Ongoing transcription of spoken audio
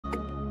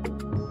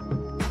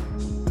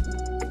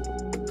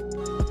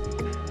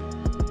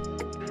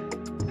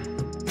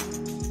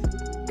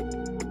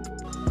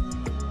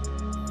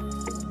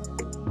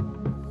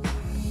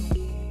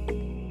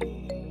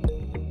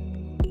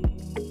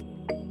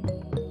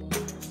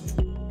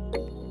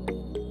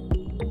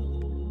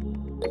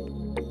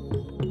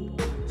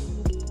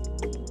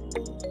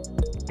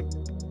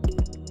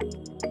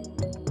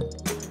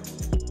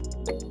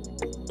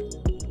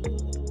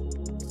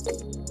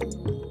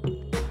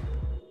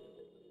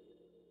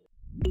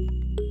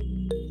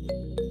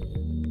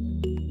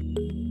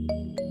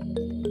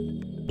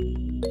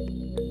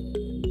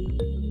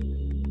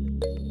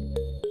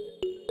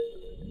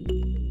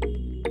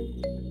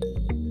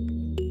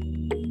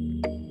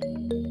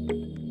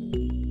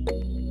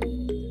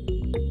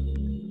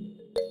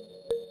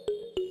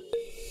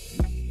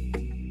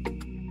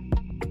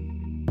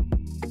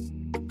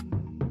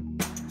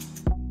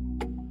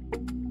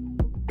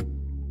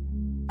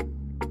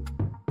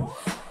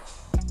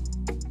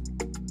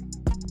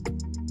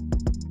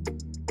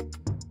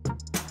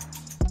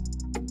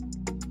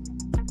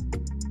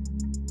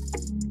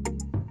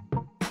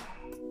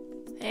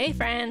Hey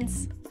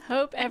friends,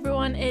 hope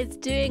everyone is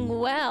doing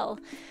well.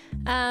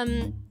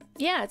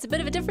 Yeah, it's a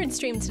bit of a different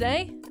stream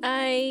today.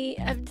 I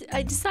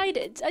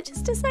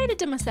just decided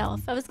to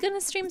myself I was going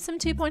to stream some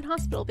 2 Point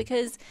Hospital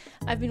because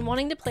I've been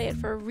wanting to play it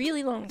for a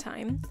really long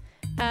time.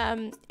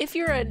 If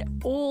you're an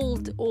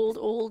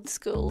old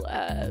school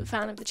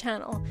fan of the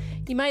channel,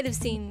 you might have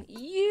seen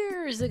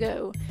years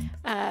ago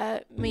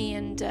me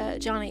and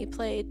Johnny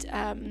played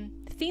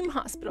Theme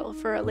Hospital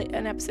for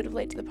an episode of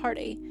Late to the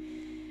Party.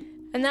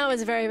 And that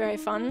was very, very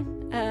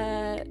fun.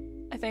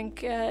 I think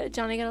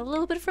Johnny got a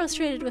little bit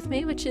frustrated with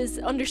me, which is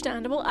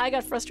understandable. I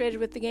got frustrated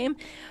with the game.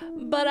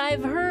 But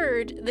I've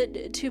heard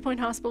that 2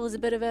 Point Hospital is a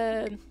bit of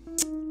a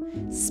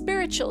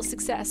spiritual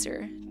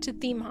successor to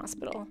Theme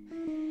Hospital.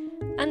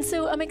 And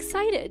so I'm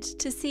excited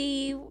to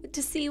see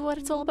what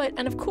it's all about.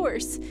 And of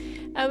course,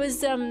 I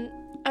was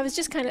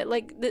just kind of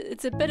like,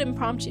 it's a bit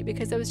impromptu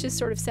because I was just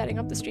sort of setting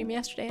up the stream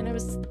yesterday and I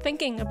was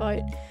thinking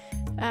about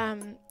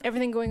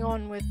everything going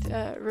on with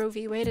Roe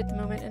v. Wade at the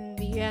moment in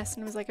the US,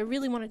 and I was like, I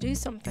really want to do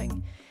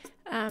something.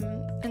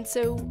 And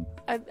so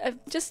I've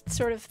just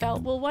sort of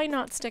felt, well, why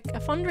not stick a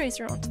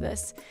fundraiser onto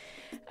this?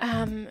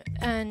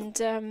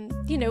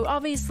 You know,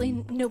 obviously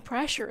no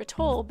pressure at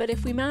all, but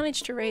if we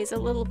manage to raise a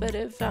little bit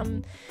of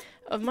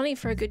money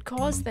for a good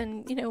cause,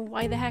 then, you know,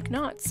 why the heck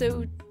not?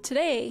 So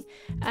today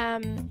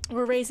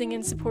we're raising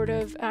in support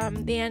of the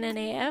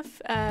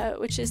NNAF,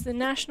 which is the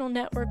National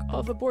Network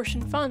of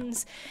Abortion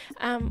Funds,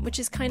 which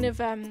is kind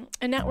of a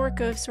network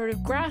of sort of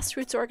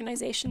grassroots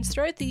organizations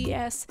throughout the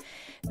US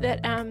that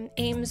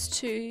aims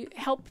to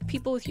help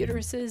people with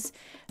uteruses,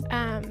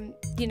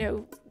 you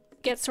know,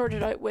 get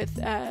sorted out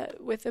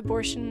with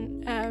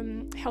abortion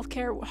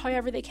healthcare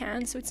however they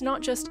can. So it's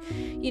not just,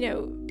 you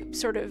know,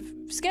 sort of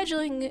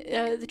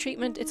scheduling the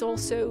treatment, it's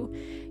also,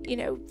 you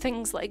know,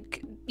 things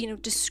like, you know,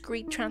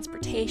 discreet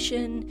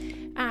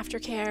transportation,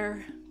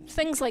 aftercare,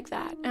 things like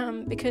that.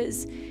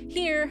 Because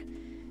here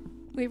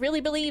we really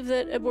believe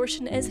that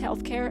abortion is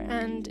healthcare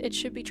and it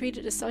should be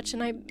treated as such,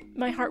 and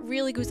my heart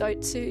really goes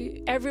out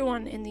to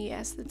everyone in the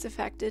US that's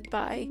affected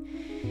by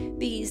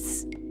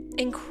these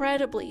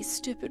incredibly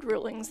stupid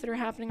rulings that are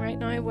happening right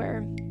now,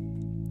 where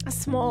a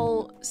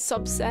small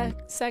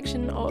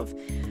subsection of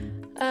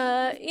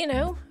you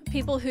know,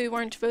 people who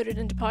weren't voted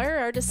into power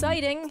are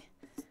deciding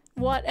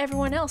what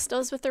everyone else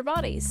does with their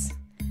bodies.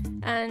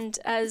 And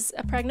as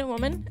a pregnant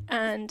woman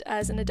and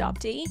as an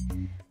adoptee,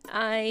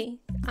 I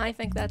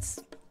think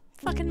that's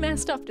fucking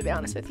messed up, to be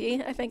honest with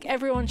you. I think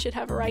everyone should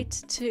have a right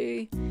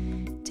to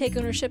take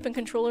ownership and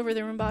control over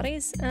their own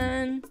bodies,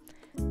 and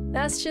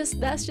that's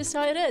just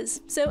how it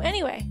is. So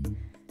anyway,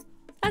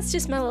 that's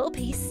just my little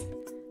piece.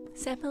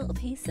 Said my little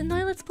piece, and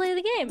now let's play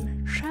the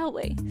game, shall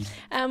we?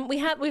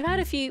 We've had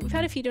a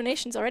few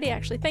donations already,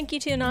 actually. Thank you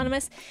to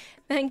Anonymous.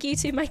 Thank you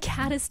to my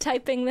cat is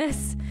typing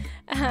this.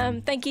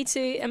 Thank you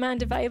to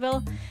Amanda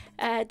Bible,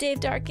 Dave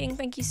Darking.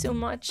 Thank you so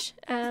much.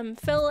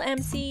 Phil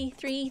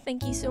MC3.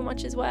 Thank you so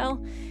much as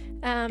well.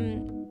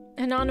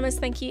 Anonymous.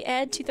 Thank you.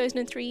 Ed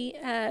 2003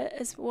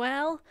 as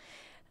well.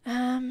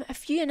 A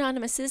few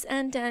anonymouses,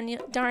 and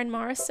Darren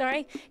Morris,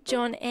 sorry,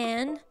 John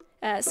N,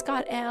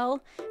 Scott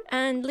L,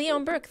 and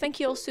Leon Burke. Thank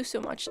you all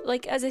so much.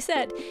 Like, as I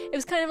said, it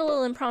was kind of a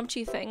little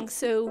impromptu thing,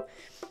 so,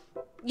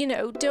 you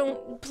know,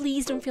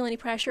 please don't feel any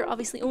pressure.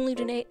 Obviously only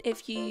donate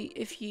if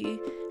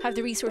you have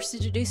the resources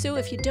to do so.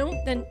 If you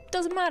don't, then it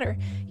doesn't matter.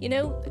 You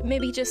know,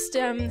 maybe just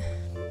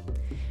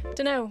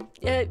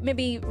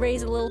maybe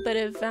raise a little bit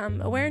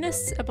of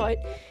awareness about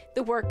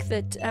the work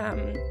that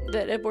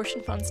that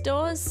Abortion Funds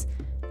does.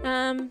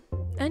 And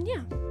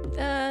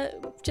yeah,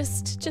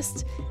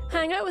 just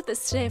hang out with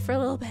us today for a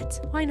little bit.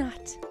 Why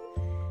not?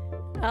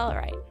 All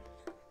right,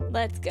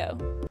 let's go.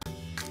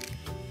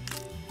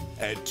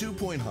 At 2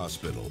 Point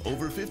Hospital,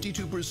 over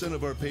 52%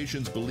 of our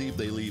patients believe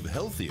they leave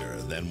healthier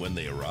than when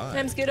they arrive.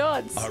 Them's good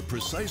odds. Our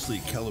precisely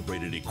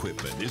calibrated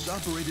equipment is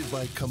operated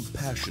by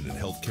compassionate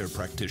healthcare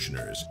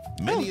practitioners,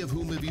 many of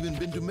whom have even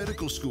been to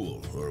medical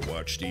school or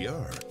watched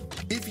ER.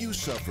 If you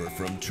suffer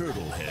from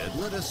turtle head,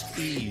 let us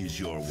ease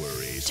your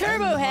worries.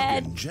 Turbo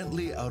head.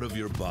 Gently out of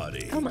your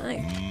body. Oh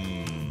my.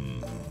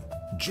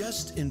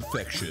 Chest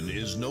infection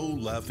is no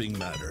laughing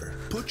matter.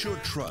 Put your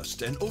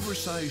trust and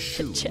oversized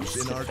shoes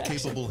in our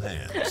capable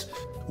hands.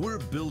 We're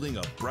building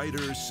a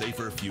brighter,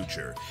 safer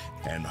future,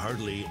 and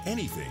hardly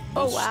anything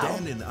will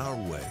stand in our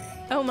way.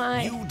 Oh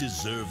my. You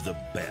deserve the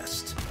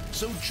best.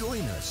 So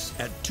join us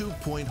at 2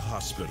 Point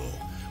Hospital.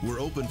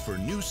 We're open for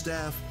new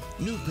staff,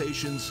 new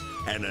patients,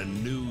 and a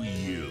new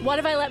you. What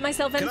have I let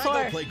myself in Can for?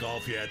 I go play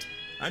golf yet?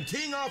 I'm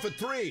teeing off at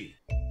 3.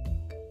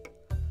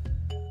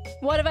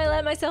 What have I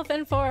let myself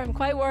in for? I'm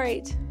quite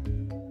worried.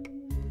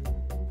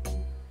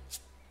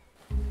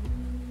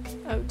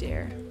 Oh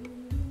dear.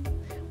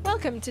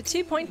 Welcome to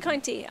 2 Point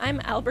County.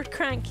 I'm Albert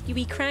Crank, you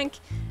wee crank,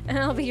 and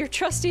I'll be your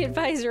trusty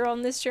advisor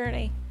on this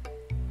journey.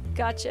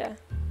 Gotcha.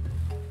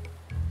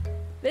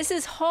 This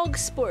is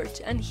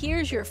Hogsport, and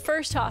here's your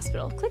first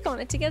hospital. Click on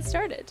it to get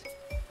started.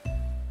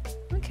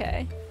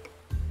 Okay.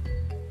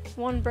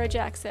 One bridge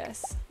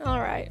access.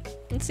 Alright,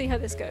 let's see how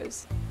this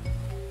goes.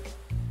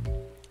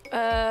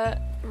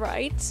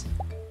 Right.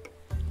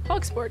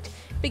 Hogsport.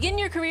 Begin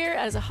your career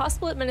as a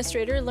hospital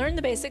administrator. Learn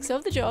the basics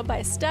of the job by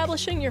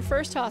establishing your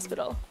first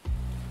hospital.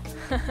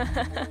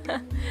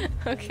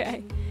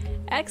 Okay.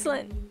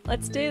 Excellent.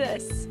 Let's do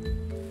this.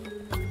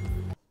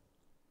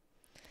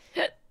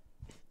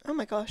 Oh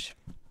my gosh.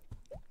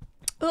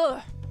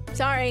 Ugh.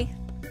 Sorry.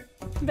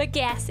 But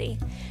gassy.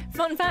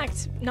 Fun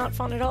fact, not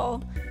fun at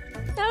all.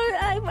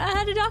 I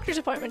had a doctor's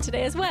appointment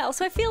today as well,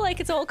 so I feel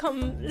like it's all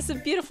come. This is a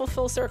beautiful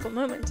full circle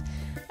moment.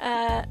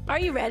 Are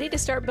you ready to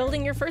start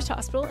building your first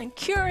hospital and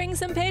curing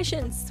some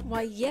patients?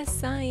 Why,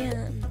 yes, I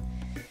am.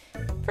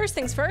 First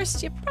things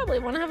first, you probably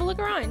want to have a look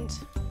around.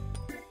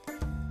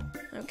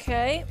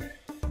 Okay.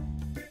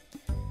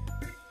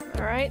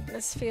 Alright,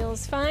 this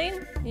feels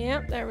fine.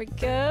 Yep, there we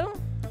go.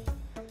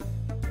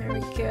 There we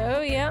go.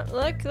 Yeah,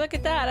 look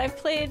at that. I've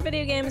played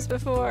video games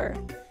before.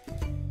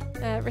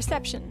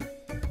 Reception.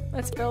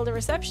 Let's build a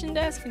reception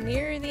desk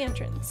near the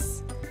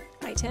entrance.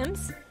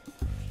 Items.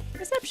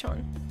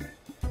 Reception.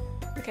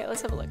 Okay,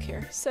 let's have a look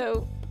here.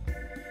 So,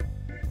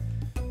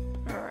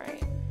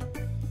 alright.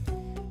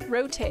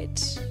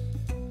 Rotate.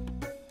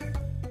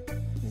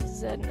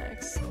 Z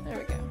next. There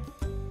we go.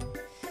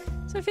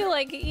 So I feel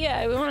like,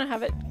 yeah, we want to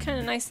have it kind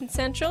of nice and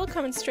central,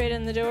 coming straight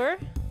in the door.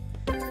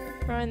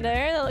 Around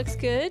there, that looks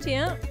good,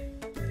 yeah.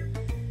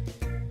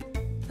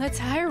 Let's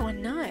hire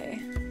one now.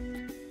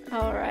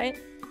 Alright.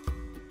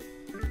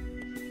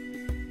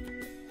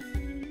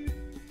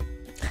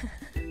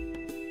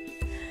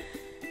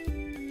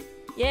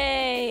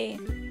 Yay!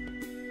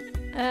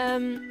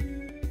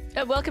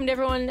 Welcome to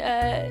everyone,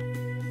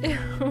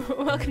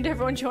 welcome to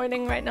everyone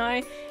joining right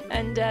now,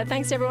 and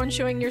thanks to everyone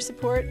showing your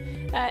support.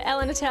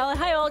 Ella Natella,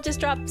 hi all, just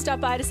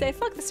stopped by to say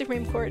fuck the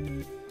Supreme Court.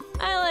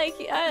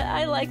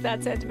 I like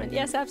that sentiment.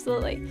 Yes,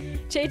 absolutely.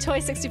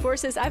 JToy64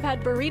 says, I've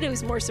had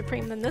burritos more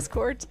supreme than this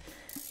court.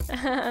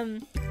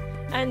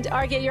 And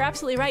Argia, you're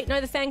absolutely right. Now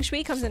the Feng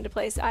Shui comes into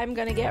place. I'm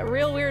gonna get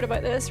real weird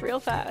about this real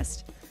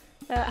fast.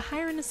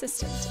 Hire an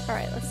assistant.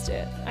 Alright, let's do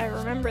it. I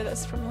remember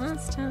this from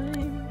last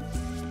time.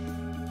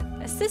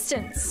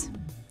 Assistants.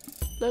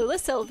 Lola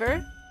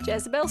Silver,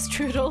 Jezebel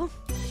Strudel,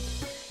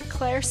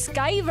 Claire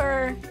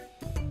Skyver.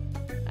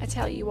 I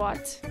tell you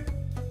what.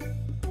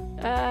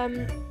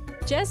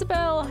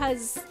 Jezebel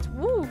has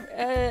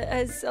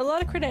a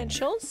lot of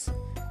credentials.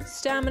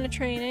 Stamina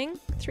training,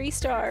 3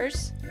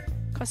 stars,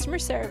 customer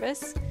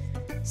service.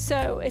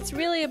 So it's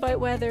really about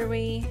whether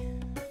we...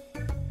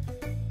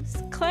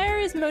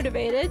 Claire is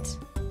motivated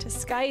to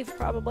skive,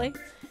 probably.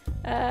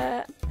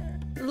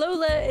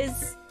 Lola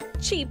is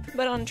cheap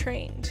but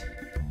untrained.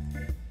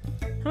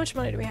 How much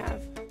money do we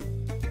have?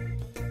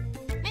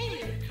 May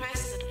we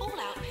request that all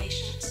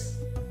outpatients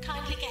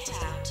kindly get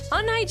out.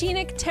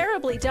 Unhygienic,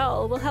 terribly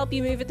dull will help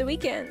you move at the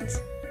weekend.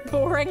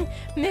 Boring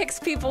makes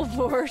people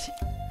bored.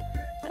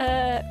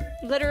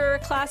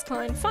 Litterer class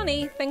clown,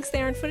 funny, thinks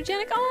they aren't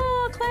photogenic.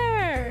 Oh,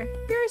 Claire,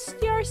 you're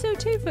so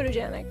too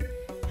photogenic.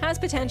 Has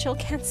potential,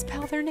 can't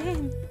spell their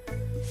name.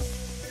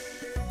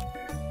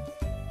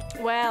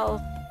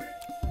 Well,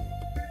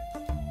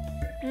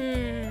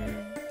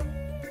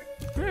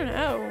 I don't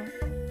know.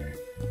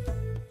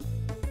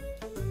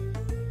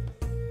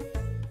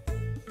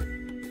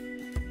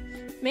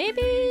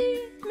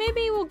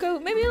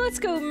 Maybe let's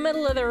go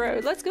middle of the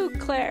road. Let's go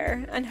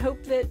Claire and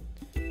hope that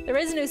there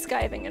is no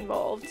skiving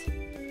involved.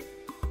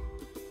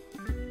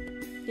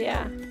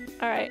 Yeah,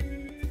 alright.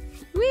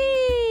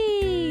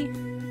 Whee!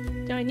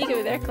 Don't you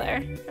go there,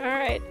 Claire.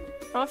 Alright,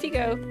 off you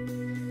go.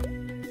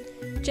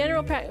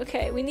 General practice.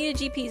 Okay, we need a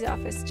GP's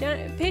office.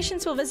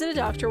 Patients will visit a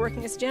doctor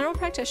working as a general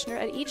practitioner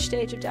at each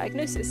stage of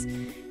diagnosis.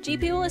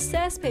 GP will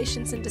assess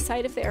patients and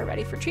decide if they are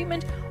ready for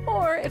treatment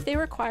or if they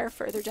require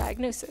further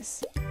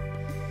diagnosis.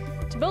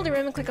 To build a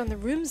room, click on the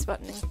Rooms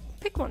button and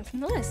pick one from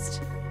the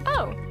list.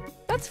 Oh,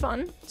 that's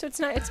fun. So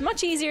it's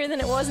much easier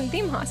than it was in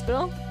Theme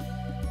Hospital.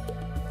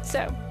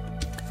 So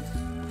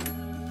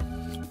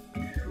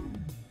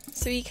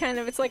you kind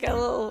of, it's like a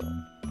little,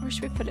 where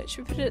should we put it?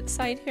 Should we put it at the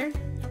side here?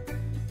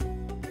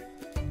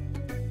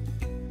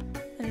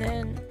 And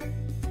then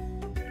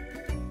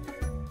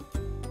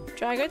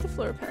drag out the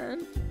floor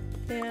pan.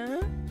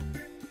 Yeah.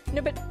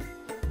 No, but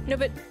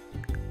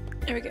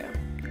there we go.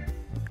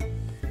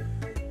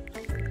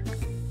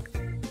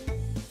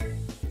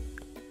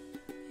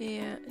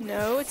 Yeah.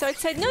 No, it's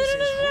outside. No.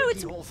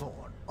 It's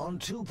Hawthorne. on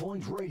 2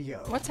 Point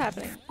Radio. What's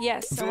happening?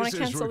 Yes, I want This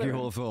to is cancel the Ricky room.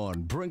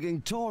 Hawthorne,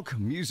 bringing talk,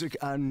 music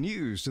and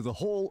news to the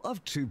whole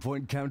of 2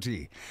 Point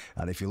County.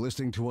 And if you're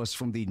listening to us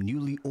from the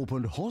newly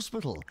opened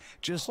hospital,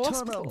 just turn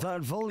Hospital. up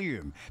that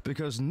volume,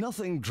 because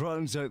nothing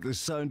drowns out the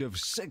sound of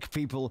sick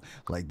people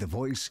like the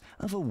voice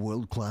of a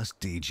world-class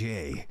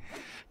DJ.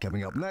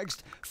 Coming up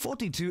next,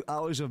 42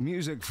 hours of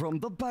music from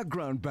the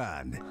background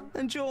band.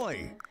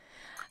 Enjoy!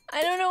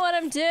 I don't know what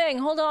I'm doing.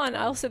 Hold on.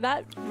 Also,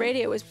 that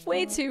radio was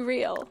way too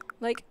real.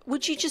 Like,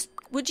 would you just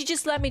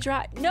let me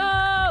drive?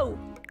 No!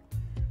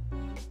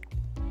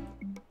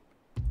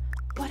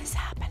 What is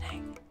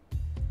happening?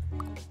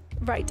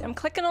 Right, I'm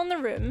clicking on the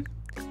room.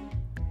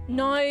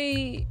 Now...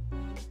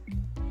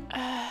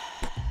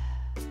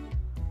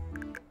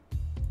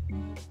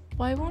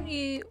 why won't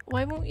you...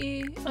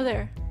 Oh,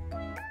 there.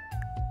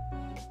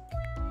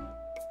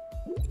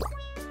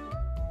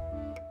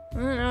 I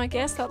don't know, I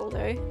guess that'll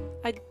do.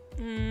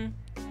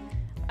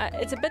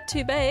 It's a bit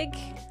too big.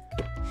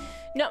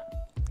 No,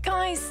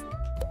 guys.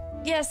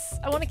 Yes,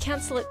 I want to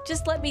cancel it.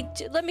 Just let me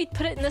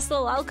put it in this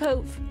little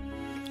alcove.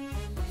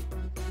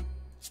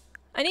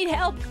 I need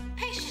help.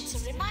 Patients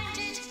are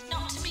reminded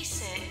not to be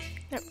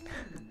sick. Yep.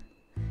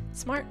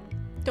 Smart.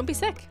 Don't be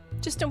sick.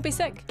 Just don't be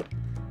sick.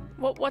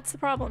 What's the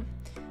problem?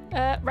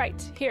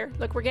 Right, here.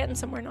 Look, we're getting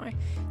somewhere now.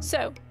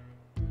 So,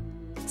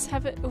 let's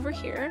have it over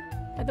here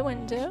at the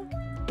window.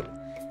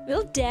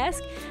 Little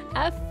desk.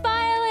 A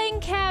filing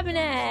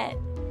cabinet.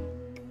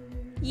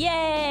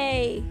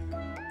 Yay!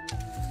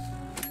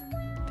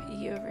 Put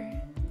you over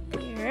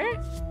here.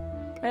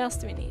 What else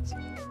do we need?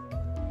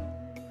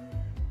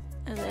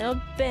 A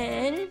little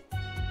bin.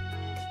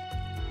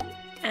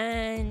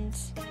 And...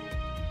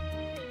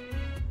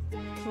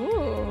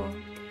 ooh.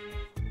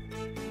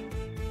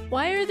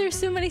 Why are there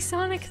so many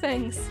Sonic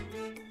things?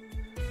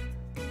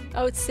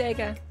 Oh, it's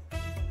Sega.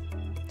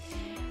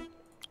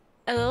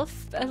 A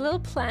little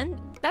plant.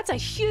 That's a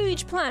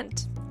huge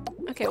plant.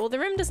 Okay, well the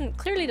room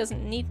clearly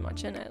doesn't need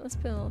much in it. Let's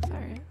put a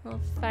little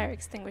fire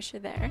extinguisher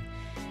there.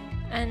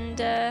 And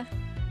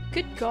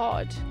good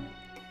God.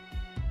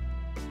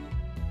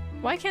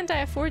 Why can't I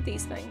afford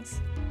these things?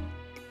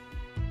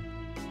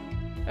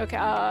 Okay,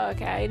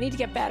 okay, I need to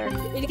get better.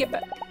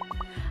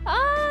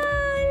 Oh,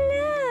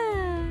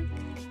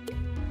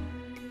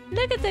 look!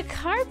 Look at the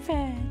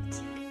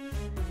carpet.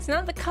 It's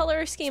not the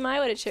color scheme I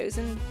would have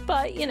chosen,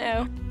 but you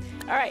know.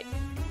 All right.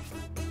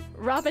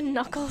 Robin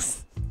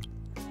Knuckles.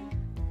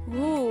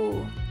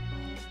 Ooh.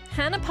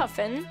 Hannah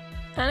Puffin.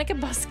 Annika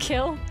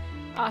Buskill.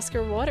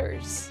 Oscar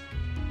Waters.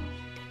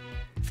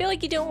 I feel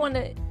like you don't want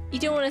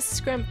to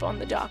scrimp on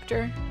the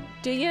doctor,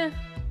 do you?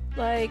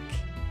 Like,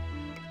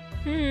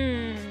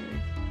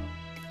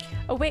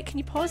 Oh wait, can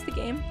you pause the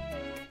game?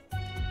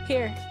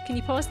 Here, can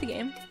you pause the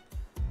game?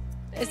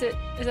 Is that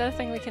a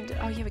thing we can do?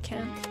 Oh yeah, we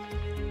can.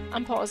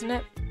 I'm pausing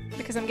it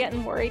because I'm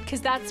getting worried because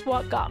that's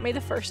what got me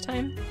the first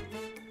time.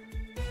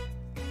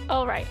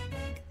 All right.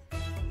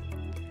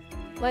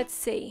 Let's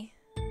see.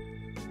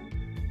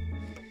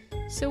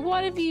 So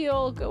what have you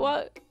all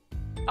what?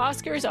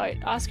 Oscar's out.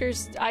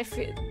 Oscar's, I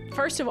feel,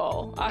 first of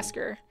all,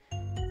 Oscar,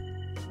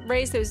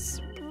 raise those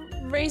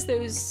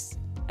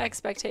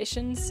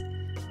expectations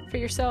for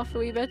yourself a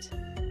wee bit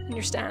and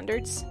your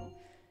standards.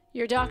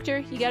 You're a doctor,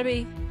 you gotta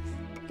be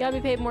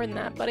paid more than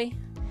that, buddy.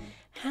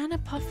 Hannah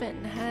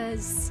Puffin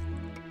has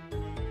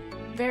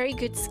very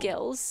good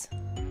skills,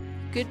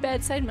 good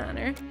bedside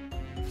manner,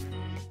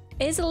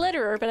 is a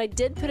litterer, but I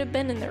did put a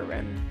bin in their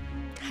room.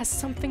 Has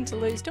something to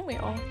lose, don't we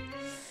all?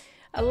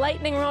 A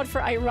lightning rod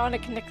for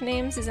ironic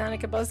nicknames is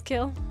Annika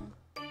Buskill.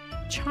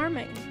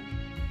 Charming.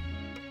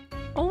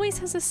 Always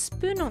has a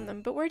spoon on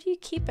them, but where do you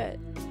keep it?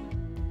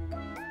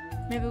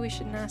 Maybe we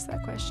shouldn't ask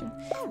that question.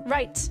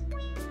 Right,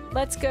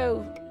 let's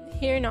go.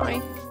 Here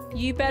now.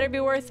 You better be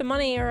worth the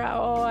money or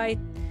oh, I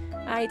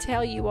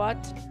tell you what.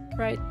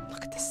 Right,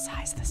 look at the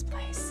size of this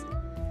place.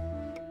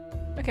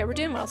 Okay, we're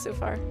doing well so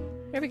far.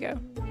 Here we go.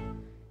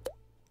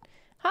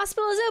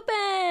 Hospital is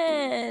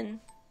open!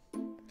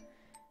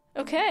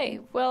 Okay,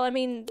 well, I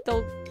mean,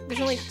 there's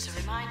only Patients are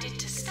reminded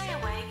to stay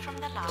away from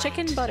the light.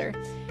 chicken butter.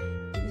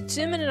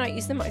 Zoom in and out,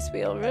 use the mouse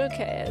wheel.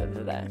 Okay,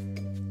 there.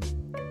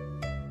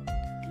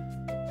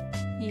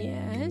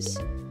 Yes.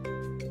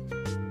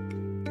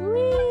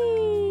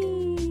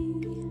 Whee!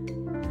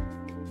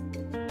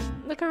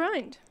 Look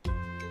around.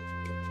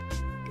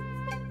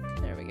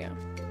 There we go.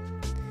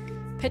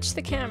 Pitch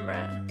the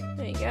camera.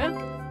 There you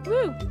go.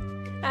 Woo!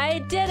 I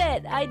did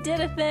it! I did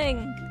a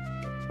thing!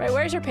 Right,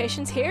 where's our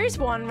patients? Here's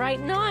one right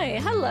now.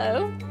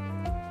 Hello.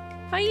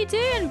 How you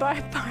doing,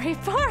 Barry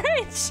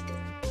Porridge?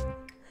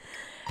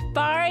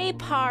 Barry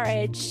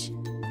Porridge.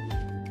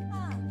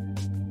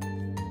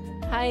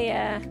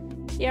 Hi,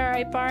 you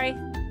alright, Barry?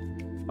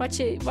 What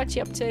you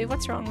up to?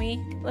 What's wrong with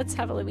you? Let's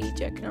have a wee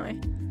joke now.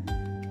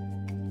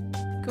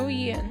 Go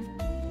you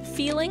in.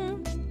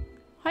 Feeling?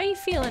 How you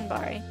feeling,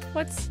 Barry?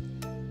 What's...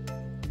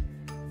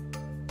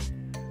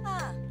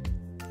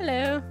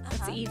 Hello.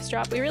 That's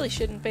eavesdrop. We really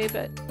shouldn't be,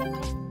 but...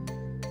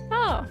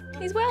 Oh,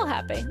 he's well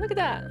happy. Look at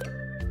that.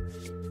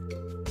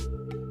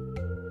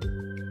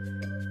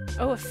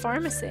 Oh, a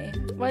pharmacy.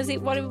 What is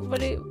it?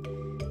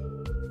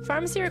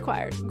 Pharmacy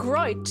required.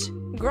 Grout.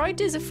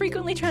 Grout is a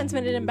frequently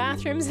transmitted in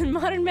bathrooms, and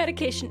modern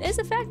medication is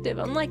effective,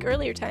 unlike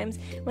earlier times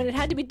when it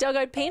had to be dug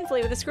out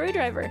painfully with a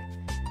screwdriver.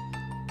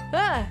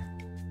 Ah.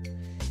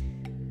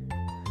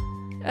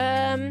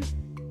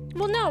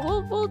 Well,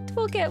 no,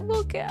 we'll get.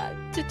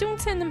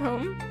 Don't send them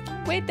home.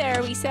 Wait there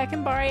a wee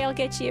second, Barry. I'll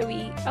get you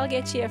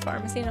a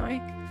pharmacy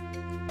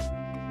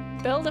now.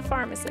 Build a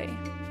pharmacy.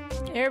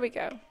 There we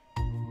go.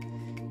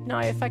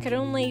 Now, if I could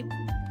only.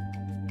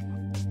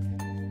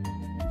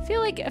 I feel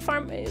like a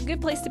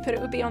good place to put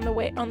it would be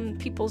on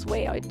people's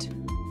way out,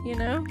 you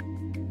know?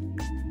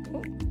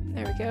 Oh,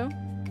 there we go.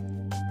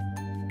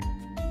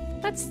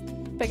 That's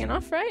big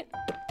enough, right?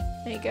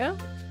 There you go.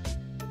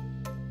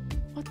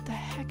 What the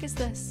heck is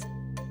this?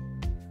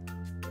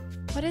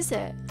 What is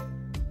it?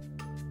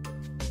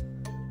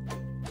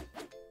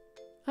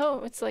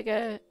 Oh, it's like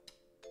a...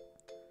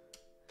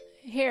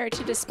 Here,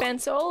 to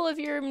dispense all of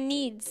your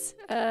needs.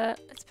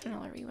 Let's put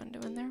another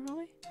window in there, will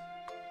we?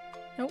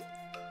 Nope.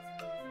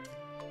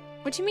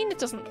 What do you mean it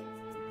doesn't...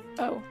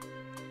 Oh.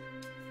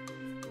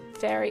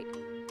 Very...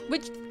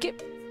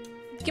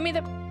 Give me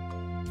the...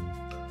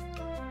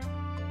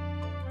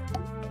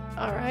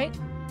 Alright.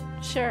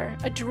 Sure.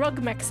 A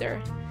drug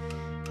mixer.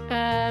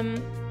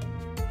 Can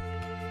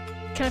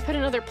I put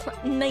another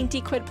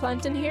 90 quid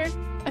plant in here?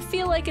 I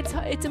feel like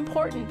it's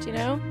important, you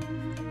know?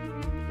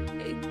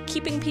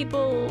 Keeping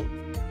people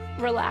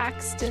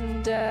relaxed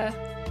and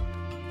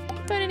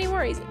without any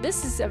worries.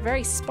 This is a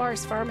very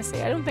sparse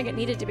pharmacy. I don't think it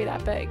needed to be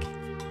that big.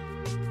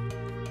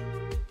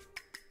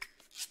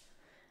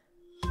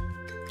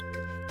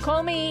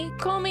 Call me,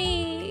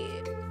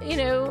 you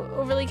know,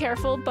 overly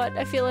careful, but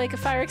I feel like a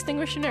fire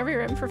extinguisher in every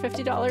room for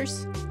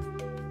 $50.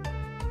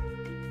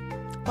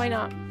 Why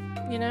not,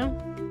 you know?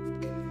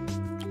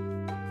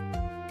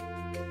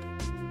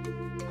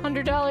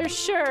 $100,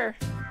 sure.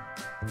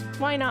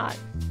 Why not?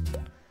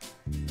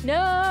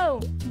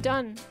 No!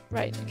 Done.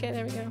 Right, okay,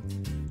 there we go.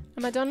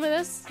 Am I done with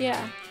this?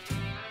 Yeah.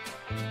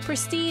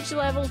 Prestige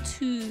level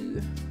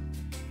 2.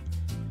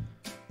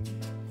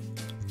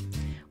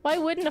 Why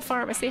wouldn't a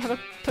pharmacy have a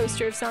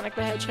poster of Sonic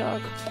the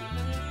Hedgehog?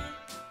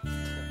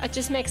 It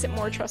just makes it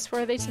more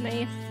trustworthy to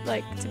me,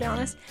 like, to be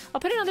honest. I'll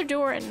put another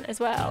door in as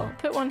well.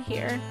 Put one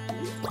here.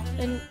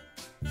 And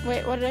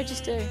wait, what did I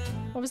just do?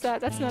 What was that?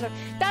 That's not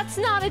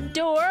a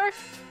door!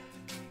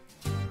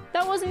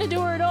 That wasn't a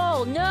door at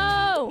all.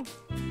 No!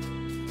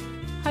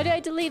 How did I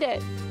delete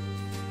it?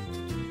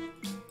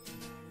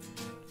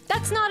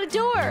 That's not a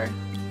door!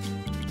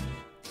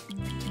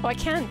 Oh, I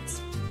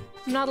can't.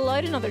 I'm not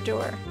allowed another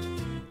door.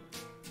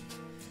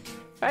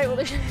 Alright, well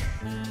there's...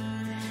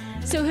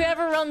 So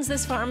whoever runs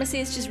this pharmacy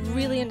is just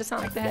really into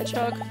Sonic the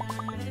Hedgehog.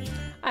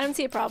 I don't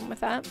see a problem with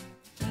that.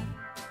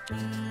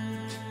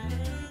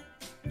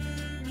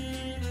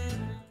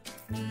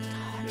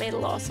 I made a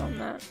loss on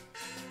that.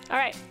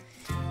 Alright.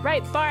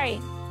 Right, Barry.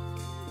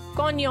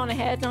 Go on, you on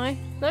ahead now.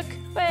 Look.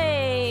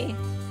 Hey!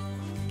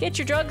 Get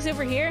your drugs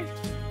over here.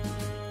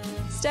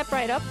 Step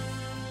right up.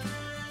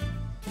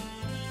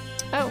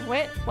 Oh,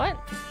 wait, what?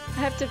 I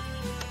have to...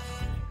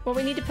 Well,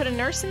 we need to put a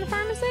nurse in the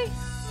pharmacy?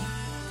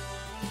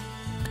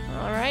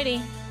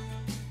 Alrighty.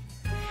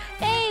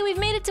 Hey, we've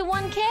made it to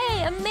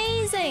 1K!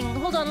 Amazing!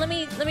 Hold on, let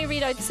me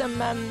read out some,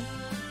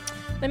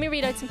 let me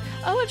read out some...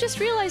 Oh, I've just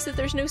realized that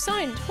there's no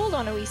sound. Hold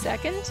on a wee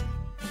second.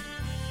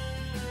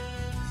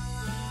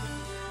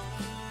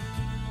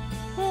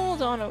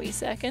 Hold on a wee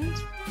second.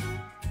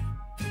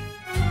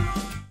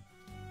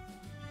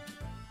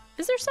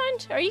 Is there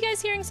sound? Are you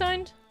guys hearing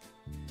sound?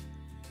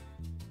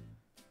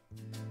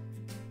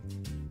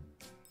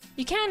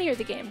 You can hear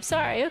the game.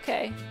 Sorry,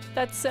 okay.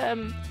 That's,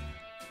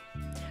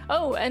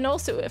 Oh, and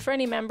also, for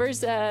any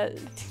members, I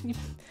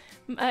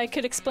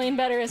could explain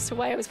better as to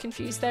why I was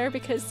confused there,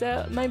 because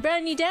my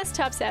brand new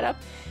desktop setup,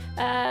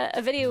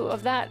 a video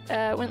of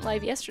that went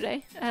live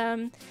yesterday.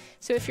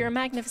 So if you're a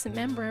Magnificent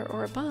member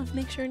or above,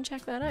 make sure and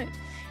check that out.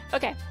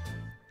 Okay.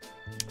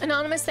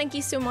 Anonymous, thank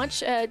you so much.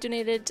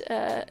 Donated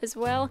as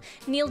well.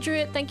 Neil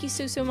Druitt, thank you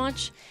so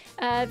much.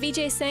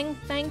 VJ Singh,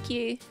 thank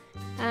you.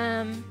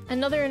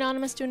 Another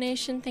anonymous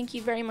donation, thank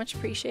you, very much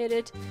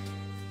appreciated.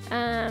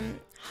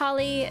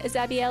 Holly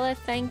Zabiella,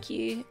 thank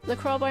you.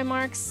 LaCroix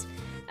Marks,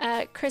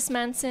 Chris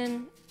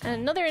Manson,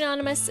 another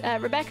anonymous,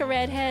 Rebecca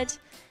Redhead,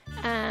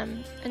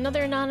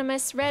 another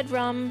anonymous, Red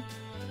Rum,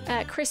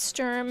 Chris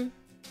Sturm,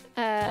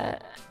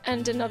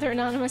 and another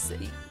anonymous.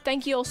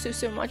 Thank you all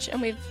so much,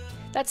 and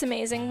that's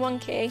amazing,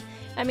 1K.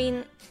 I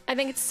mean, I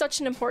think it's such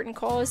an important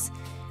cause.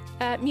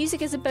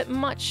 Music is a bit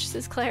much,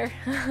 says Claire.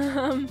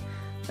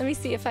 Let me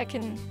see if I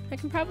can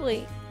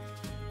probably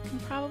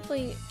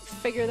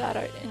figure that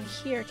out in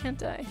here,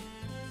 can't I?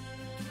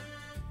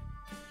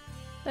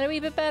 That a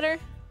wee bit better?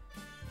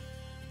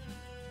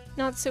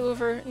 Not so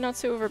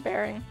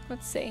overbearing.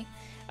 Let's see.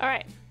 All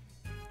right.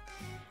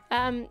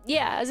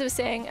 Yeah, as I was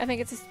saying, I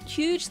think it's a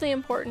hugely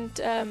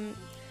important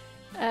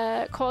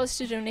cause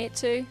to donate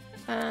to,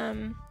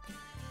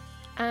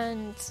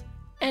 and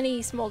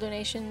any small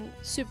donation,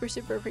 super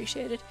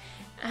appreciated.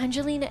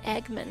 Angelina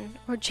Eggman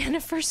or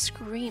Jennifer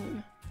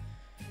Scream.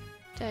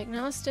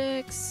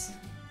 Diagnostics,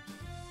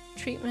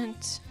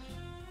 treatment,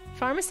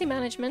 pharmacy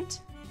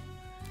management.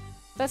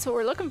 That's what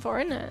we're looking for,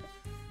 isn't it?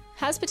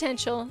 Has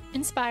potential,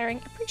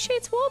 inspiring,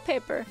 appreciates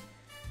wallpaper.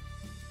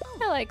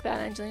 I like that,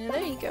 Angelina.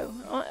 There you go.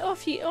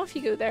 Off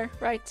you go there.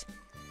 Right.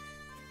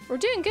 We're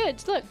doing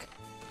good. Look.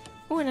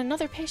 Oh, and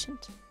another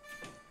patient.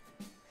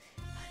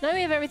 Now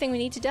we have everything we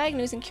need to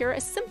diagnose and cure a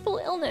simple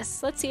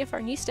illness. Let's see if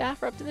our new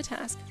staff are up to the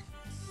task.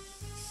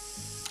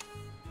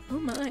 Oh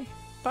my.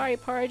 Barry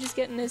Porridge is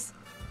getting his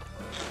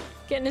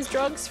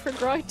drugs for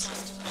grout.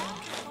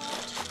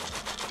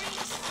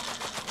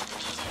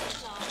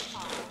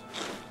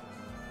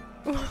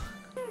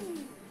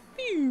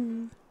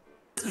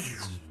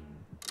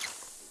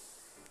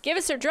 Give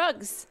us our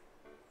drugs.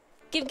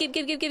 Give.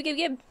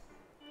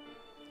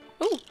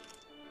 Ooh.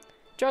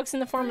 Drugs in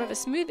the form of a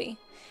smoothie.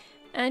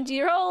 And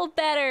you're all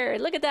better.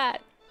 Look at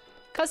that.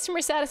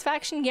 Customer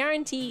satisfaction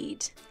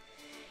guaranteed.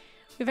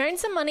 We've earned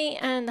some money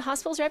and the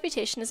hospital's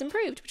reputation has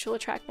improved, which will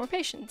attract more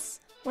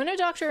patients. When a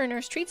doctor or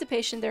nurse treats a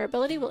patient, their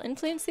ability will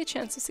influence the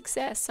chance of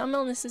success. Some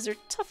illnesses are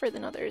tougher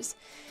than others.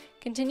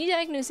 Continue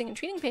diagnosing and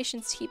treating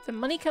patients to keep the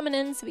money coming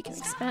in so we can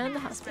expand the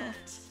hospital.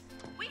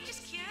 We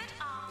just cured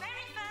our very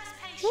first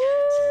patient.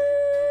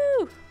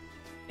 Woo!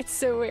 It's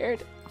so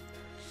weird.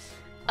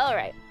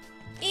 Alright.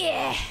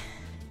 Yeah!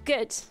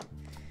 Good.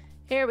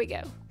 Here we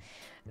go.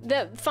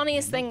 The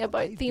funniest thing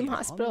about Theme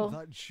Hospital.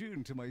 I've that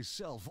tune to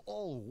myself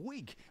all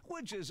week,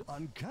 which is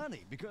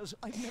uncanny because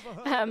I've never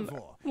heard it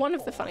before. One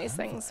of the funniest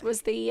things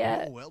was the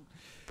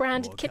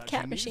branded Kit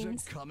Kat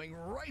machines. Coming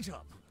right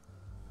up.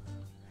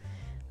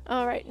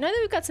 Alright, now that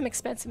we've got some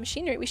expensive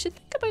machinery, we should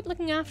think about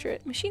looking after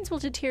it. Machines will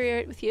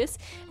deteriorate with use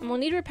and will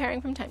need repairing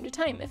from time to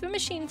time. If a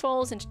machine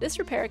falls into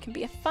disrepair, it can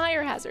be a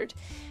fire hazard.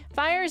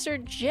 Fires are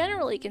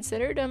generally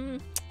considered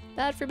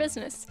bad for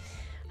business.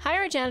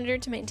 Hire a janitor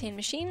to maintain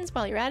machines.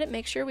 While you're at it,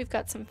 make sure we've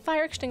got some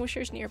fire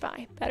extinguishers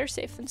nearby. Better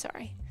safe than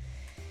sorry.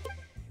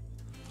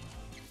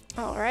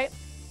 Alright.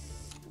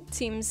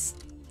 Seems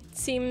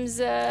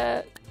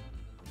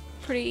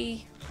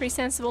pretty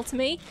sensible to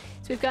me.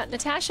 So we've got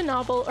Natasha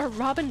Noble or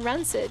Robin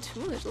Rancid.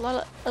 Ooh, there's a lot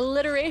of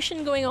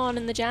alliteration going on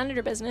in the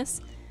janitor business.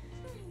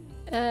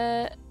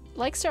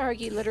 Likes to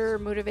argue, litterer,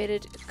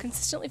 motivated,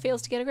 consistently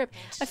fails to get a grip.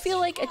 I feel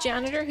like a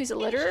janitor who's a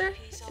litterer.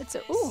 It's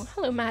a ooh,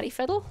 hello Maddie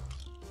Fiddle.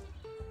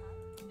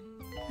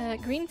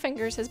 Green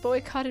Fingers has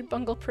boycotted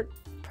Bungle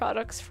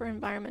products for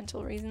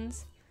environmental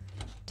reasons.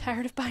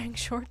 Tired of buying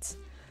shorts.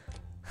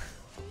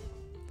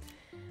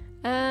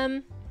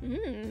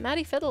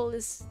 Maddie Fiddle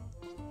is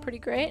pretty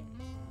great.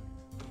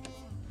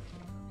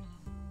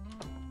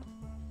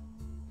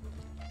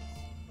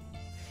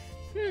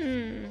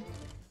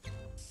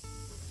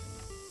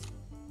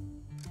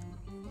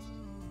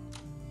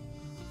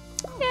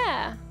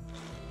 Yeah.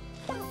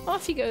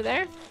 Off you go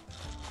there.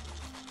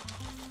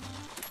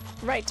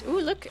 Right. Ooh,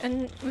 look,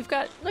 and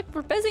look,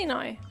 we're busy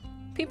now.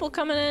 People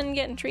coming in,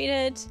 getting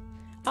treated.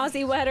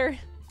 Aussie Wetter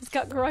has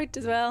got grout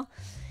as well.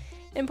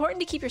 Important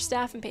to keep your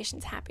staff and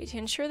patients happy to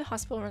ensure the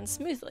hospital runs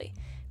smoothly.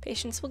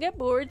 Patients will get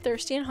bored,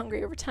 thirsty, and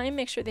hungry over time.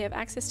 Make sure they have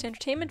access to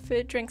entertainment,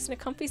 food, drinks, and a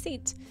comfy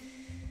seat.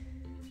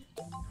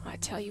 I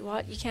tell you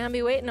what, you can't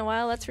be waiting a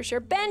while, that's for sure.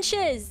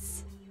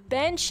 Benches!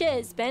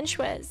 Benches!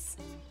 Benchwes.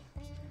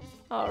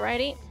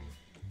 Alrighty.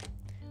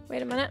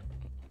 Wait a minute.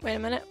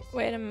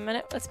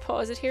 Let's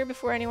pause it here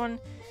before anyone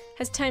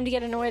has time to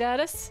get annoyed at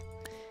us.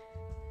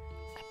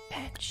 A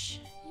bench.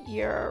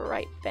 You're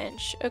right,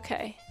 bench.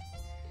 Okay.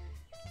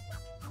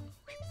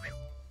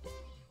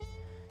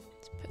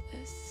 Let's put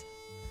this.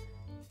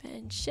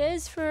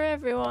 Benches for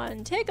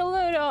everyone. Take a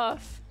load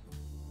off.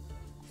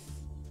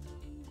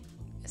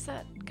 Is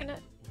that gonna...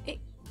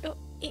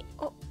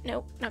 Oh,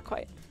 no, not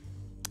quite.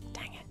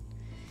 Dang it.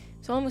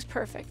 It's almost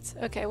perfect.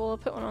 Okay, well, I'll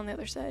put one on the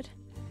other side.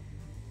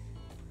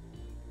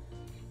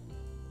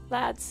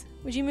 Lads,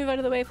 would you move out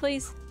of the way,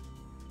 please?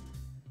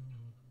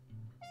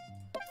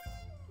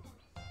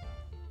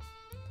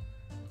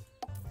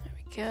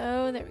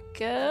 There we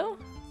go.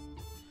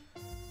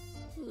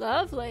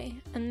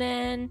 Lovely. And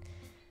then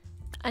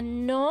a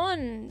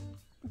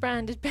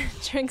non-branded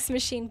drinks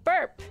machine.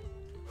 Burp.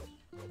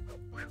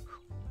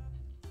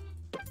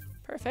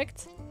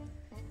 Perfect.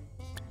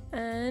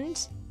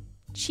 And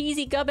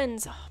cheesy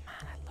gubbins. Oh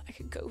man, I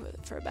could go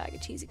for a bag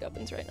of cheesy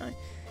gubbins right now.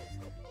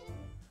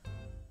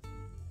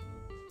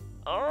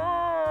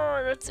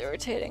 Oh, that's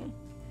irritating.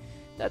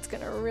 That's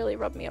gonna really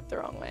rub me up the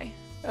wrong way.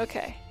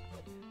 Okay.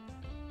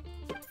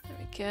 There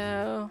we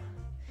go.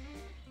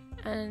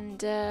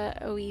 And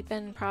a wee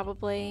bin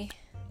probably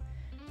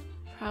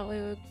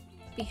would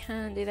be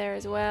handy there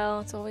as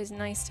well. It's always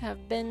nice to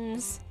have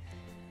bins.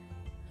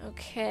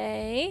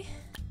 Okay.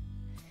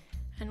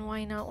 And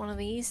why not one of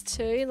these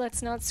too?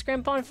 Let's not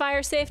scrimp on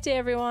fire safety,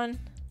 everyone.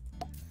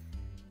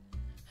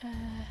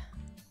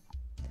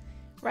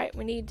 Right,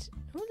 we need...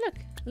 Oh, look,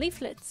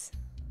 leaflets.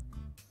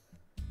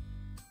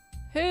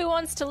 Who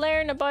wants to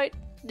learn about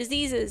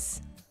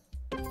diseases?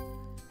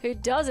 Who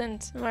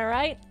doesn't? Am I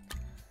right?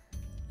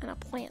 And a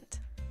plant.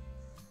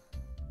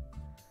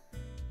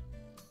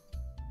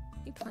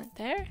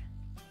 there.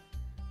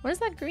 What does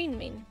that green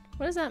mean?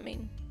 What does that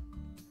mean?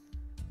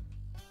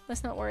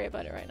 Let's not worry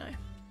about it right now.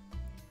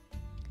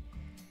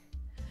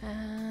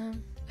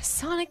 A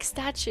Sonic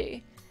statue.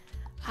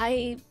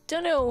 I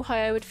don't know how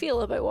I would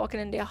feel about walking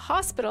into a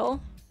hospital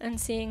and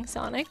seeing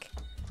Sonic.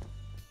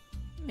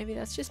 Maybe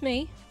that's just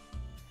me.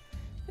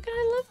 Look at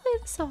how lovely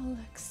this all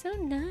looks. So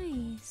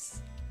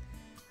nice.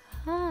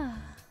 Ah.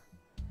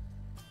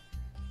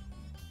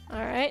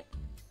 Alright.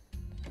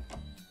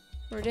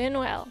 We're doing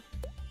well.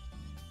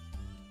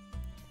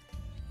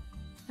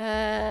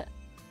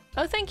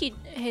 Oh, thank you,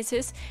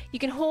 Jesus. You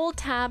can hold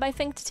tab, I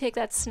think, to take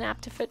that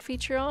snap to fit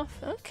feature off.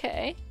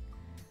 Okay.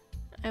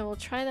 I will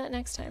try that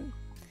next time.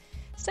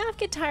 Staff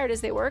get tired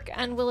as they work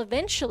and will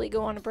eventually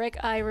go on a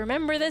break. I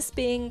remember this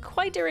being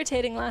quite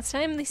irritating last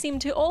time. They seem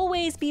to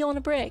always be on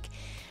a break.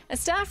 A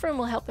staff room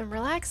will help them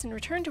relax and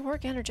return to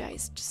work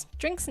energized. Just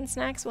drinks and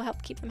snacks will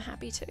help keep them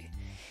happy too.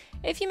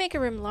 If you make a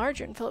room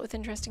larger and fill it with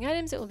interesting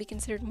items, it will be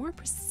considered more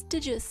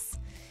prestigious.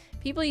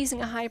 People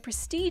using a high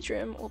prestige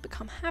room will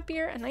become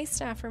happier. A nice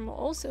staff room will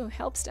also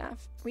help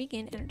staff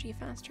regain energy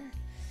faster.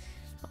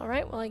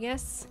 Alright, well I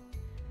guess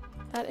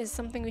that is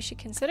something we should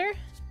consider.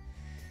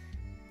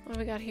 What do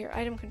we got here?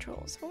 Item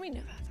controls. Well, we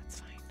know that.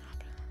 That's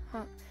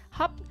fine.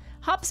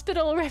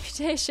 Hospital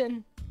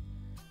reputation.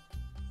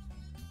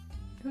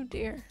 Oh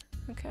dear.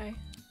 Okay.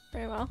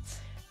 Very well.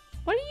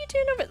 What are you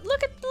doing over?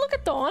 Look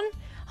at Dawn.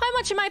 How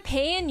much am I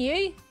paying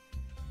you?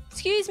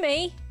 Excuse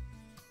me.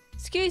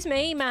 Excuse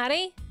me,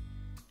 Maddie.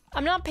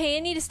 I'm not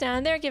paying you to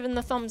stand there giving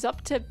the thumbs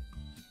up to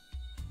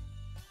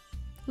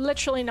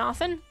literally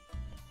nothing.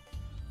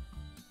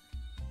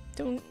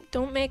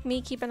 Don't make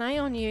me keep an eye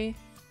on you.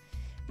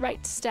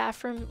 Right,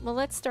 staff room. Well,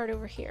 let's start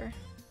over here.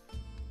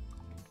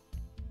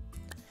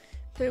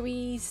 Put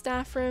we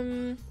staff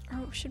room,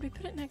 or should we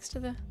put it next to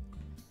the...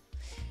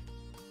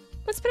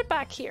 Let's put it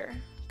back here,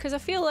 because I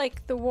feel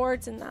like the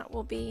wards in that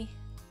will be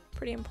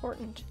pretty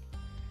important.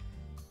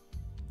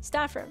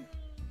 Staff room.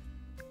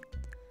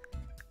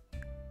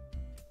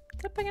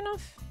 Is that big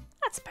enough?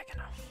 That's big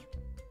enough.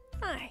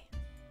 Aye.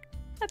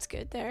 That's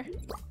good there.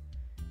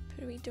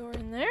 Put a wee door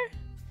in there.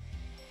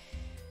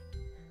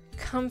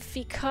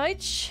 Comfy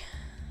couch.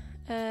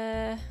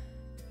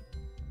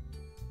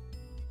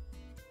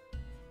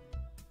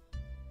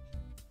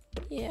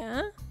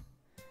 Yeah.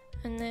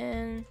 And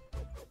then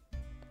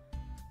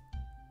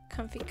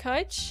comfy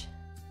couch.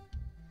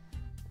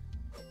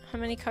 How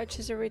many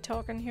couches are we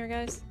talking here,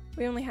 guys?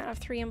 We only have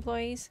 3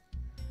 employees.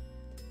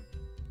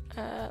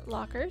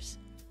 Lockers.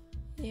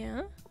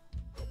 Yeah.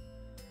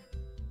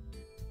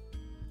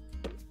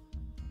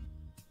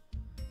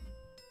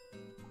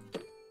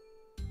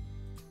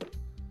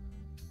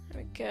 There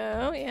we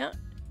go, yeah.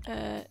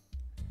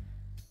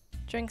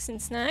 Drinks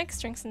and snacks,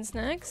 drinks and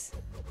snacks.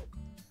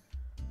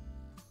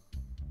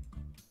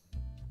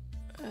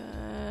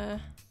 There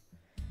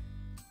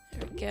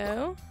we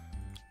go.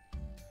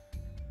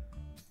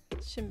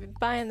 Shouldn't be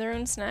buying their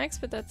own snacks,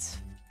 but that's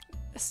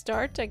a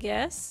start, I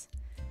guess.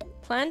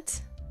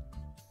 Plant.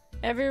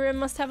 Every room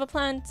must have a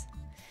plant.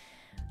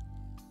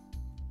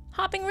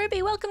 Hopping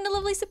Ruby, welcome to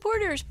lovely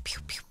supporters.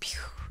 Pew, pew, pew.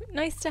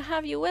 Nice to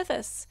have you with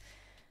us.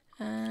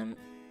 And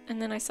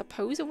then I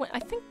suppose I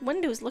think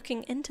windows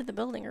looking into the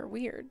building are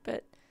weird,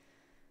 but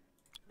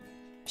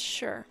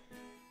sure.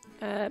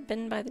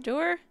 Bin by the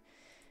door.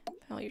 Put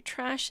all your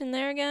trash in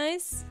there,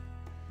 guys.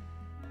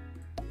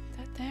 Put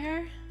that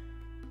there.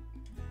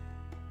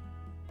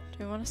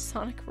 Do I want a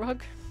Sonic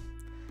rug?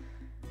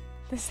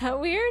 Is that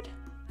weird?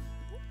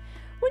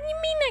 What do you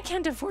mean I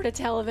can't afford a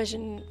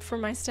television for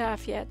my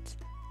staff yet?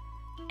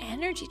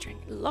 Energy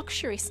drink,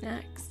 luxury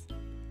snacks.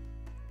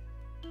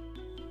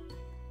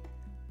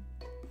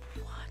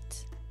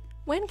 What?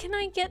 When can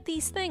I get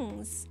these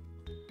things?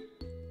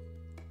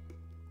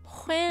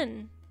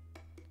 When?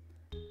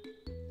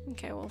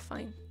 Okay, well,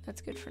 fine.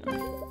 That's good for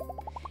now.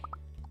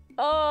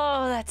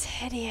 Oh, that's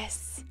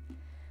hideous.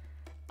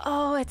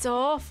 Oh, it's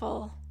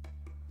awful.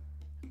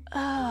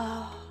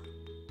 Oh.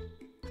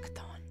 Look at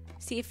that one.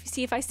 See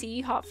if I see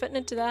you hot fitting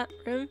into that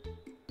room.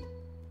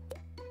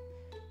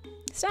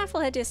 Staff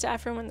will head to a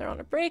staff room when they're on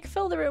a break.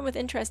 Fill the room with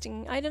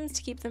interesting items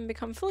to keep them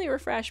become fully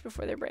refreshed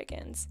before their break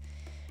ends.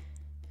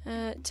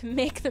 To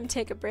make them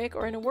take a break,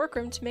 or in a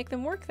workroom to make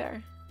them work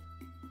there.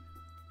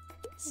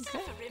 Staff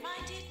are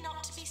reminded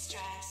not to be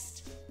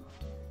stressed.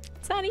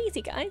 It's that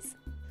easy, guys.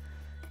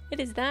 It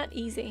is that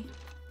easy.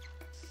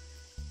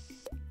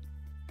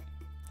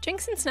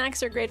 Drinks and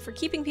snacks are great for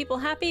keeping people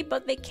happy,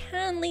 but they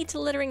can lead to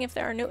littering if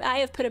there are no... I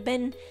have put a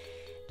bin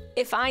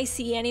if I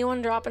see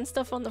anyone dropping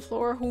stuff on the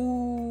floor.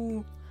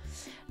 Ooh.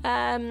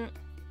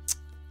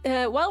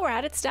 While we're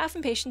at it, staff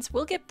and patients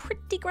will get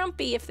pretty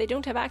grumpy if they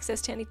don't have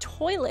access to any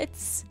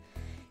toilets.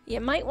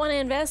 You might want to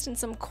invest in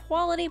some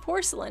quality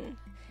porcelain.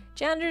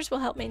 Janitors will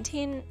help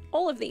maintain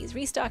all of these,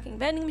 restocking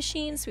vending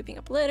machines, sweeping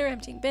up litter,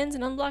 emptying bins,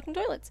 and unblocking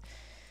toilets.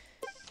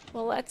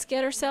 Well, let's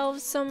get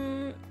ourselves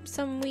some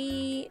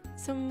wee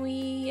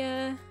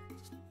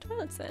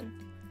toilets then.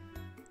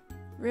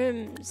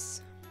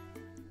 Rooms.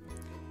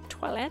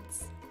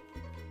 Toilets.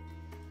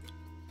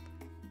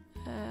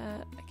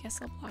 I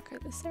guess I'll block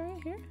out this area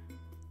here.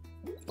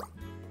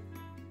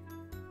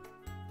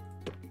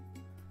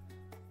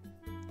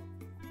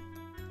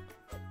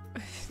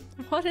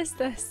 What is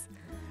this?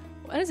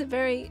 What is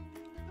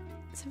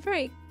it's a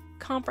very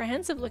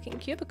comprehensive looking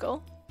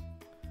cubicle.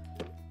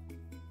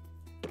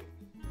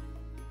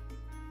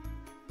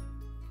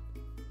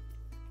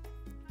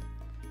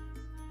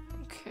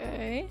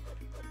 Okay.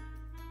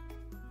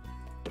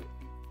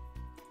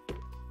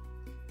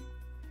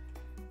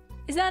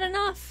 Is that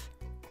enough?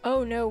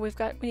 Oh no, we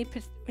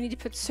need to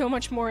put so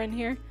much more in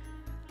here.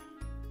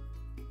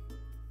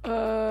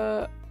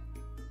 Oh,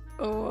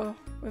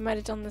 we might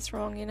have done this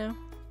wrong, you know.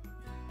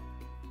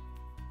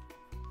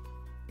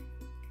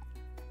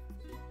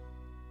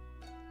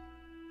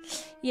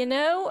 You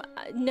know,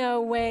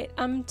 no, wait,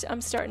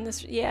 I'm starting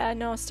this. Yeah,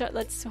 no,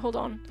 let's hold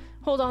on.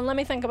 Hold on, let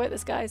me think about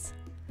this, guys.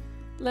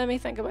 Let me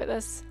think about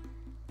this.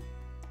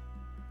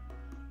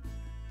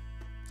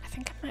 I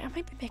think I might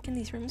be making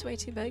these rooms way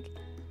too big.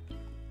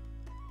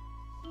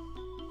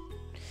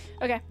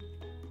 Okay.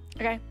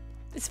 Okay.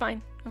 It's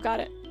fine. I've got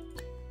it.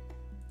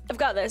 I've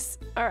got this.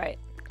 Alright.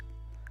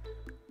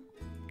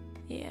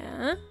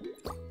 Yeah.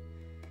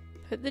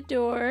 Put the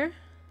door.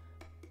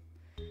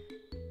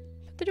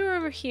 Put the door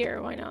over here.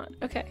 Why not?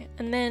 Okay.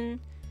 And then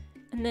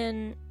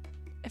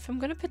if I'm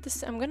gonna put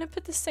this, I'm gonna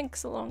put the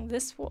sinks along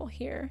this wall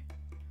here.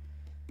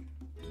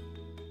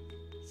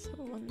 So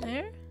one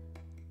there.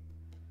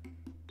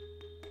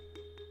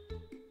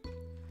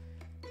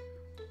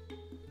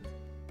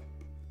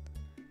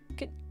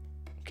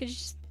 Could you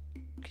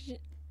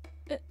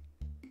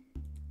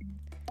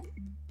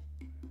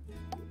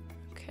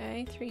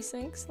okay, 3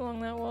 sinks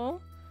along that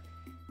wall.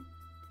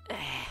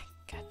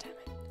 God damn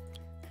it.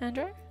 Hand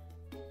dryer?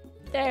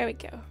 There we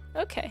go.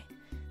 Okay.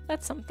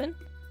 That's something.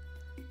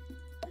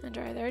 Hand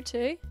dryer there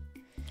too.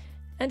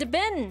 And a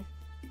bin!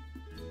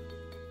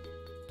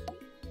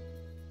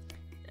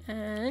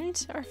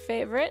 And our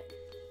favorite.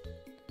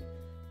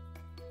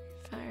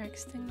 Fire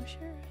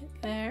extinguisher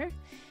right there.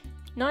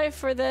 Now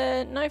for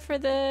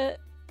the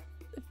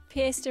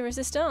pièce de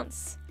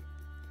résistance.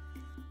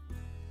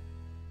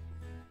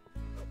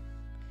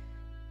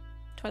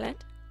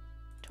 Toilette.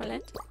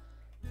 Toilette.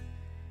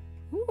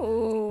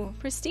 Ooh,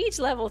 prestige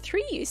level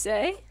 3, you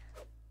say?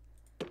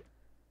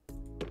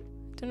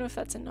 Don't know if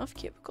that's enough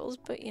cubicles,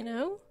 but you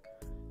know,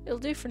 it'll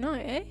do for now,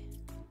 eh?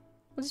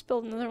 We'll just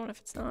build another one if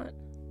it's not.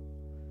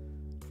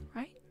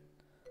 Right?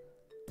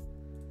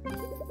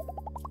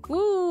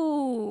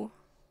 Ooh!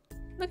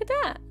 Look at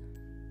that!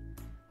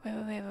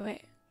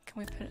 Wait. Can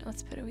we put it?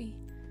 Let's put a wee.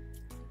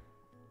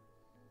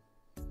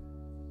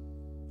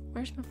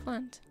 Where's my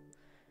plant?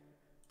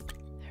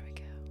 There we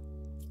go.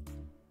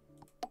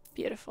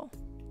 Beautiful.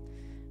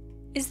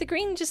 Is the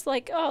green just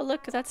like, oh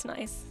look, that's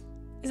nice?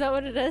 Is that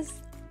what it is?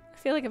 I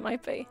feel like it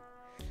might be.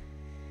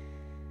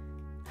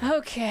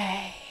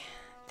 Okay.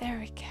 There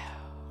we go.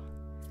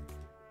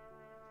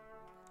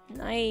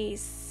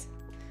 Nice.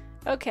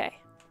 Okay.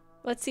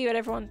 Let's see what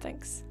everyone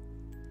thinks.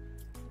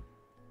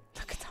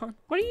 Look at Don.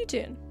 What are you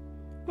doing?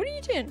 What are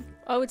you doing?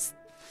 Oh, it's...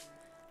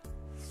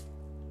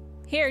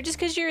 Here, just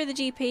because you're the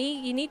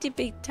GP, you need to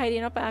be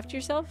tidying up after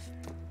yourself.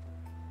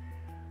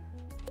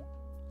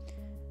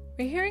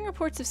 We're hearing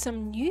reports of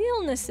some new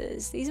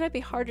illnesses. These might be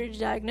harder to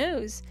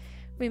diagnose.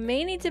 We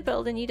may need to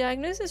build a new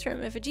diagnosis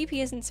room if a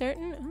GP isn't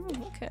certain.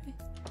 Oh, okay.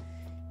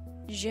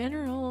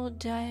 General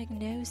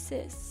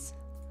diagnosis.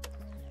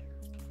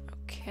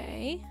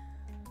 Okay.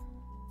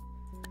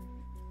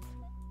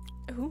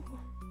 Ooh.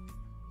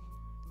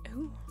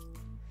 Ooh.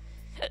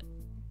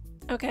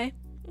 Okay,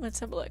 let's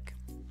have a look.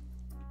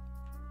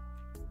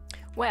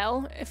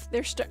 Well, if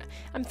they're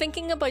I'm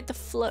thinking about the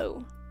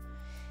flow.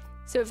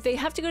 So if they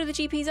have to go to the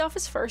GP's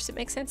office first, it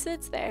makes sense that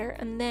it's there.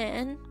 And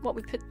then, what,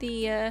 we put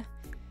the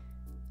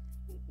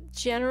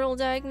general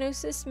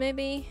diagnosis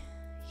maybe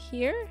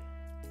here?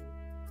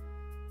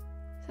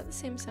 Is that the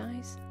same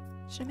size?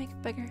 Should I make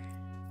it bigger?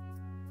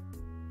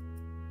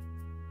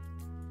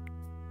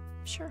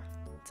 Sure,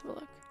 let's have a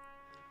look.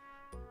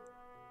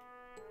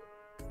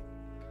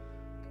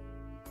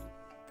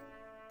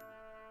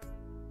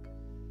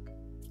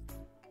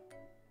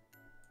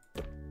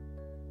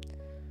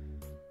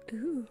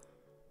 Ooh.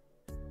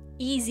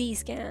 Easy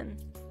scan.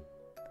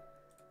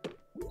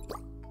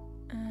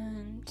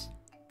 And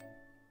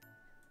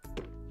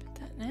put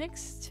that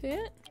next to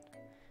it.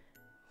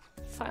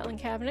 Filing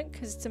cabinet,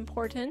 because it's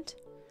important.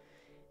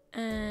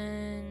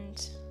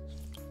 And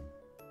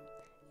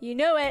you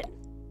know it.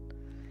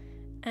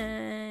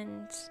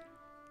 And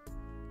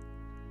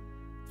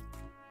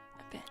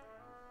a bin.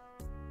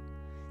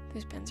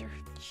 Those bins are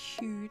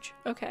huge.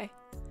 Okay.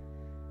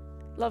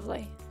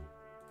 Lovely.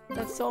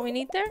 That's all we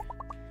need there?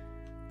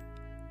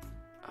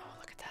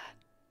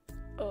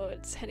 Oh,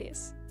 it's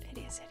hideous.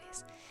 Hideous,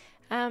 hideous.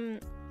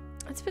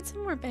 Let's put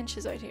some more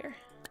benches out here.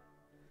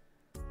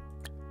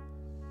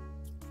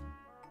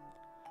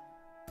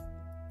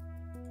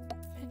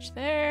 Bench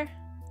there.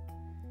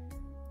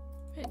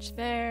 Bench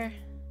there.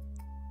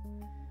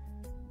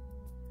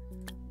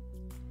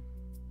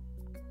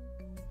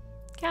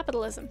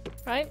 Capitalism,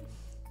 right?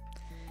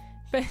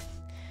 But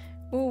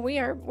ooh,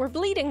 we're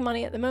bleeding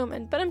money at the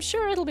moment, but I'm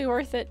sure it'll be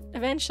worth it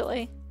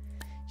eventually.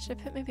 Should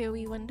I put maybe a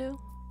wee window?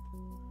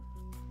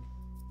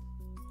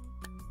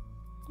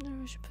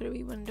 No, I should put a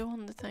wee window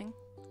on the thing.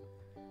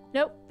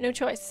 Nope, no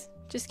choice.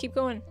 Just keep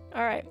going.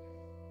 Alright.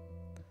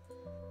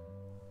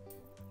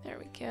 There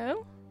we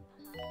go.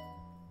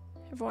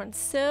 Everyone's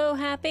so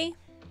happy.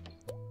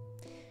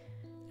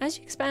 As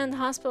you expand the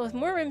hospital with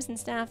more rooms and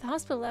staff, the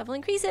hospital level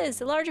increases.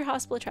 The larger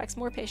hospital attracts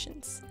more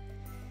patients.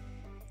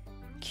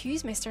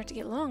 Queues may start to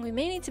get long. We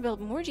may need to build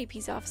more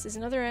GP's offices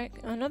and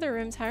other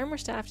rooms, hire more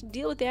staff to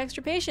deal with the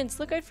extra patients.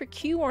 Look out for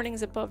queue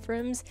warnings above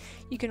rooms.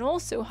 You can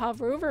also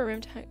hover over a room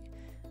to...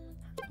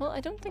 Well,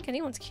 I don't think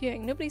anyone's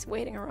queuing. Nobody's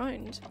waiting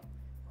around.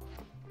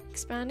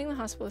 Expanding the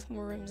hospital with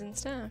more rooms and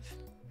staff.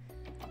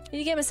 I need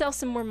to get myself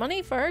some more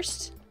money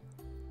first.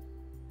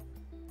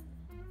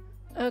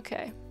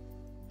 Okay.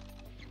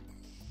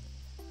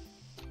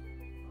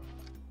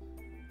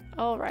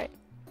 Alright.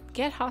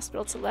 Get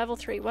hospital to level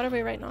 3. What are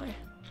we right now?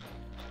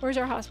 Where's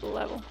our hospital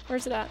level?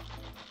 Where's it at?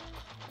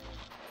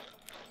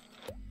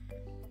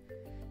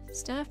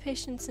 Staff,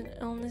 patients, and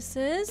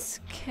illnesses.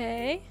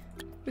 Okay.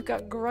 We've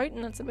got grout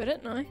and that's about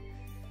it now.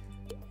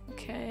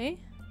 Okay.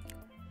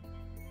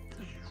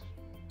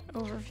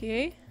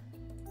 Overview.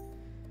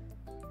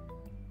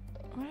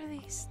 What are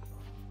these?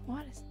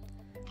 What is...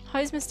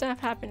 How's my staff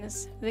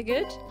happiness? Are they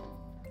good?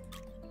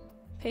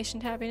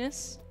 Patient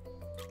happiness.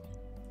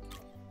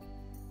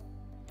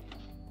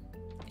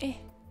 Eh.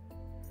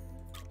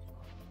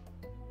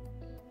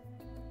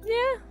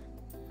 Yeah.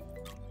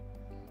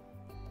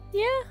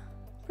 Yeah.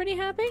 Pretty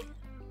happy.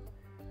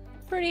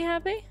 Pretty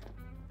happy.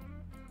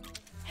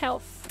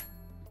 Health.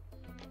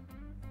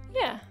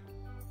 Yeah.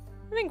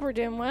 I think we're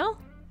doing well.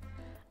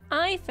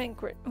 I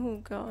think we're... Oh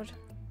god.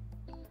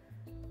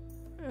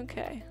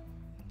 Okay.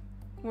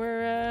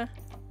 We're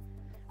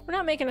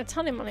not making a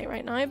ton of money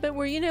right now, but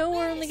we're, you know,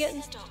 we're only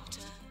getting...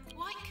 Doctor.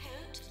 White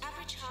coat,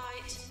 average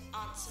height,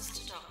 answers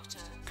to doctor.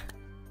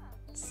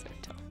 So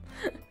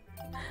dumb.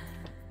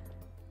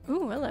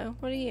 Ooh, hello.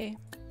 What are you?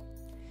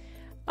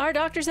 Our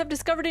doctors have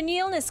discovered a new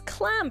illness,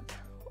 clamp.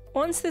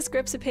 Once this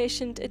grips a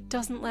patient, it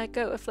doesn't let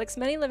go. Afflicts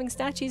many living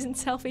statues and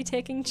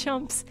selfie-taking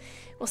chumps.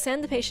 We'll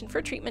send the patient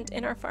for treatment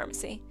in our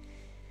pharmacy.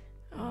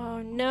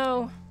 Oh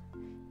no.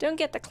 Don't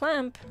get the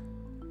clamp.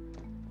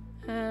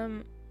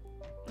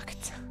 Look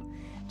at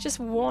just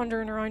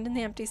wandering around in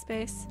the empty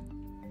space.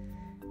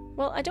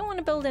 Well, I don't want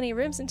to build any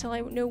rooms until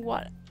I know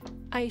what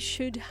I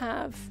should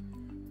have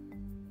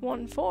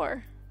one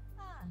for.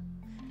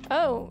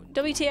 Oh,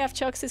 WTF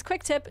Chuck says,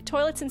 quick tip,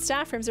 toilets and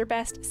staff rooms are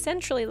best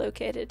centrally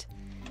located.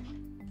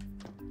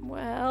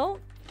 Well,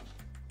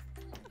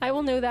 I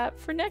will know that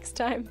for next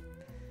time.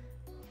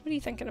 What are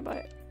you thinking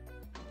about?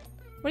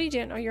 What are you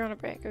doing? Oh, you're on a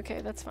break.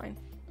 Okay, that's fine.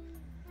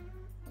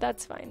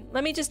 That's fine.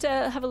 Let me just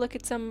have a look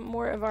at some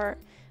more of our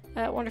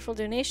wonderful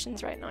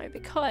donations right now,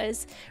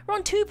 because we're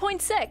on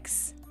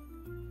 2.6.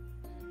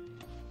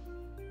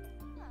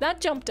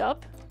 That jumped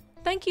up.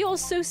 Thank you all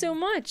so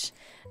much.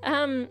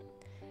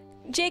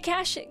 Jay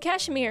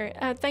Kashmir,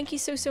 thank you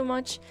so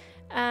much.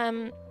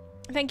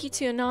 Thank you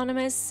to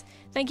Anonymous.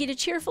 Thank you to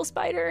Cheerful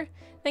Spider.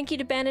 Thank you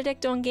to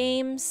Benedict on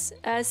Games,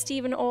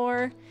 Stephen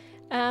Orr,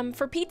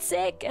 For Pete's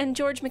Sake, and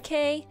George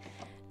McKay.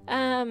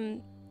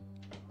 And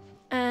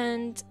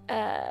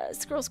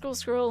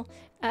Scroll,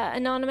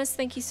 Anonymous,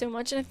 thank you so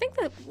much. And I think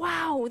that,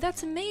 wow,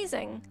 that's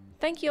amazing.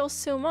 Thank you all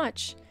so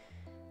much.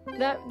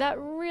 That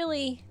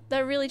really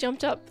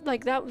jumped up.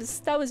 Like that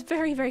was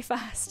very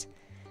fast.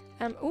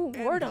 Ooh,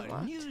 word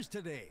unlocked. News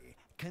today.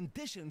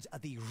 Conditions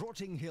at the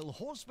Rotting Hill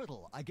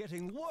Hospital are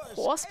getting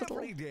worse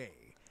every day.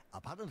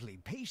 Apparently,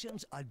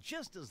 patients are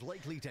just as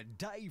likely to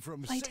die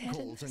from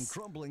sinkholes and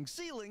crumbling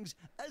ceilings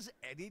as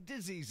any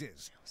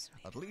diseases.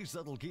 At least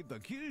that'll keep the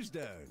queues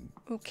down.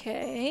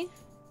 Okay.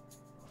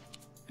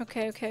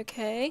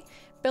 Okay.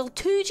 Build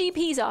 2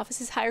 GP's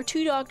offices, hire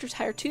 2 doctors,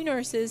 hire 2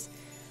 nurses,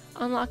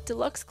 unlock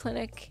deluxe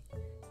clinic,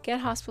 get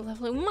hospital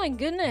level. Oh my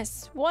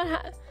goodness,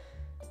 what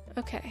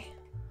okay.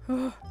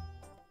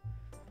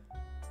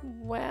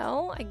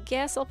 Well, I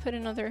guess I'll put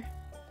another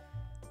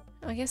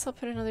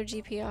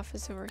GP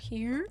office over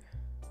here.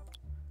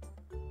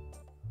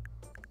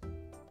 I'm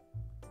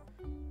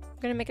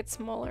gonna make it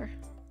smaller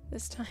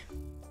this time.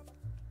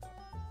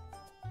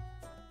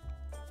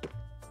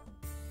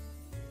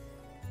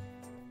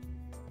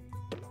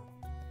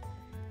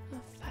 A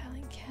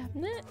filing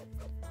cabinet.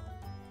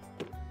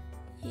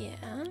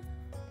 Yeah.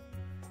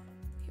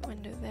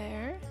 Window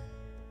there.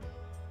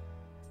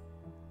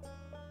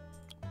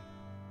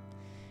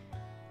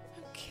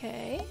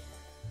 Okay.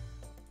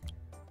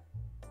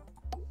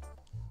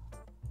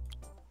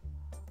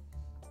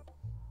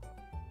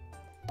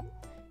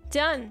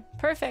 Done.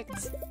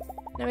 Perfect.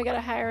 Now we gotta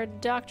hire a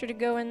doctor to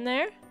go in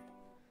there.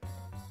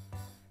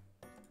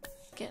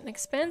 Getting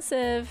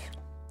expensive.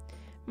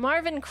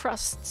 Marvin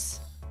Crusts.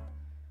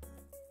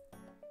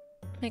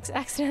 Makes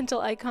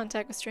accidental eye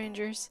contact with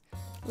strangers.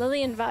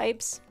 Lillian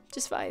Vibes.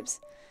 Just vibes.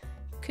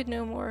 Could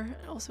know more.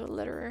 Also a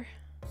litterer.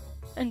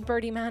 And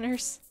Birdie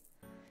Manners.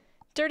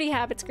 Dirty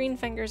habits. Green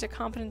fingers. A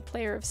competent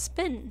player of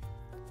spin.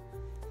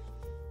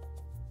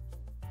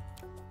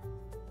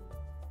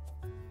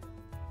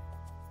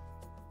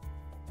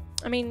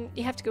 I mean,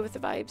 you have to go with the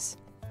vibes.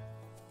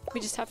 We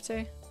just have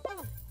to.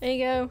 There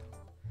you go.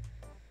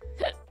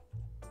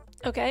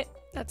 Okay,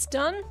 that's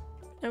done.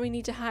 Now we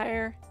need to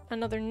hire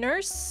another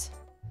nurse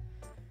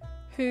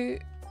who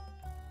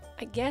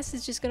I guess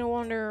is just going to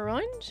wander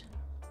around.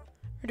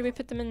 Or do we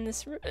put them in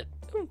this room?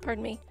 Oh,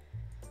 pardon me.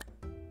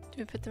 Do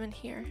we put them in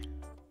here?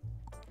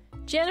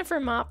 Jennifer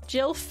Mop,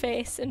 Jill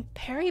Face, and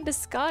Perry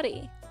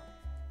Biscotti.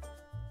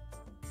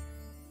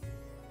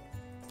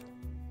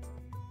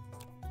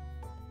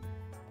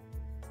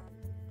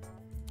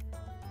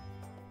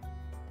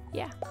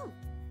 Yeah.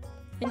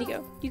 In you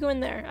go. You go in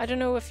there. I don't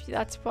know if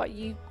that's what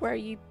you where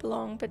you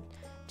belong, but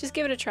just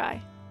give it a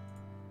try.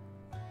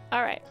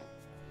 All right.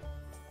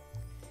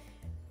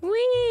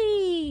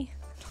 Whee!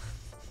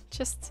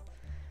 Just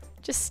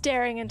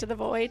staring into the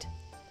void.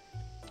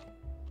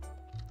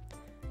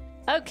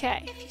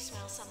 Okay. If you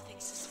smell something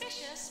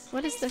suspicious,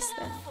 What is please this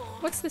dial then? 4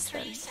 What's this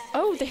then? 378.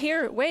 Oh, the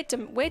here. Wait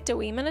a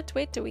wee minute.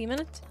 Wait a wee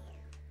minute.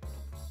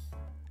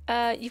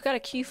 You've got a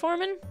queue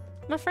foreman,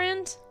 my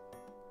friend?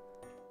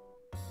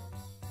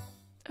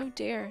 Oh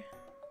dear.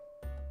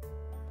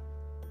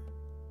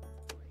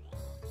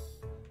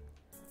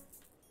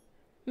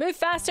 Move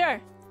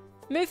faster!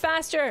 Move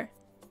faster!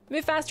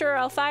 Move faster or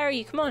I'll fire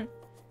you. Come on.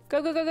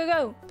 Go, go, go, go,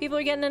 go. People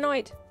are getting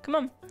annoyed. Come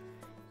on.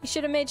 You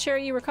should have made sure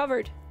you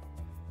recovered.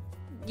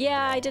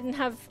 Yeah, I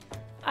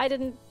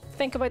didn't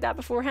think about that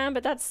beforehand,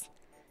 but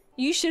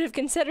you should have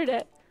considered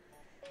it.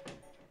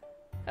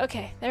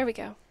 Okay, there we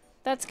go.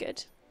 That's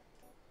good.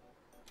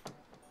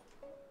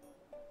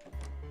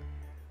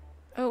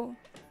 Oh.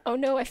 Oh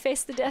no, I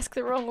faced the desk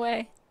the wrong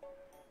way.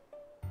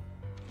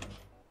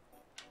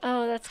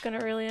 Oh, that's gonna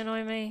really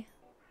annoy me.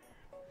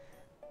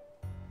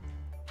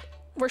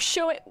 We're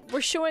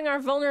showing our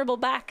vulnerable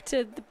back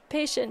to the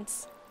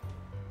patients.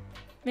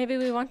 Maybe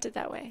we want it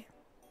that way.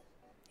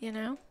 You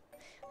know?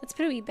 Let's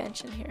put a wee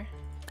bench in here.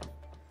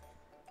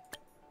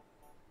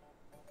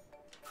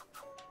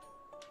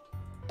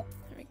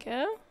 There we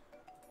go.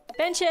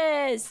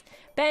 Benches!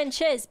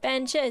 Benches!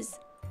 Benches!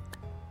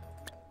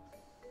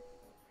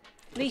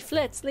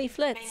 Leaflets!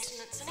 Leaflets!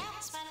 Maintenance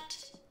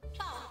announcement.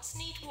 Plants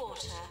need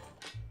water.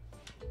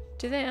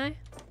 Do they?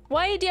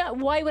 Why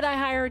would I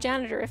hire a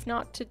janitor if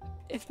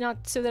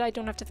not so that I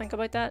don't have to think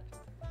about that?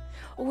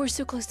 Oh, we're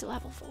so close to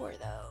level 4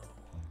 though.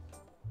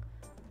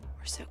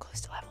 We're so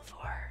close to level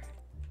 4.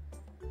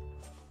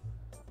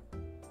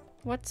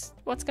 What's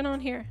going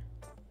on here?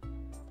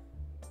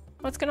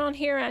 What's going on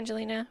here,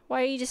 Angelina?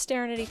 Why are you just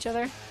staring at each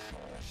other?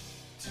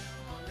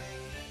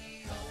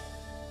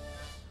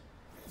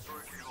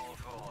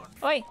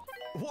 Oi!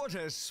 What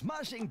a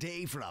smashing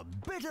day for a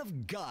bit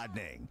of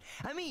gardening.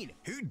 I mean,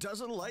 who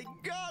doesn't like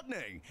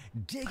gardening?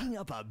 Digging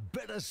up a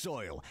bit of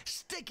soil,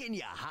 sticking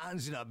your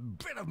hands in a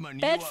bit of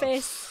manure.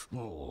 Bedface.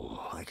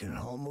 Oh, I can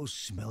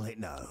almost smell it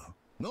now.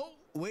 No,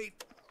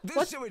 wait. The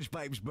What? sewage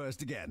pipes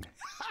burst again.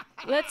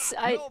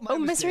 Oh,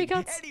 misery mistake.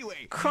 guts.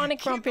 Anyway, Chronic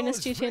keep grumpiness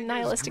those due to a fingers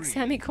nihilistic green.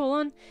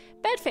 semicolon.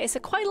 Bedface, a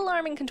quite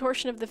alarming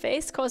contortion of the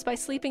face caused by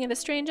sleeping at a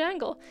strange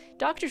angle.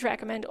 Doctors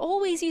recommend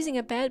always using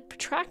a bed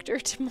protractor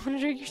to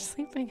monitor your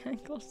sleeping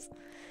angles.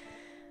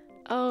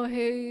 Oh,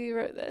 who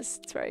wrote this?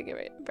 It's very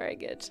good. Very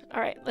good. All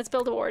right, let's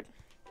build a ward.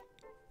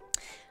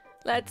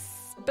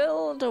 Let's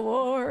build a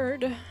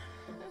ward.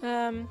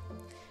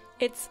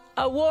 It's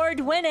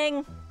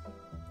award-winning.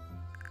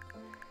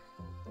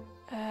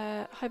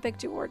 How big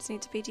do wards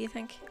need to be, do you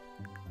think?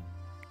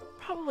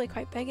 Probably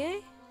quite big, eh?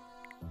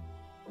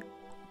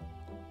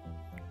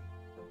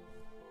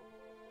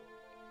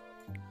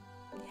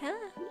 Yeah.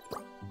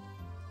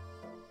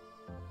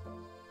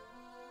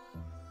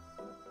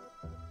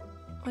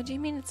 What do you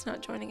mean it's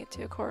not joining it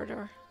to a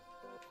corridor?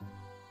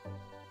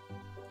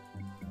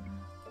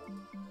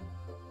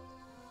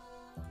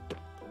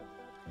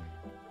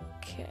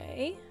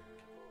 Okay.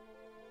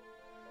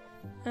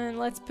 And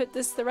let's put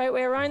this the right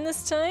way around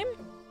this time.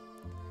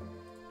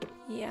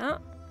 Yeah.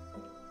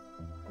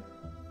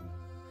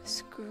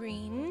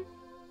 Screen.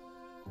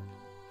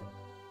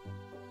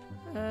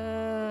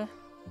 I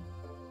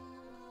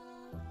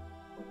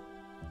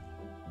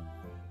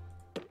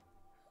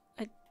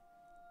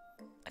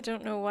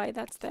don't know why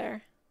that's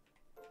there.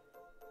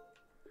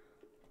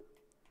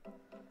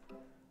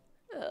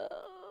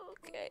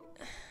 Okay.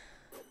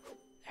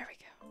 There we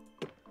go.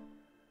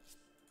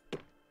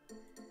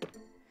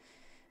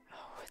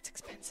 Oh, it's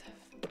expensive.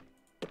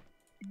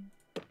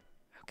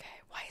 Okay,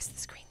 why is the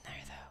screen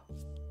there though?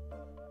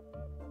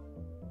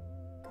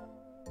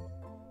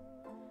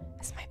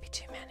 This might be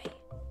too many.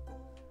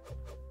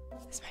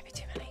 This might be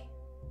too many,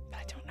 but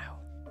I don't know.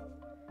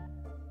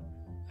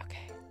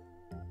 Okay,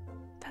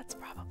 that's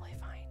probably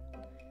fine.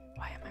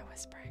 Why am I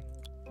whispering?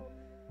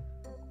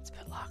 Let's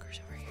put lockers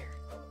over here.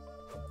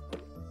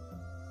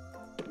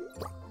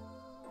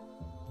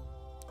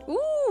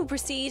 Ooh,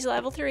 prestige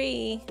level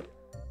 3.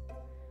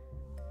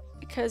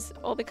 Because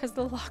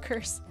the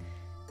lockers.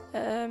 No,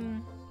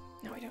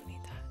 I don't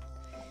need that.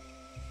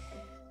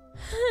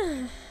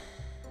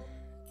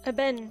 A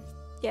bin.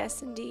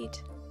 Yes, indeed.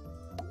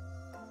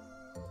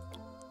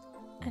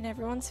 And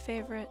everyone's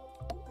favorite.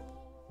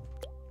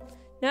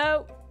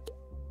 No!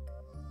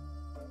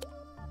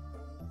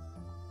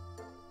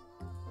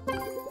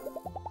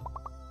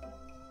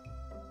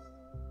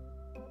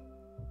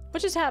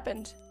 What just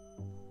happened?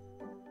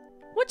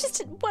 Why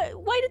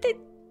did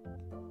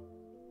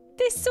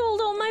they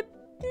sold all my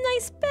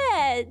nice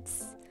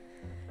beds?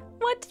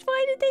 Why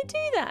did they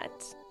do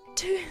that?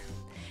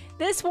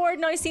 This ward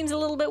now seems a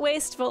little bit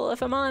wasteful,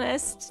 if I'm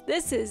honest.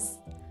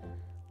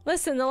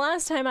 Listen, the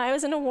last time I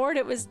was in a ward,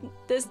 it was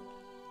this.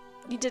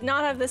 You did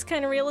not have this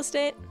kind of real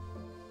estate.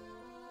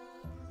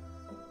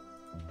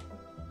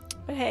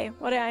 But hey,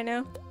 what do I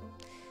know?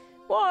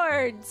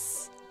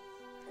 Wards!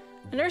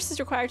 A nurse is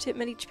required to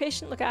admit each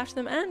patient, look after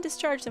them, and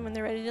discharge them when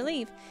they're ready to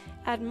leave.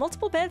 Add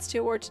multiple beds to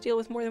a ward to deal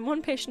with more than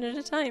one patient at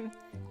a time.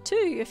 2,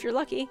 if you're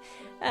lucky.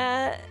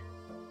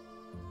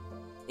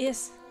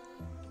 Yes.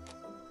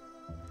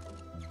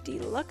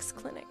 Deluxe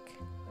clinic.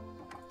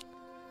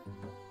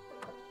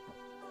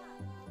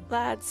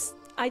 Lads,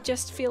 I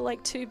just feel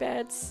like 2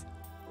 beds.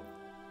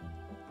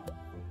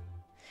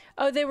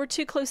 Oh, they were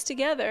too close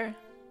together.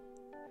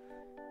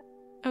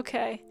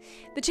 Okay.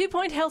 The 2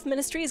 Point Health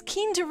Ministry is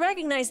keen to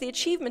recognize the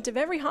achievement of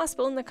every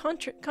hospital in the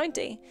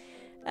county.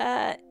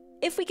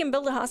 If we can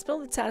build a hospital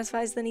that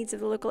satisfies the needs of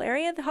the local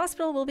area, the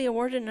hospital will be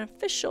awarded an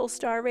official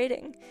star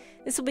rating.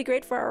 This will be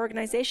great for our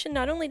organization.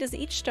 Not only does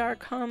each star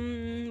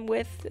come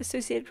with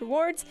associated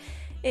rewards,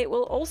 it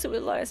will also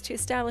allow us to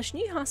establish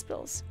new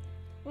hospitals.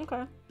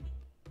 Okay.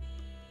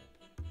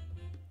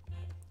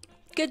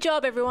 Good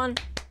job, everyone.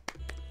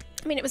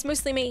 I mean, it was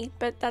mostly me,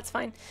 but that's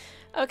fine.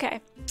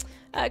 Okay.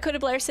 Coda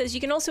Blair says,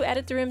 you can also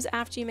edit the rooms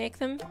after you make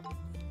them.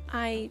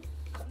 I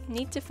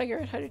need to figure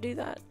out how to do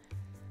that.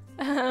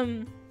 How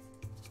do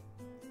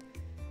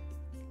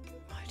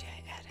I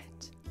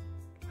edit?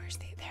 Where's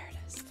the... There it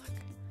is,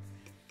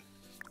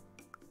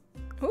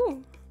 look.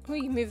 Ooh,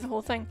 you can move the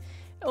whole thing.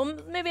 Well,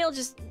 maybe I'll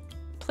just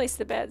place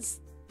the beds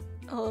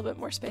a little bit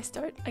more spaced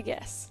out, I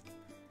guess.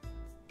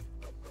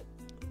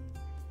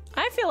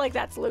 I feel like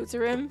that's loads of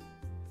room,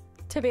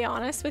 to be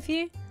honest with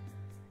you.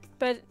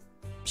 But,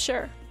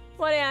 sure.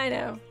 What do I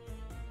know?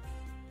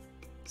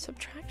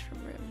 Subtract from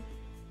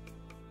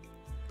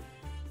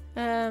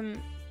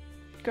room.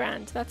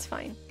 Grand, that's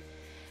fine.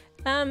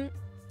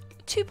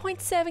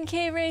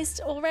 2.7k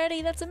raised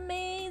already, that's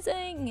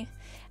amazing!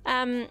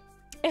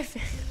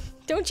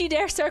 Don't you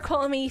dare start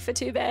calling me for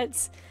 2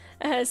 beds,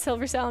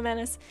 Silver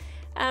Salamanus.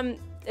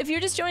 If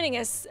you're just joining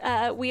us,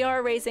 we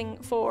are raising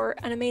for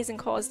an amazing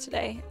cause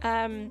today.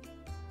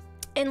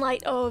 In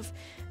light of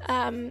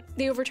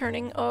the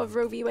overturning of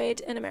Roe v.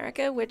 Wade in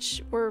America,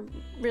 which we're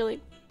really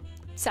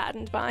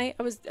saddened by.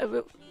 I was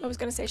going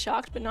to say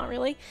shocked, but not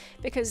really,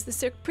 because the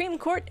Supreme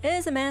Court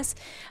is a mess.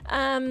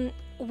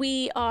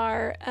 We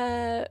are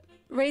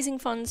raising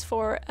funds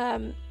for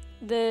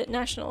the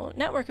National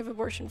Network of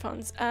Abortion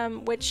Funds,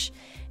 which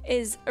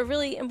is a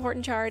really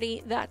important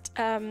charity that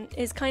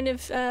is kind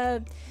of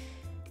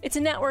it's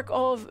a network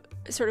of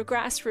sort of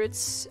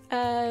grassroots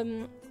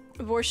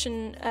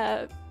abortion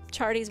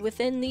charities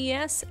within the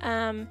US.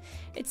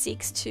 It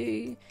seeks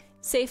to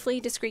safely,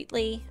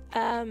 discreetly,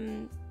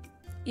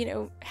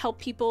 help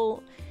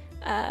people,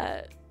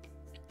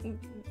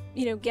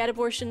 get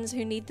abortions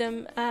who need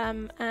them,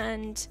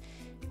 and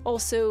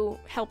also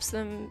helps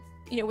them,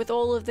 with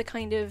all of the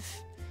kind of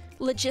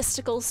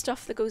logistical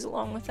stuff that goes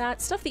along with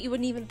that, stuff that you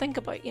wouldn't even think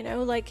about,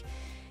 like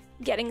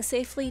getting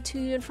safely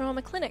to and from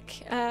a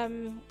clinic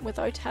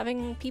without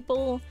having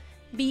people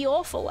be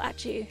awful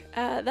at you,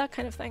 that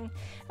kind of thing.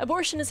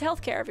 Abortion is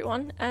healthcare,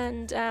 everyone,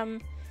 and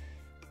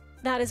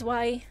that is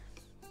why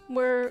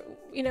we're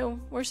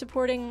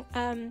supporting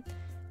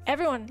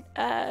everyone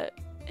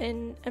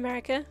in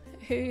America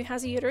who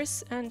has a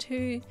uterus and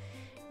who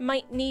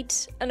might need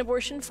an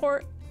abortion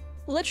for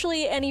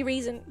literally any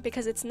reason,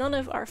 because it's none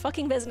of our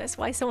fucking business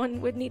why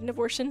someone would need an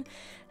abortion.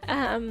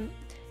 I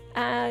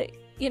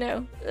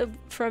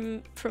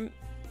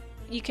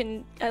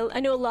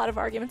know a lot of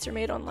arguments are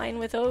made online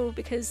with,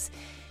 because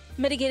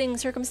mitigating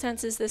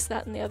circumstances, this,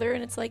 that, and the other,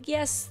 and it's like,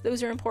 yes,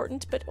 those are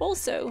important, but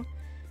also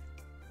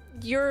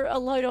you're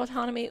allowed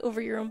autonomy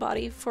over your own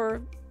body for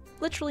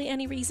literally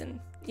any reason,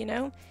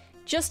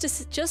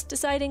 just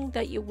deciding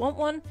that you want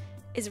one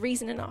is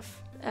reason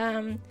enough.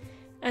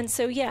 And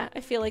so yeah, I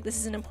feel like this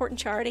is an important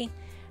charity,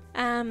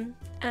 and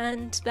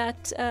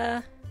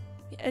that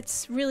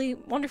it's really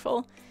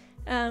wonderful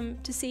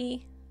to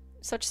see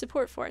such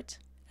support for it.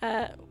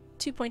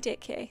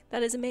 2.8k,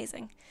 that is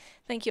amazing.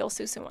 Thank you all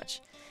so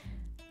much.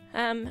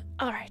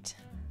 Alright,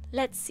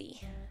 let's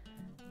see.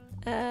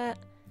 There,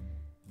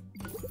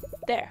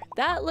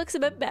 that looks a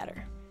bit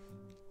better.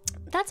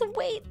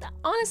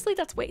 Honestly,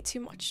 that's way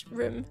too much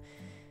room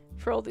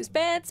for all those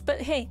beds,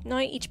 but hey, now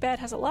each bed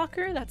has a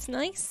locker, that's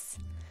nice.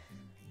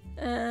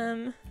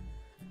 There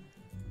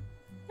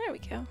we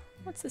go.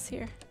 What's this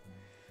here?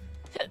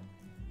 Oh,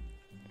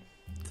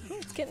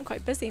 it's getting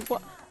quite busy.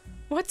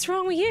 What's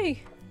wrong with you?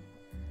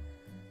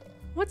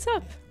 What's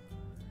up?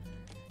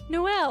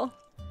 Noelle,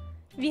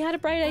 Have you had a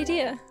bright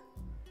idea?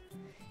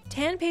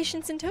 10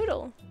 patients in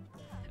total.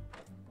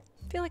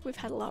 I feel like we've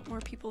had a lot more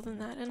people than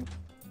that,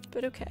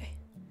 but okay.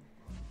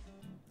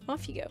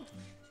 Off you go.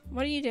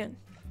 What are you doing?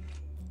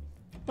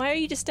 Why are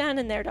you just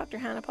standing there, Dr.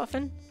 Hannah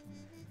Puffin?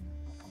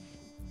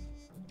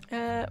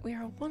 We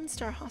are a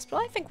 1-star hospital.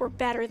 I think we're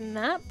better than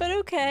that, but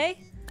okay.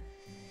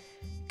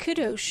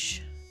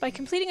 Kudosh. By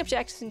completing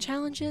objectives and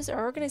challenges,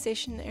 our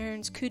organization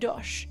earns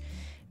kudosh.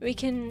 We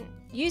can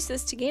use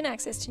this to gain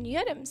access to new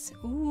items.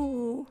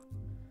 Ooh.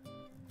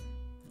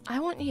 I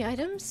want new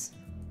items.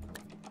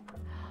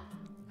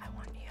 I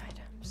want new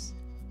items.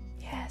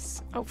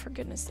 Yes. Oh, for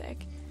goodness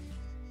sake.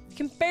 You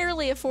can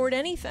barely afford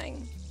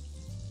anything.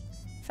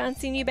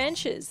 Fancy new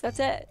benches. That's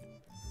it.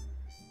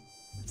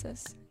 What's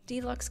this?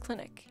 Deluxe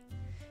clinic.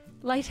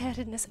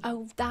 Lightheadedness.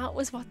 Oh, that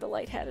was what the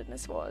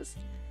lightheadedness was.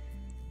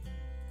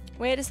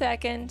 Wait a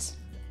second.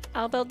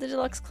 I'll build the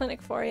deluxe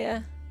clinic for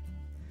you.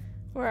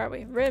 Where are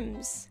we?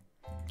 Rooms.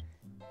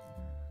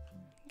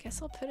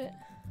 Guess I'll put it...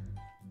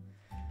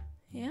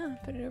 Yeah,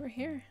 put it over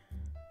here.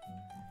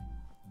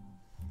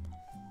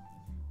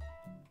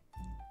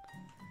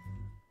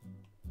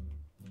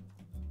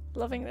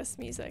 Loving this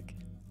music.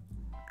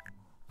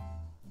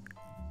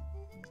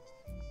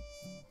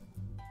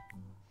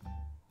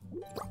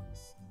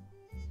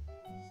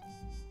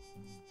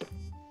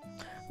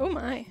 Oh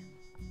my.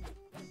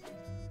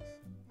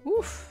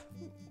 Oof.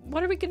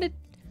 What are we gonna...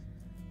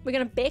 We're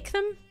gonna bake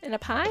them in a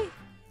pie?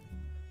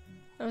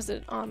 That was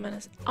an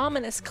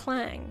ominous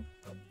clang.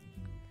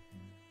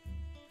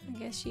 I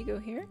guess you go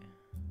here.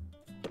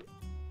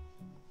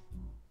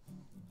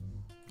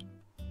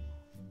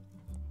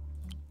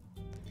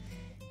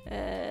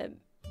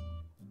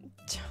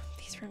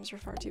 These rooms are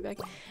far too big.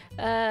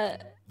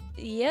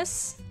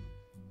 Yes.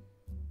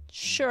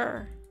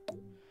 Sure.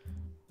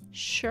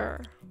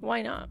 Sure.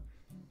 Why not?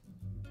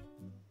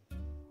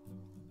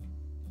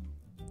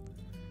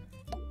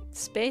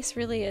 Space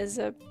really is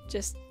a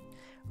just...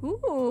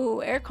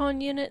 Ooh,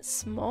 aircon unit,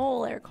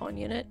 small aircon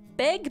unit.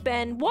 Big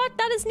Ben. What?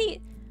 That is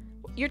neat.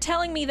 You're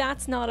telling me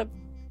that's not a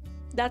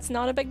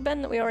Big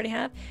Ben that we already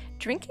have?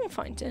 Drinking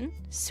fountain.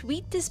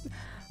 Sweet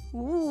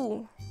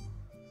Ooh.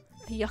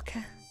 A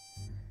yucca.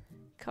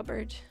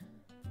 Cupboard.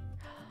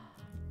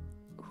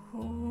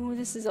 Ooh,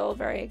 this is all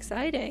very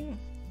exciting.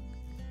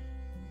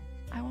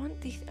 I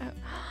want the...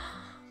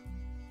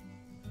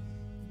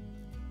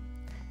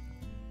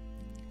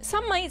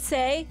 Some might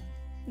say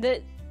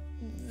that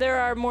there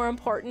are more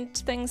important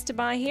things to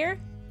buy here.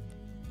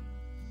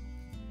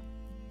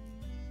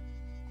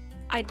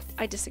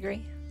 I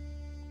disagree.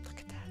 Look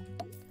at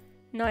that.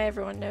 Now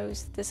everyone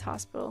knows this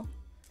hospital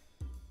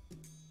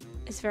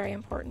is very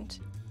important.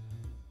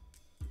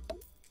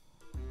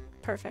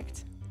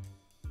 Perfect.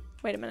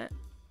 Wait a minute.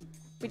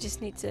 We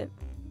just need to...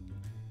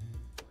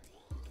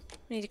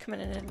 We need to come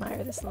in and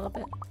admire this a little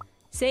bit.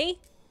 See?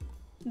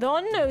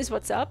 Dawn knows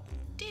what's up.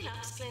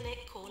 Deluxe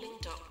clinic calling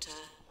doctor.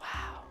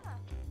 Wow.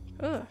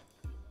 Ugh.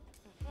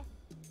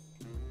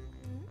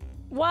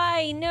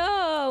 Why?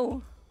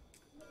 No!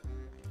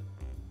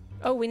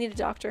 Oh, we need a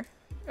doctor.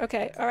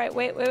 Okay, alright,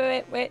 wait. Wait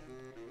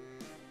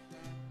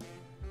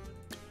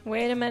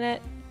a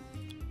minute.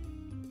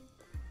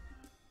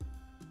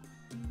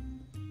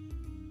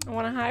 I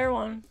want to hire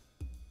one.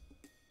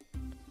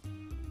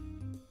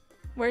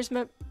 Where's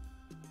my...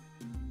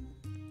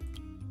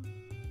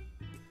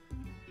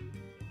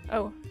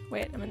 Oh,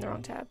 wait, I'm in the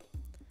wrong tab.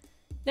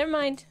 Never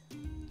mind.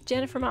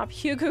 Jennifer Mop,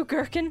 Hugo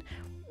Gherkin.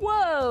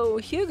 Whoa,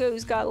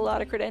 Hugo's got a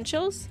lot of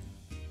credentials.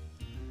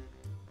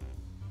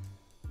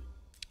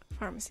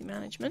 Pharmacy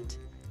management,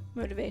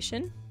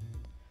 motivation,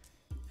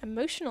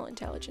 emotional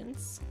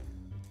intelligence.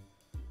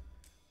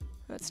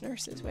 That's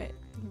nurses, wait.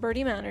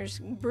 Birdie Manners,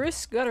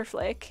 Bruce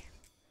Gutterflake,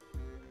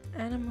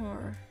 Anna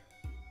Moore.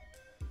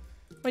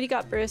 What do you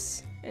got,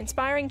 Bruce?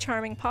 Inspiring,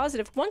 charming,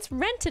 positive. Once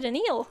rented an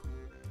eel.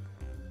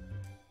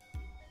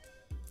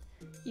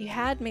 You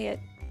had me at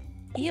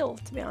eel,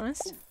 to be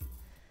honest.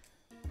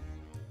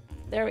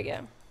 There we go.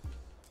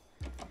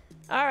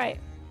 Alright.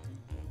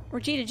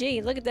 We're G to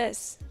G. Look at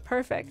this.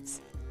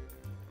 Perfect.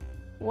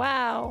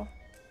 Wow.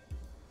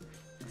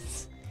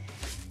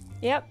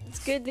 Yep, it's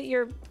good that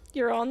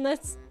you're on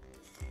this.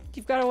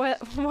 You've got a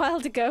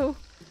while to go.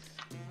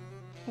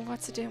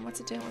 What's it doing?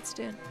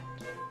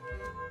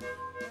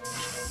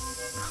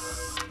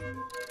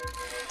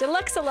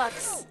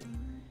 Deluxe-a-lux.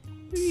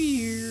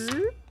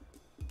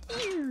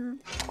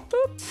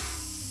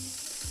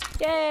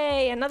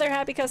 Yay, another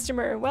happy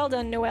customer. Well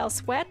done, Noelle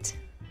Sweat.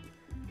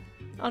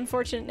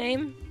 Unfortunate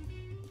name.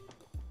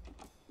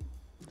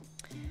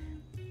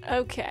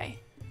 Okay.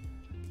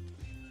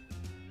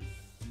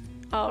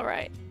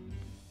 Alright.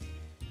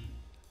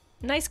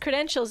 Nice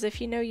credentials if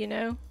you know you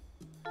know.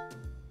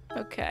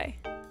 Okay.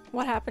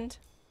 What happened?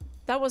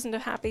 That wasn't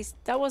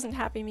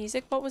happy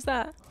music. What was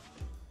that?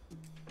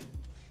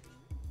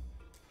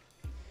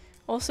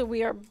 Also,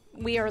 we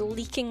are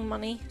leaking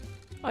money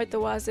out the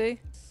wazoo.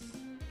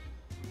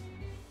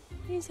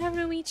 He's having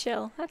a wee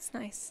chill. That's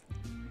nice.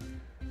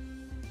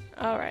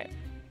 Alright.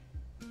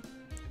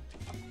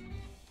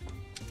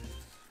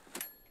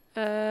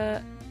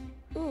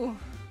 Ooh.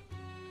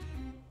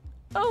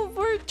 Oh,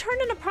 we're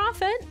turning a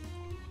profit.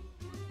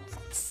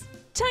 It's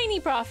tiny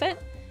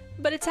profit,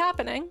 but it's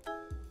happening.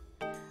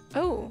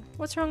 Oh,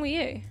 what's wrong with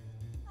you?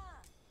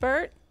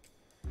 Bert?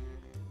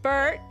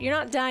 Bert, you're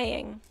not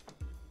dying.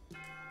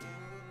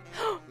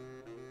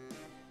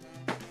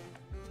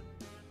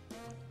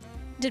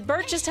 Did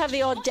Bert just have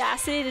the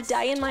audacity to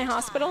die in my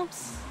hospital?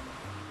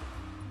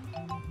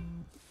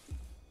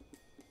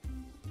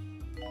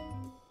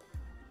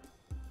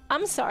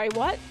 I'm sorry,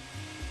 what?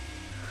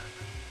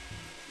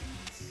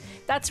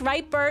 That's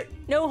right, Bert.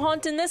 No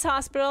haunt in this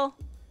hospital.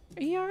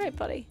 Are you alright,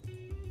 buddy?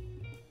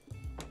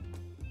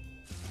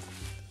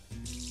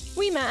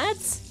 Wee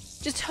Mads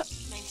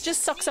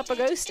just sucks up a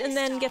ghost and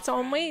then gets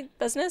on with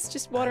business,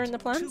 just watering the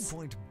plants. 2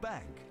 Point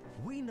Bank,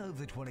 we know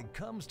that when it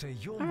comes to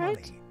your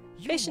Alright. money,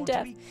 you Patient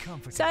want death. to be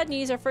comfortable. Sad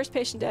news, our first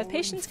patient death.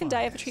 Patients can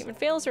die if a treatment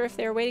fails or if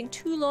they are waiting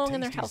too long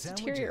and their Tasty health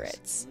sandwiches.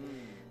 deteriorates.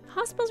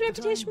 Hospital's But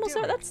reputation will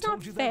Derek start. That's not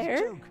told you that fair.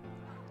 joke.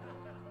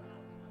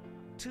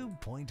 2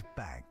 Point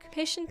Bank.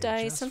 Patient It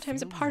dies, just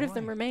sometimes a feels part of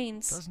them right,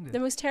 remains. doesn't it? The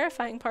most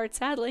terrifying part,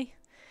 sadly.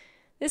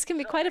 This can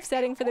be quite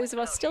upsetting for those of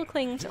us still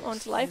clinging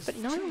onto life, but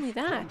not only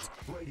that.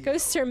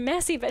 Ghosts are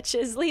messy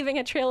bitches, leaving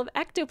a trail of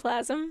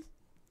ectoplasm.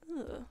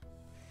 Ugh.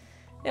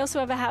 They also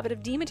have a habit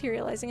of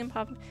dematerializing and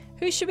popping.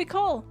 Who should we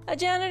call? A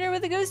janitor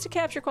with a ghost to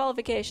capture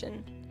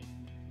qualification.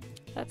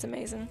 That's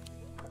amazing.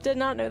 Did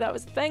not know that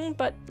was a thing,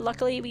 but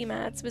luckily Wee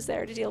Mads was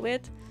there to deal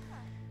with.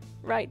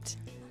 Right.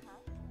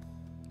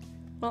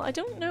 Well, I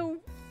don't know.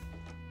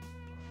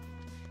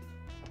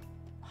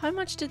 How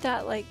much did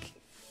that, like...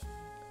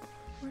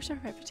 Where's our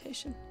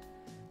reputation?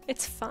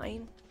 It's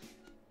fine.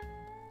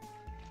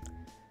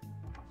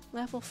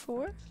 Level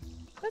 4?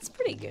 That's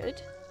pretty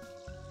good.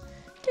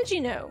 Did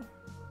you know?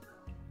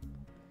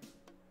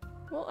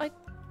 Well,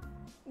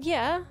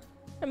 yeah.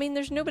 I mean,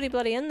 there's nobody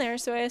bloody in there,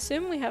 so I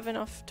assume we have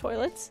enough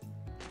toilets.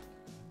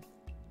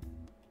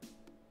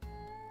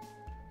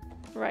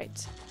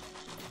 Right.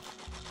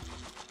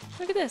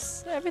 Look at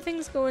this.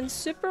 Everything's going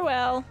super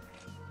well.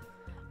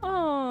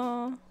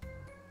 Aww.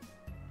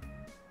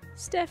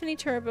 Stephanie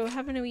Turbo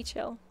having a wee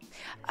chill.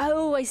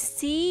 Oh, I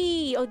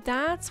see. Oh,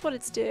 that's what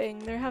it's doing.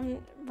 They're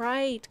having...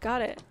 Right,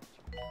 got it.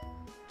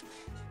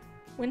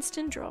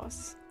 Winston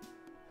draws.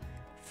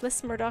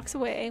 Fliss Murdoch's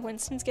away.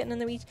 Winston's getting in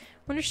the wee...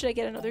 Wonder, should I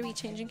get another wee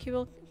changing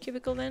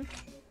cubicle then?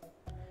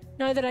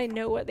 Now that I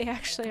know what they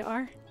actually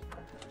are.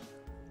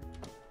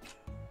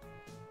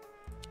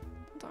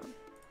 Hold on.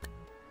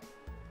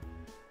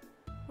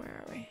 Where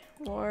are we?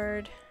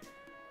 Ward.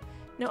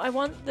 No, I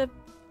want the...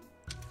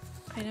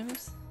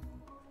 items.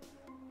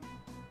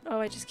 Oh,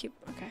 I just keep...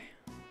 Okay.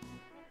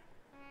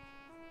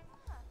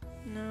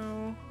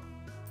 No.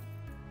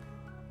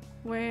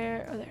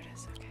 Where... Oh, there it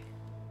is. Okay.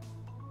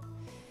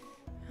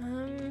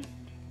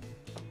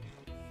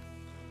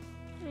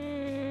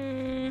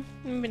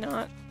 Maybe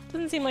not.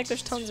 Doesn't seem like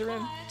there's tons of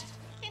room.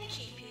 In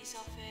GP's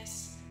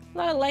office. A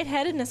lot of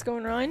lightheadedness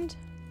going around.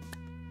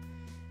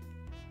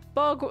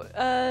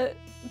 Bogwarts.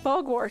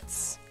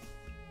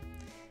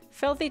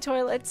 Filthy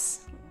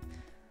toilets.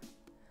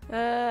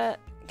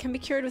 Can be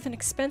cured with an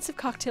expensive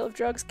cocktail of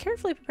drugs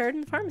carefully prepared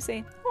in the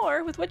pharmacy.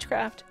 Or with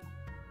witchcraft.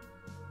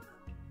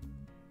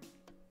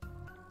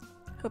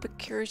 Hope it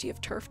cures you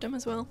of turfdom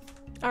as well.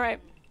 Alright.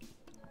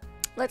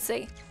 Let's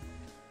see.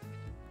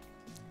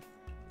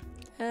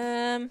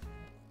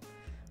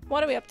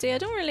 What are we up to? I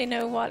don't really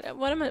know what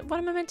am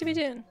I meant to be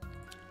doing?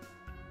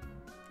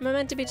 Am I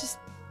meant to be just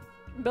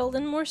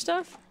building more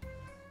stuff?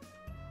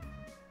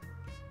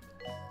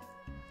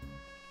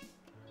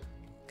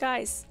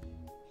 Guys,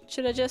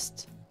 should I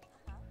just...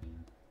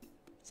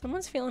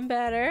 Someone's feeling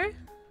better.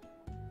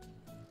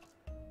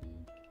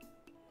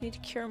 Need to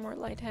cure more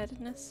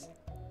lightheadedness.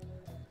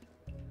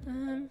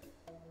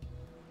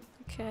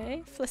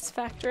 Okay, Fliss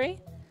Factory.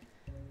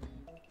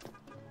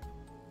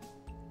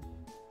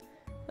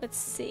 Let's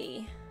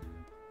see.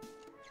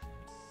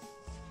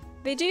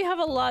 They do have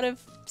a lot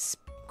of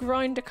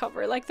ground to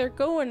cover, like they're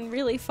going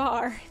really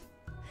far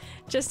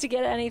just to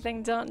get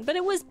anything done. But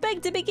it was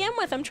big to begin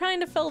with, I'm trying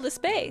to fill the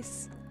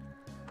space.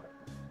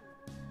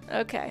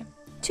 Okay.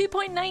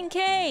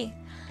 2.9k!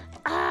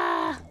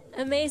 Ah!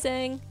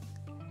 Amazing.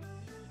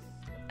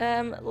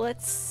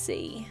 Let's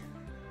see.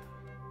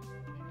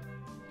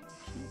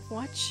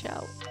 What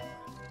shall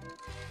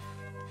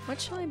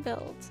I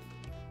build?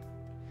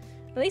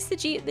 At least the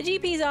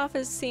GP's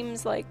office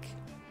seems like...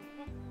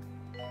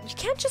 You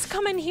can't just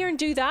come in here and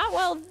do that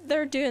while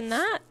they're doing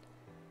that.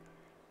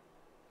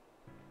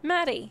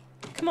 Maddie,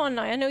 come on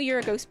now. I know you're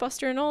a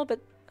Ghostbuster and all, but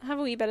have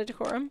a wee bit of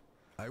decorum.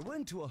 I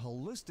went to a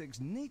holistics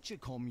nature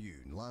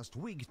commune last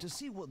week to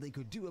see what they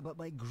could do about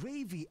my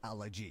gravy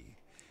allergy.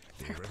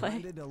 They Fair play.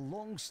 recommended a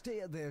long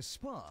stay at their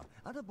spa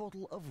and a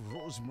bottle of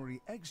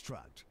rosemary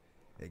extract.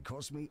 It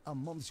cost me a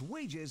month's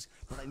wages,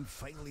 but I'm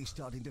finally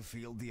starting to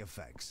feel the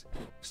effects.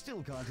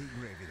 Still can't eat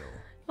gravy though.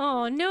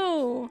 Oh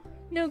no,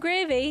 no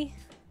gravy.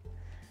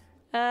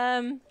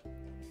 Having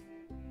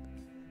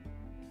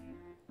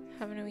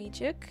a wee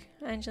joke.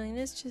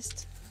 Angelina's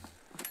just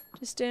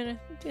doing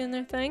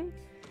their thing.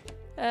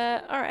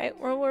 Alright,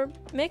 well, we're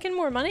making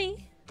more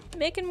money.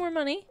 Making more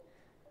money.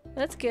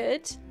 That's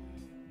good.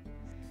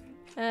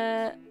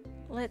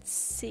 Let's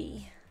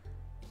see.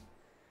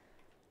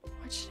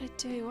 What should I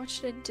do? What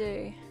should I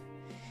do?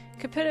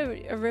 Could put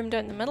a room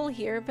down the middle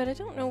here, but I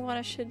don't know what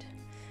I should...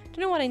 don't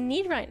know what I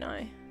need right now.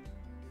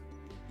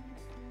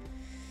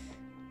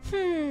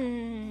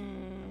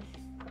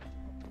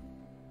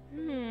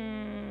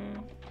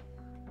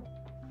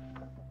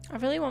 I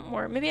really want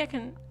more. Maybe I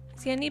can...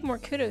 see, I need more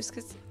kudos,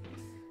 because...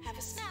 Have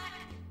a snack.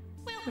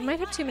 we might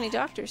have too many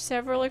doctors.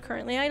 Several are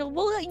currently idle.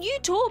 Well, you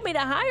told me to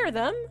hire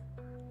them!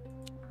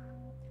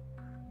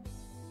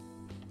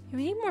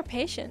 We need more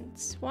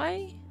patients.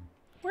 Why?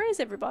 Where is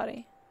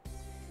everybody?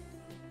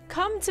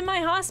 Come to my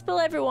hospital,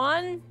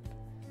 everyone!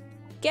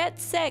 Get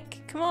sick.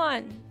 Come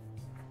on.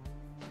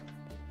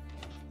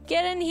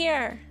 Get in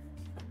here.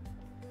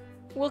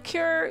 We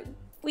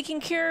can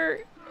cure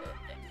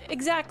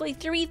exactly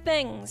 3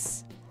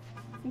 things.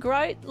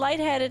 Gout,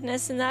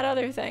 lightheadedness, and that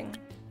other thing.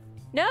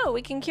 No,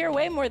 we can cure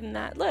way more than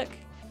that. Look.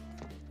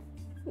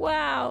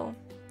 Wow.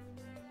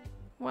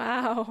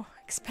 Wow.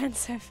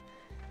 Expensive.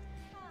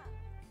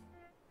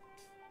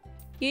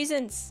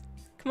 Usins.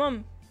 Come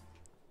on.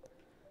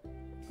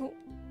 Oh,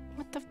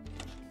 what the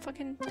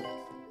fucking...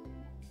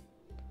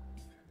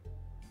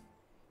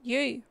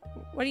 You.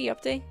 What are you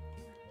up to?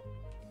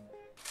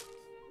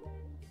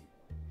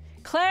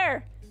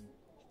 Claire!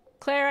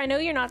 Claire, I know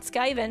you're not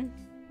skiving.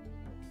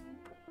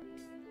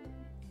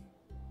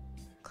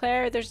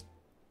 Claire, there's...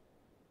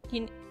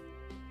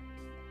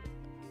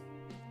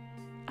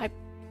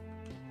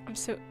 I'm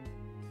so...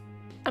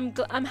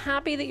 I'm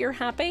happy that you're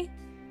happy.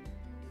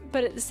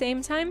 But at the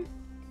same time...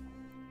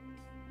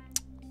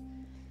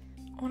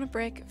 I want to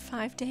break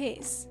 5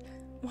 days.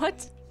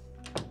 What?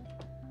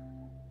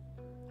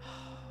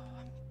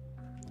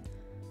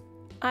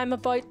 I'm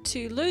about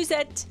to lose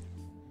it.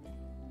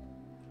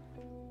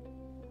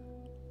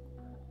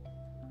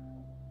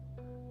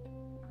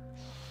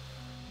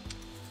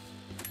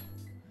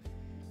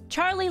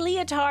 Charlie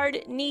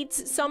Leotard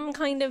needs some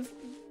kind of...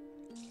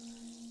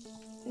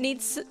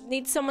 Needs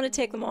someone to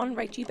take them on.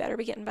 Right, you better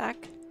be getting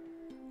back.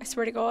 I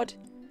swear to God.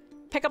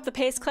 Pick up the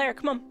pace, Claire.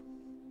 Come on.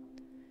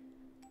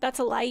 That's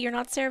a lie. You're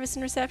not service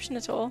and reception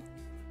at all.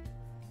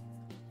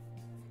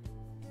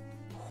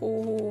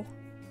 Oh.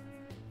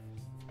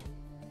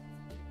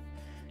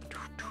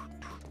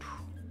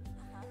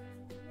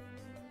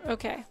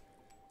 Okay.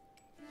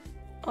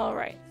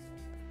 Alright.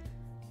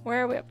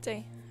 Where are we up to?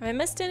 Have I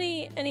missed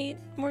any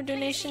more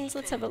donations?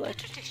 Let's have a look.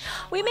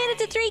 We made it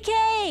to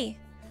 3K!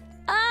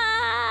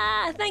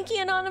 Ah! Thank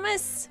you,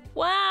 Anonymous!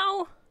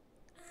 Wow!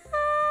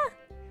 Ah!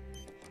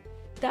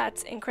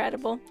 That's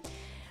incredible.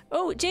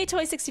 Oh,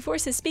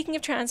 JToy64 says, speaking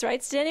of trans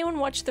rights, did anyone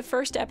watch the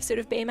first episode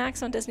of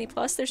Baymax on Disney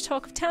Plus? There's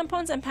talk of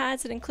tampons and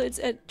pads that includes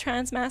a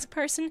trans mask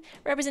person.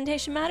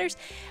 Representation matters.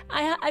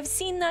 I've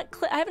seen that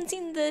clip. I haven't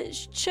seen the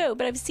show,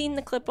 but I've seen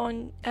the clip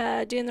on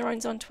doing the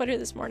rounds on Twitter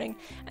this morning,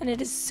 and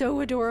it is so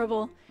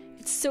adorable.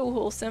 It's so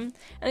wholesome,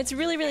 and it's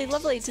really, really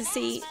lovely to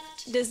see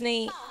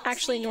Disney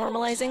actually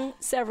normalizing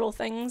several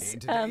things.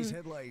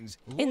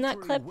 In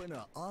that clip,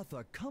 winner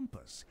Arthur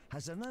Compass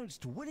has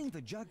announced winning the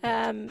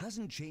jackpot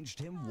hasn't changed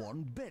him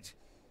one bit.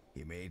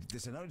 He made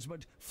this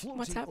announcement.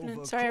 What's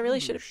happening? Sorry, I really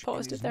should have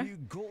paused it there.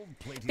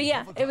 But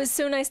yeah, it was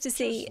so nice to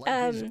see.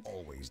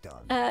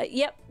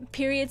 Yep,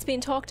 periods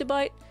being talked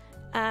about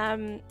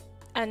and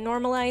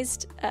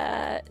normalized.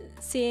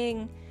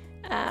 Seeing,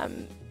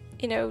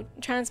 you know,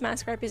 trans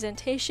mask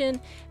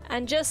representation,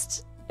 and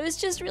just it was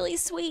just really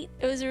sweet.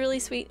 It was a really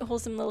sweet,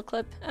 wholesome little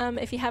clip.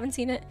 If you haven't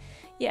seen it,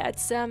 yeah,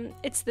 it's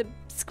the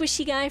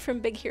squishy guy from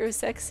Big Hero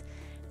 6,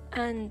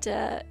 and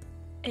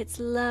it's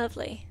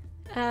lovely.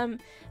 I've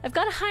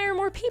got to hire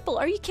more people.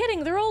 Are you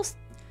kidding? They're all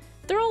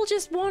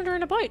just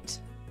wandering about.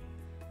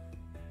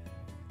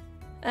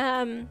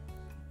 Oh,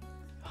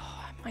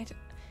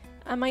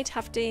 I might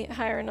have to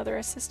hire another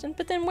assistant.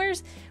 But then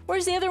where's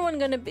the other one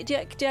gonna be? Do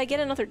I get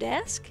another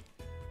desk?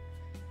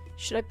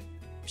 Should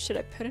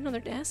I put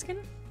another desk in?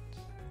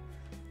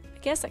 I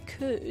guess I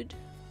could.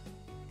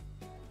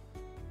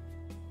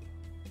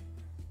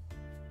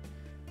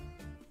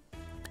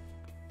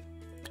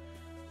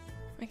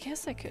 I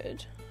guess I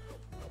could.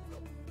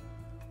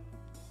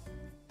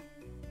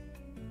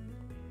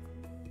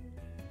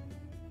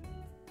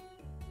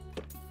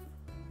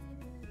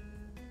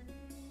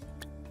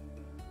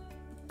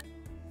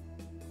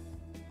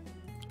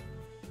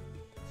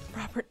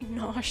 Robert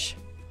Nosh.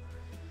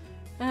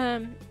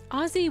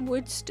 Ozzy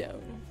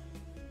Woodstone.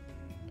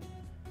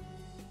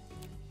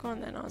 Go on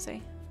then,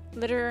 Ozzy.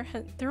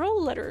 They're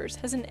all litterers.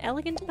 Has an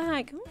elegant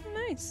bag. Oh,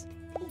 nice.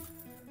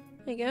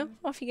 There you go.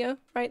 Off you go.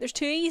 Right, there's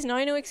 2 E's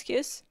now, no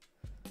excuse.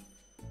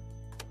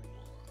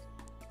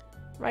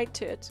 Right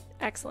to it.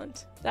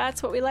 Excellent.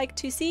 That's what we like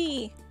to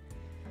see.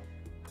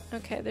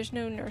 Okay, there's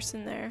no nurse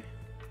in there.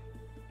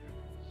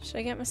 Should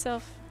I get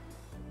myself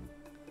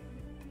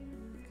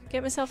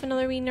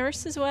another wee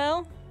nurse as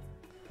well?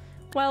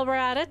 While we're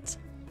at it.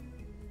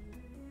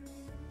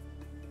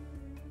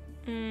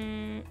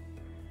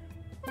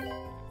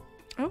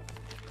 Oh.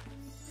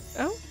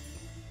 Oh.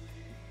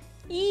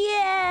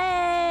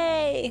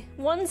 Yay!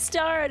 1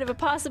 star out of a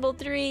possible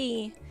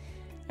 3.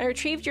 I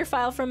retrieved your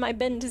file from my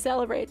bin to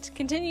celebrate.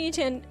 Continue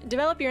to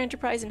develop your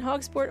enterprise in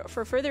Hogsport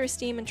for further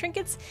esteem and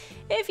trinkets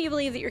if you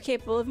believe that you're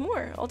capable of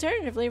more.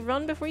 Alternatively,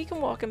 run before you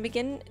can walk and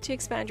begin to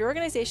expand your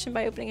organization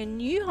by opening a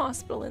new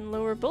hospital in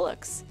Lower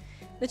Bullocks.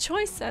 The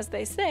choice, as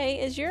they say,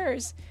 is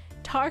yours.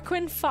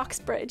 Tarquin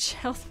Foxbridge,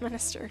 Health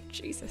Minister.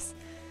 Jesus.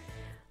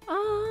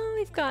 Oh,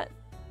 we've got...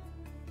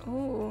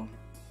 Ooh.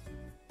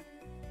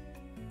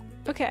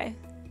 Okay,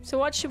 so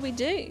what should we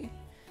do?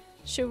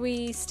 Should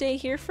we stay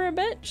here for a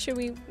bit? Should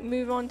we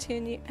move on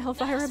to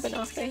Elvira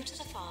Banoffee? To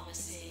the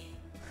pharmacy.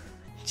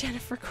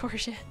 Jennifer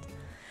Courgette.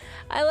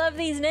 I love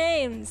these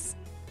names.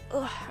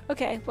 Ugh.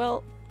 Okay,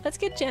 well, let's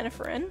get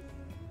Jennifer in.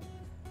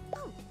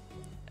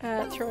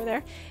 Throw her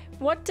there.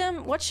 What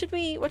should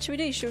we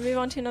do? Should we move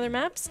on to another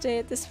map? Stay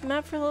at this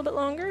map for a little bit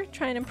longer?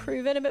 Try and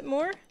improve it a bit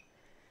more?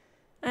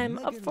 I'm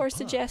up for Park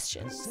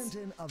suggestions. has sent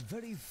in a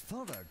very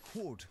thorough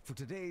quote for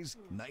today's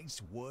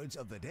nice words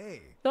of the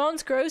day.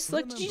 Dawn's gross.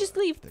 Look, did you just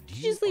leave? That Did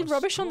you just leave are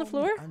rubbish on the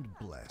strong floor? And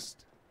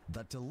blessed.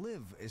 That to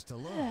live is to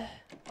love,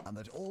 and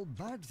that all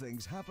bad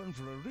things happen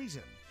for a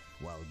reason,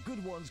 while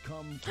good ones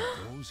come to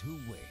those who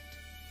wait.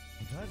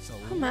 That's a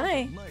lot my.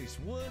 of nice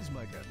words,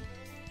 Megan.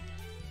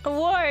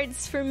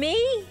 Awards for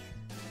me?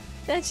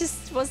 That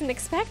just wasn't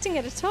expecting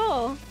it at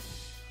all.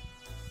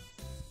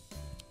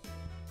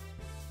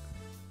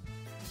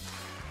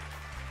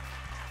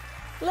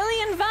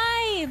 Lillian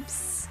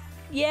vibes!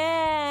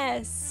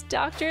 Yes!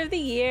 Doctor of the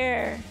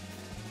Year.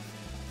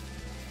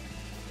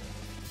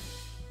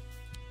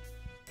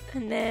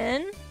 And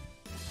then...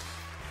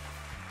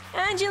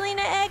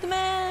 Angelina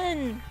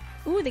Eggman!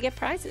 Ooh, they get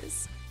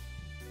prizes.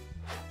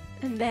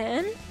 And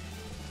then...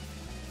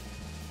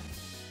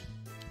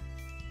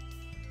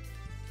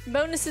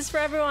 bonuses for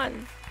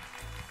everyone.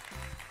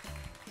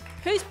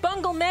 Who's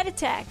Bungle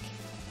Meditech?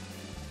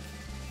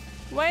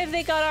 Why have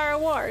they got our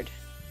award?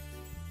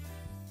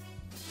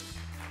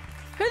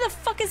 Who the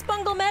fuck is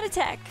Bungle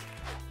Meditech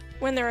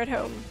when they're at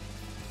home?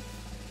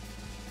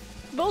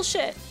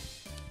 Bullshit.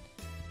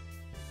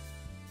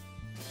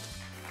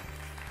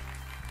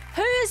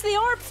 Who is the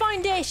Orb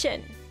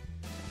Foundation?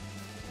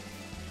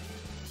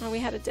 Oh, we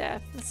had a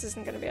death. This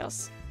isn't gonna be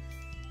us.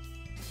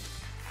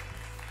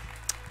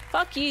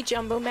 Fuck you,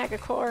 Jumbo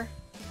Megacore.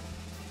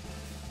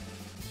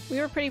 We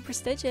were pretty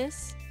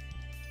prestigious.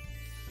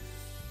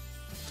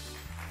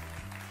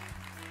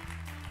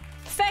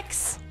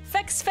 Fex!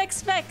 Fex,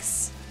 Fex,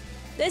 Fex!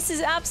 This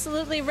is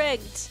absolutely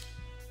rigged.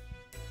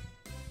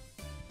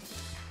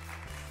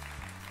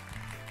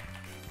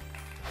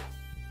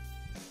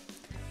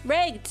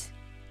 Rigged!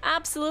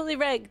 Absolutely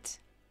rigged.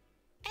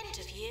 End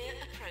of year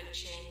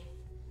approaching.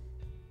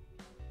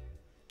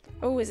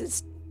 Oh, is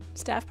it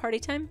staff party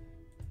time?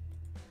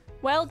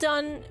 Well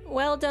done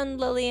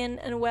Lillian,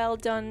 and well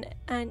done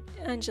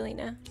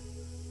Angelina.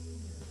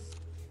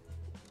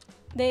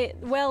 They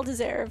well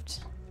deserved.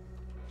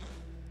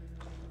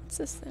 What's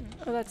this then?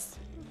 Oh, that's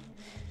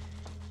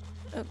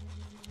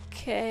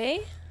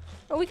okay.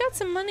 Oh, we got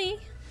some money.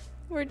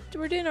 We're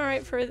doing all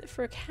right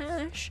for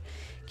cash.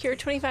 Cure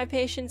 25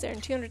 patients,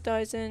 earn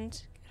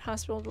 200,000.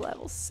 Hospital to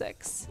level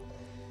 6.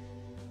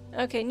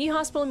 Okay, new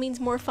hospital means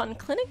more fun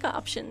clinic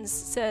options,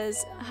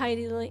 says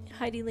Heidi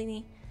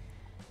Leany.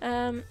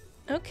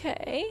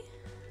 Okay.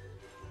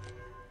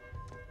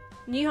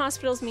 New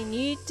hospitals mean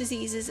new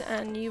diseases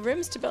and new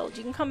rooms to build.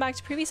 You can come back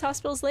to previous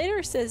hospitals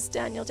later, says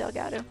Daniel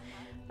Delgado.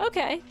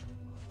 Okay.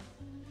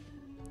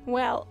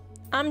 Well,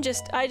 I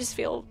just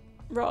feel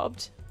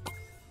robbed.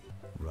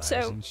 Rise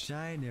So, and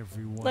shine,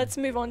 everyone. Let's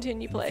move on to a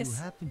new If place.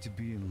 you happen to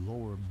be in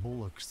Lower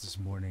Bullocks this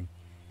morning,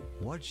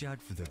 watch out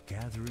for the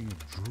gathering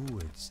of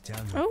druids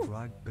down the Oh.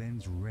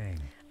 Crogbend's Ring.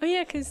 Oh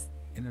yeah, because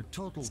In a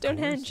total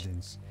Stonehenge.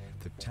 coincidence,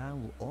 the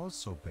town will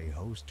also pay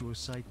host to a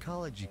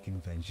psychology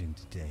convention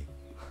today.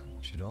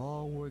 Should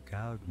all work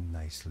out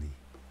nicely.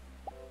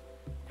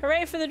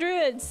 hooray for the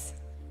druids!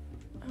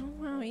 Oh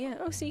wow, yeah.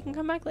 Oh, so you can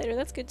come back later.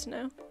 That's good to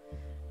know.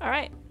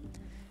 Alright.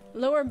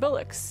 Lower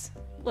Bullocks.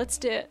 Let's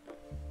do it.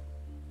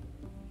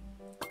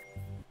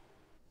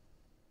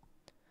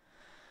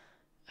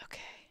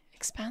 Okay.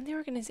 Expand the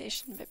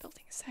organization by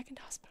building a second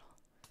hospital.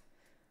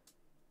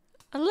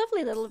 A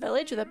lovely little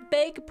village with a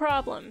big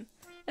problem.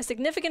 A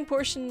significant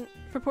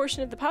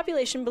proportion of the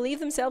population believe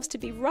themselves to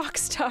be rock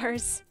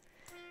stars.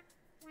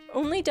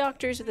 Only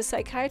doctors with a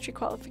psychiatry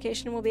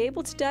qualification will be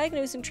able to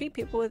diagnose and treat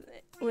people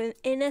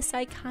in a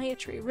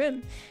psychiatry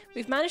room.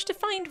 We've managed to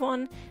find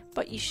one,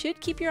 but you should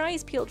keep your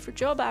eyes peeled for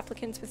job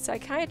applicants with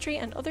psychiatry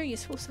and other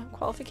useful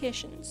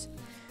qualifications.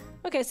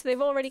 Okay, so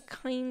they've already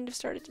kind of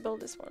started to build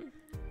this one.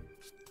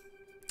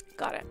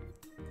 Got it.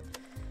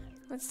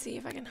 Let's see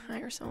if I can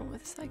hire someone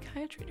with a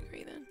psychiatry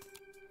degree then.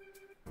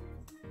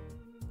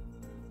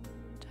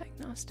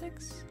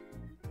 Diagnostics.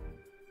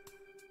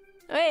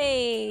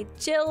 Hey,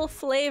 Jill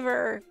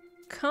Flavor.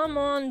 Come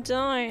on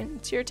down.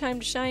 It's your time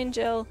to shine,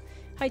 Jill.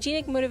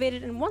 Hygienic,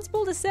 motivated, and once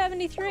bold as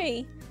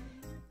 73.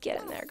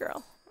 Get in there,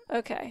 girl.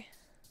 Okay.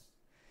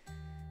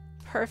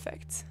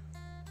 Perfect.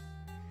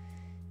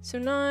 So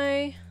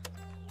now,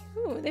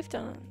 ooh, they've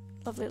done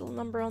a lovely little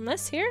number on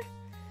this here.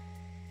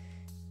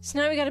 So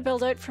now we got to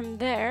build out from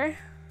there.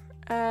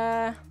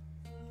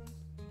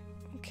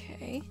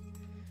 Okay.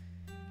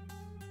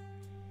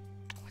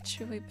 What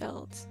should we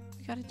build?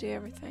 We got to do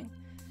everything.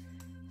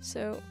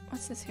 So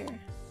what's this here?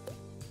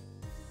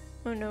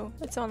 Oh no,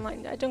 it's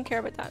online. I don't care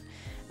about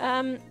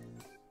that.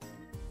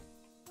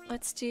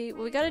 Let's do.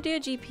 Well, we got to do a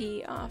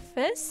GP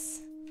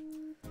office.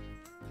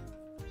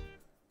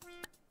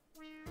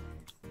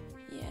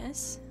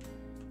 Yes.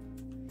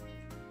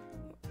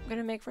 I'm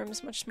gonna make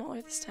rooms much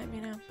smaller this time,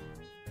 you know.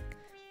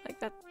 Like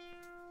that.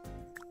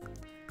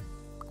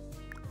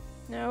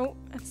 No,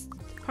 that's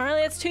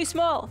apparently it's too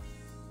small.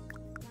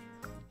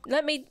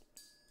 Let me.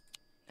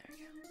 There we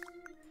go.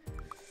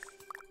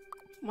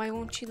 Why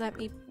won't you let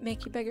me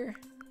make you bigger?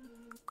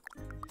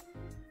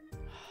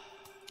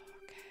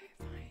 Okay,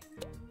 fine.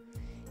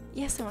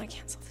 Yes, I want to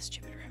cancel this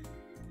stupid room.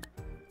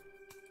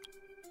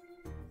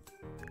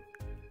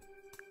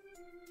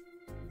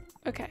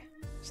 Okay,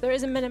 so there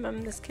is a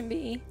minimum this can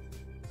be,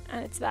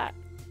 and it's that.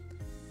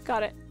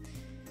 Got it.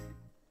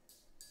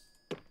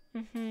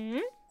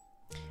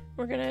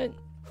 We're gonna...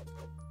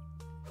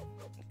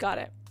 Got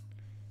it.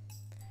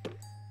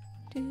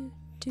 Do,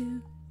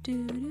 do,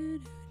 do, do,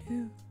 do,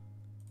 do.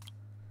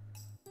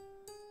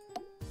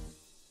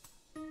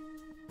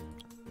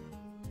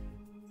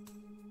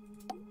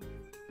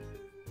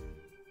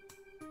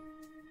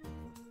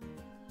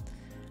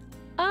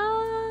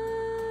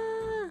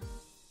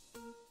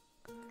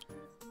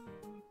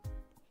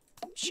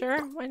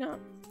 Sure, why not?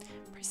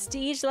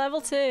 Prestige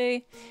level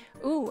 2.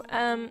 Ooh,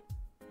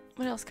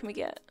 what else can we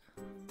get?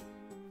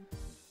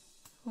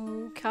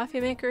 Ooh, coffee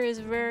maker is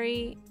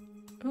very...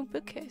 Ooh,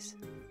 bookcase.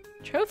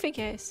 Trophy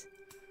case.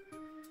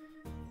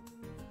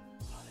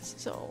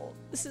 Oh,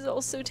 this is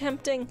all so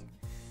tempting.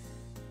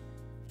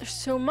 There's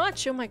so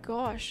much, oh my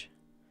gosh.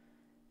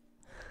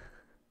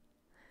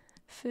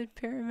 Food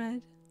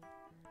pyramid.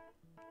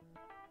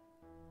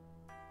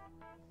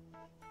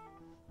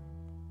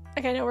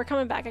 Okay, no, we're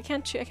coming back. I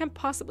can't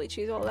possibly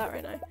choose all that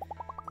right now.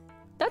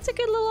 That's a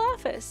good little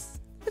office.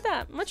 Look at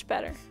that, much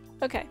better.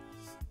 Okay.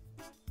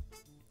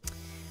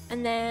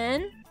 And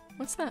then,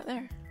 what's that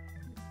there?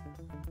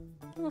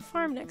 A little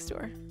farm next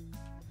door.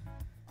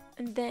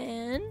 And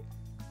then,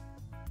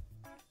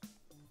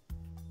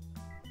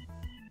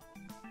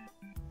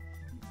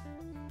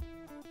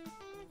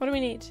 what do we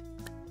need?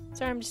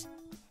 Sorry, I'm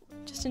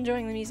just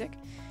enjoying the music.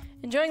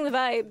 Enjoying the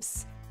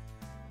vibes.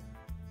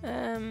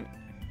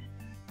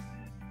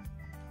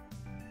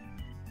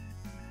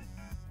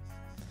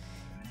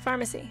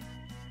 Pharmacy.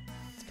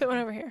 Let's put one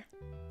over here.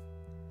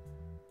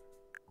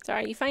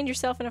 Sorry, you find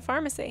yourself in a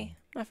pharmacy,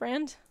 my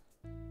friend.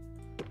 You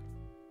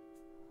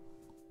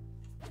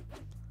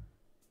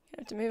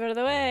have to move out of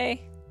the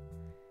way.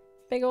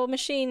 Big old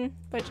machine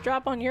about to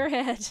drop on your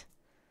head.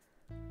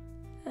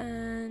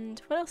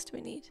 And what else do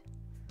we need?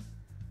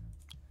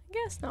 I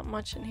guess not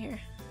much in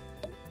here.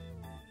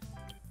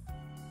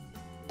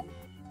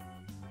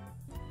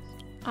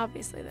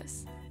 Obviously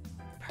this.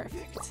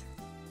 Perfect.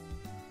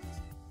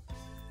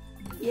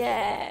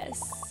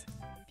 Yes!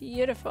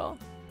 Beautiful.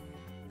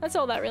 That's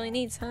all that really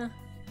needs, huh?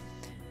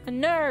 A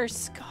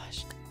nurse!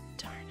 Gosh,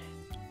 darn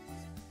it.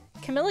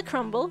 Camilla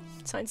Crumble.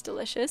 Sounds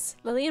delicious.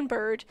 Lillian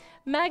Bird.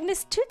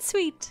 Magnus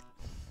Tootsweet!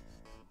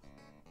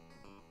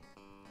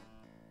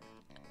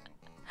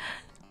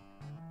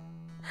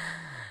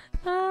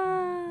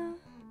 Oh,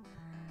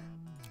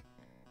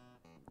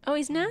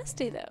 he's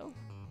nasty though.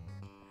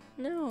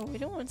 No, we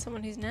don't want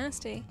someone who's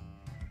nasty.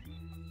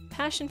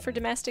 Passion for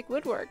domestic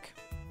woodwork.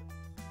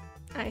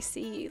 I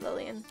see you,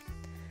 Lillian.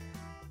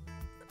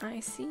 I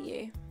see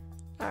you.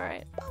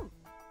 Alright.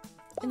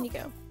 In you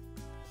go.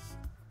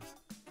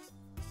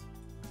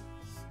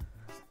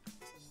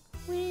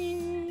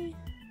 Whee.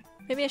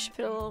 Maybe I should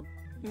put a little...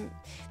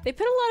 They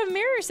put a lot of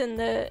mirrors in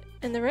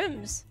the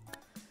rooms.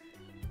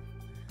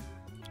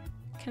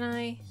 Can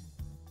I...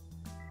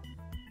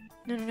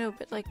 No,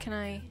 but like, can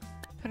I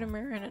put a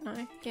mirror in it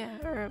now? Yeah,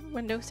 or a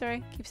window,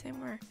 sorry. Keep saying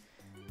mirror.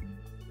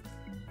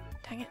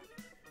 Dang it.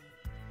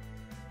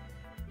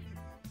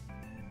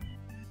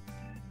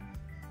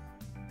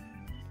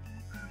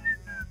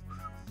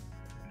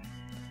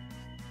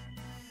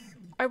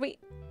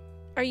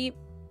 Are you...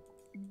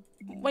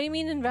 What do you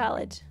mean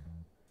invalid?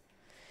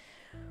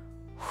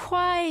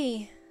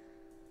 Why?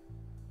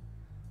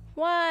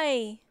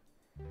 Why?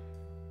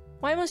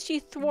 Why must you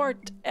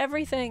thwart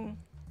everything?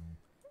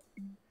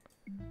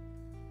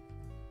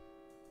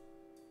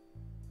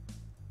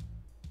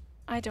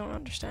 I don't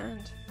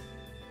understand.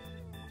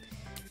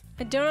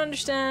 I don't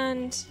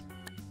understand.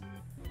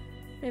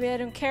 Maybe I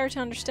don't care to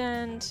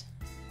understand.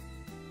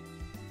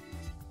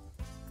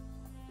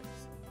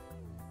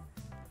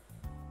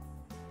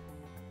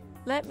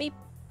 Let me...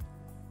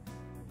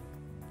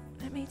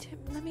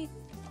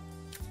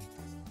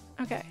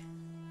 Okay.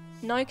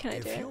 Now can I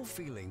do it? If you're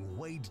feeling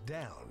weighed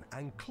down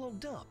and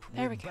clogged up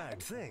There we with go.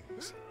 bad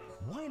things,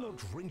 why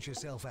not rinse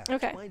yourself out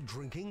Okay. by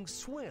drinking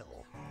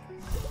Swill?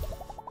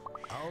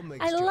 Our I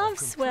mixture of love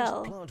compressed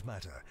swill. plant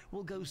matter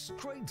will go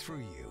straight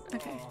through you,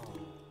 Okay.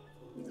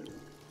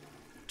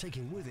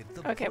 taking with it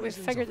the Okay, we've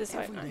poisons figured of this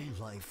out now. everyday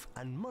life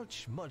and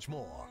much, much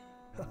more.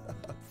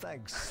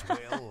 Thanks,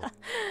 Will.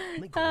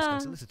 Make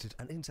unsolicited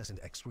and incessant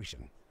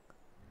excretion.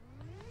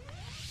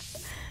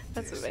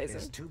 That's This amazing.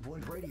 is 2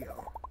 Point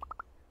Radio.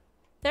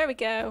 There we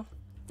go.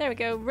 There we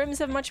go. Rooms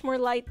have much more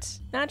light,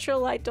 natural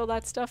light, all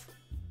that stuff.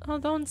 Oh,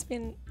 that one's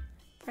been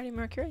Freddie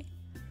Mercury.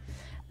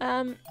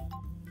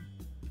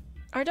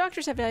 Our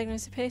doctors have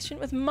diagnosed a patient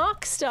with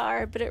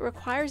Mockstar, but it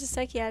requires a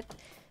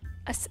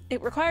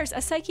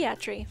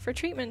psychiatry for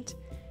treatment.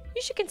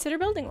 You should consider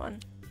building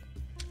one.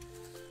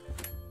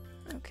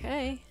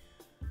 Okay.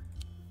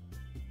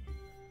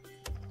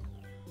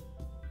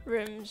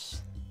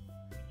 Rooms.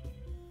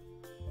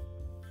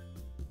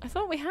 I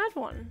thought we had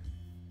one.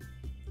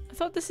 I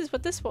thought this is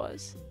what this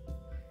was.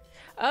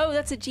 Oh,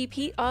 that's a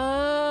GP.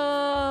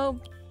 Oh.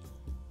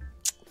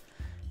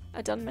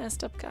 I done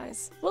messed up,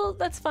 guys. Well,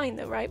 that's fine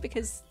though, right?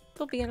 Because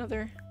there'll be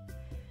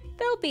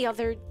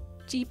other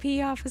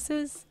GP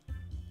offices.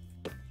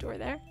 Door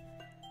there.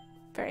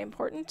 Very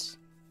important.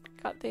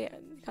 Got the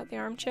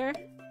armchair.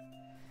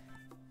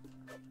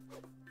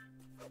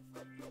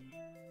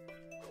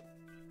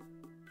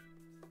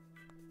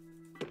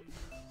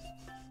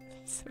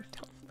 So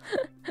dumb.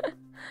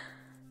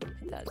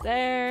 Put that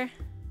there.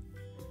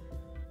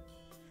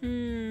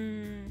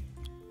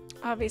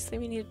 Obviously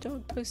we need a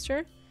dog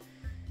poster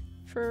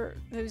for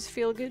those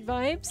feel-good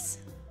vibes.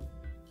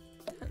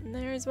 That in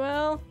there as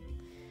well.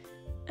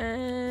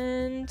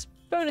 And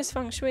bonus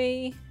feng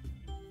shui.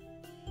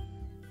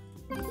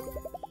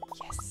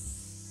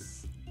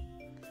 Yes.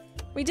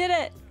 We did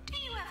it! Do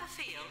you ever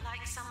feel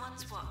like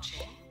someone's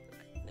watching?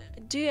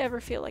 Do you ever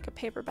feel like a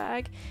paper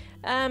bag?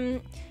 A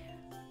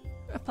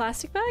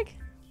plastic bag?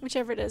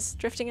 Whichever it is,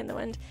 drifting in the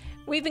wind.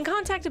 We've been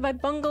contacted by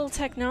Bungle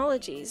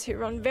Technologies, who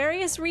run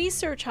various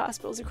research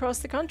hospitals across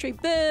the country.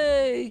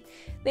 Boo!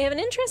 They have an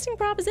interesting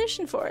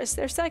proposition for us.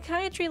 Their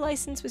psychiatry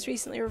license was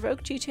recently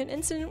revoked due to an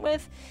incident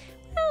with...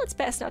 Well, it's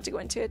best not to go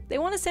into it. They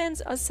want to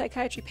send us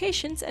psychiatry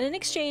patients, and in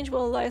exchange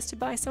will allow us to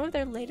buy some of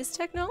their latest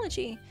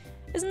technology.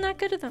 Isn't that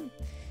good of them?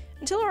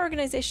 Until our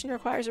organization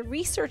requires a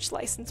research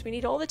license, we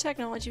need all the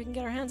technology we can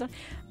get our hands on.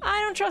 I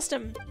don't trust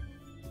him.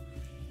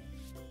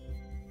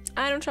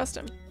 I don't trust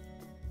him.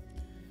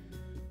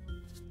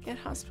 Get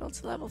hospital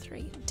to level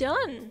 3.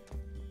 Done!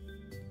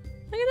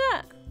 Look at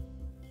that.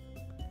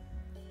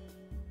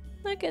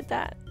 Look at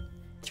that.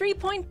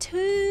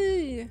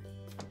 3.2!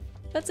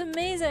 That's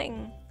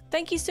amazing.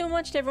 Thank you so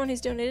much to everyone who's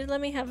donated.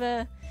 Let me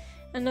have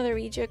another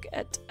rejoke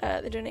at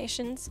the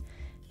donations.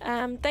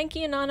 Thank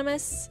you,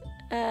 Anonymous.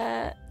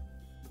 That's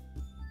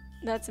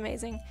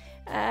amazing.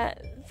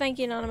 Thank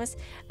you, Anonymous.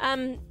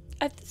 I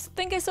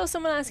think I saw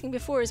someone asking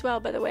before as well,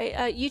 by the way.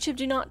 YouTube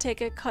do not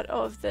take a cut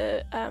of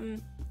the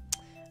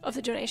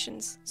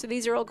donations. So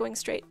these are all going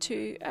straight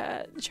to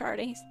the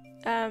charities,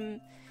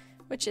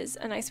 which is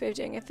a nice way of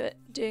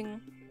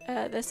doing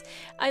this.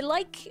 I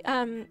like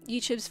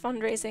YouTube's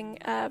fundraising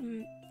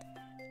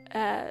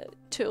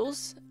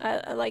tools.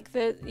 I like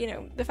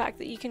the fact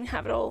that you can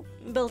have it all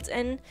built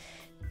in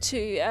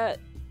to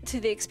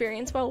the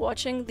experience while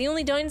watching. The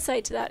only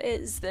downside to that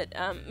is that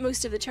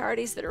most of the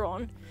charities that are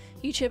on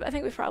YouTube, I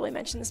think we've probably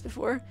mentioned this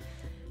before,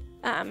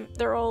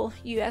 they're all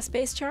US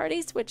based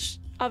charities, which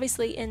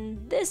obviously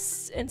in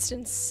this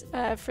instance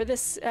for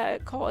this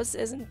cause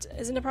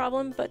isn't a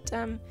problem, but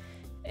when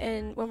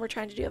we're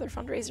trying to do other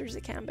fundraisers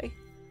it can be.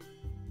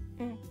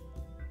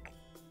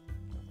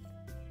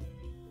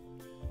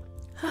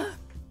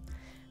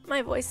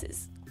 My voice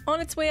is on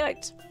its way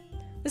out.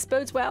 This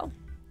bodes well.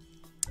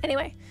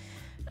 Anyway,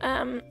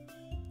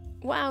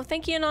 wow,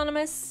 thank you,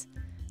 Anonymous.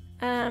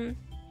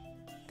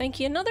 Thank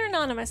you, another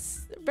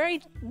Anonymous.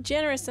 Very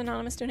generous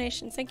Anonymous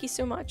donations. Thank you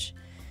so much.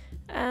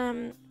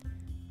 Another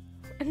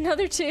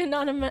two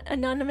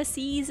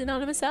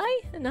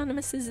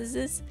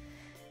Anonymouses.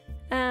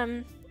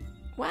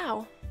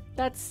 Wow,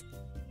 that's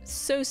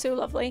so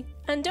lovely.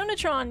 And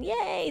Donatron,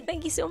 yay!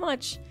 Thank you so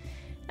much.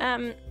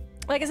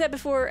 Like I said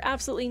before,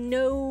 absolutely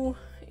no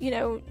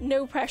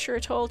pressure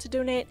at all to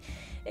donate.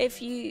 If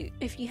you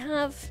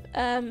have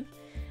a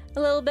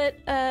little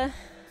bit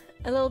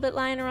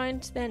lying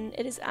around, then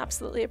it is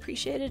absolutely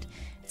appreciated.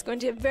 It's going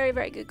to a very,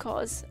 very good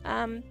cause.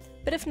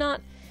 But if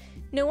not,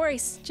 no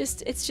worries.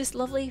 It's just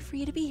lovely for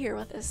you to be here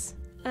with us.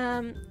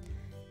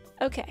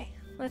 Okay,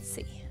 let's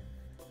see.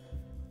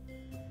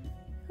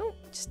 Oh,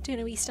 just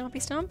doing a wee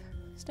stompy stomp.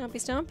 Stompy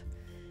stomp.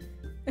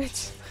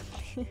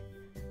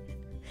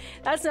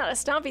 That's not a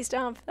stompy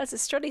stomp. That's a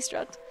strutty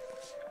strut.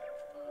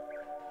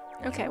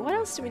 Okay, what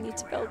else do we need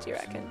to build, do you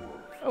reckon?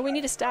 Oh, we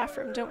need a staff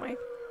room, don't we?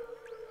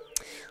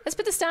 Let's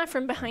put the staff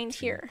room behind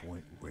here.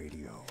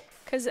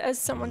 Because as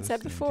someone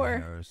said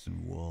before,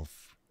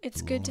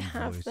 it's good to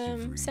have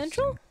them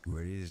central.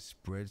 Ready to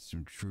spread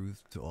some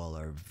truth to all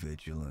our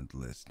vigilant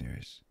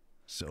listeners.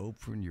 So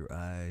open your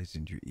eyes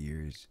and your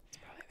ears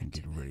and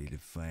get ready to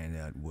find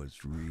out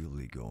what's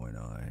really going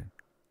on.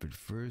 But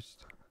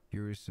first,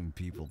 here are some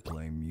people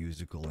playing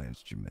musical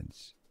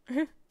instruments.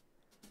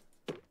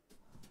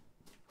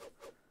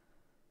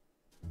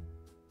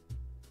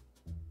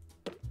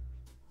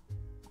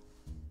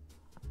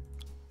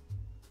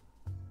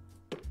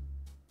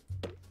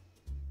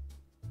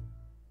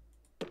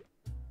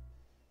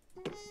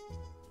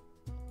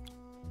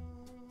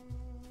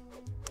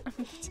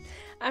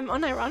 I'm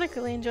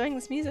unironically enjoying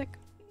this music.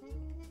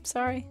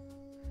 Sorry.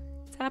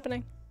 It's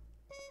happening.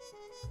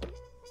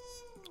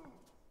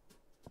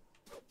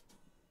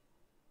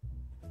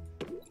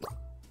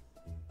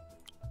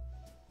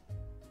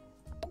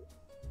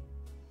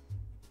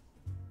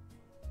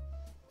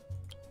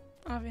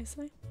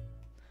 Obviously.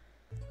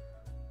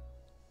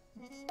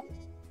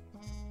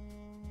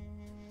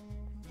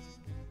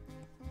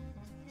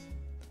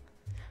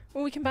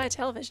 Well, we can buy a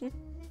television.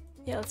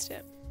 Yeah, let's do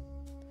it.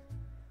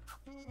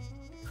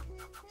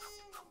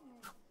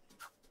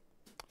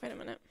 Wait a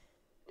minute.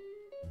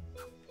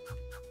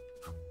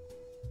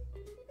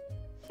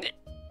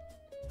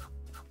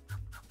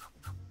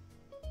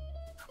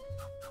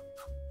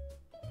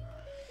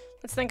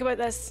 Let's think about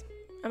this.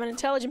 I'm an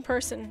intelligent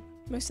person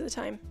most of the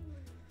time.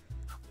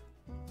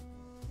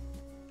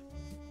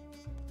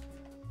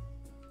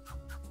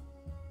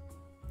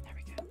 There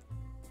we go.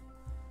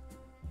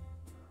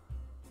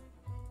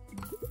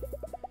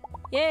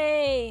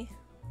 Yay!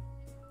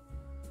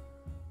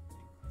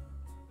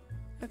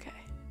 Okay.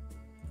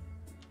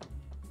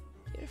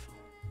 Beautiful.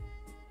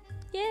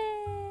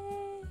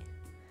 Yay!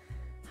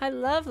 Hi,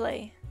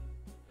 lovely.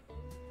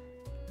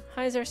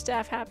 How's our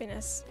staff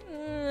happiness?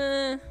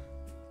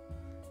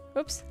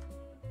 Whoops.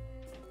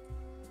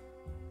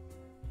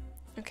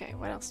 Okay,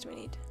 what else do we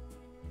need?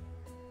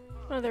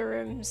 What other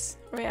rooms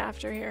are we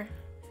after here?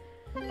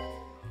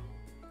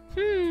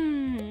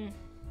 New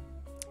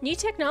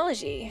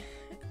technology.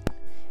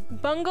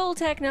 Bungle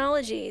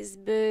Technologies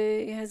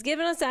has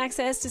given us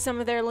access to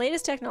some of their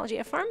latest technology,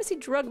 a pharmacy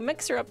drug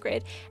mixer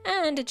upgrade,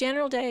 and a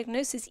general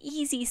diagnosis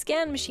easy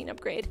scan machine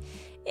upgrade.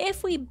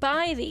 If we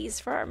buy these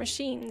for our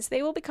machines,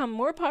 they will become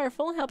more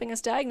powerful, helping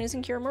us diagnose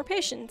and cure more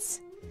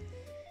patients.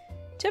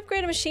 To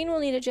upgrade a machine, we'll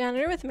need a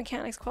janitor with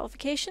mechanics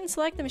qualification.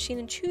 Select the machine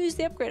and choose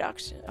the upgrade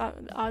option.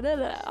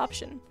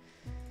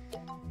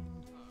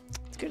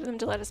 It's good of them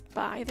to let us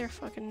buy their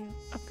fucking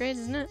upgrades,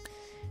 isn't it?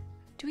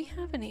 Do we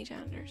have any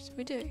janitors?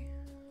 We do.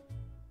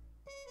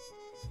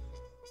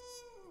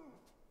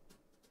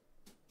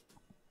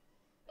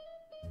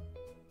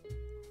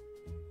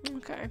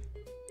 Okay.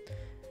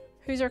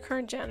 Who's our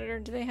current janitor?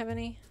 Do they have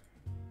any?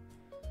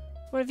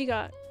 What have you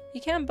got?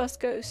 You can bust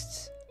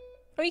ghosts.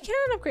 Oh, you can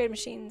upgrade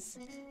machines.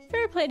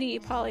 Fair play to you,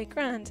 Polly.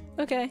 Grand.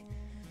 Okay.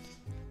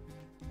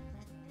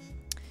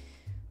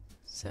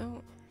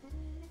 So,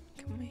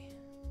 can we?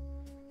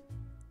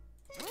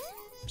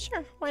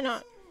 Sure, why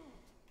not?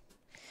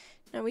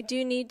 Now we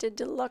do need a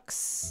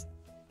deluxe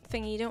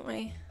thingy, don't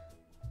we?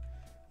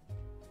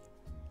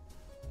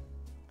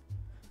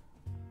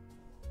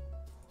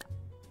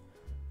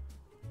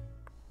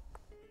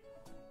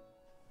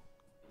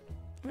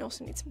 We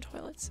also need some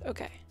toilets.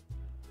 Okay.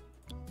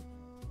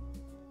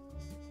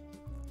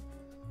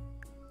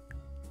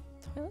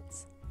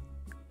 Toilets?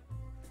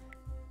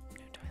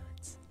 No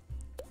toilets.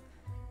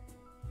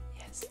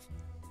 Yes.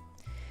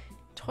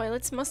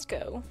 Toilets must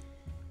go.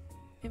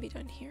 Maybe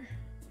down here.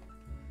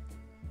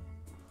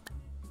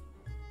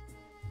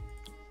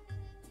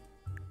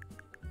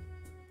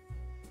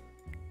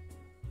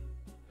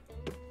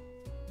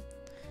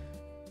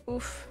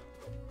 Oof.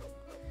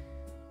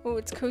 Oh,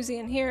 it's cozy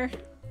in here.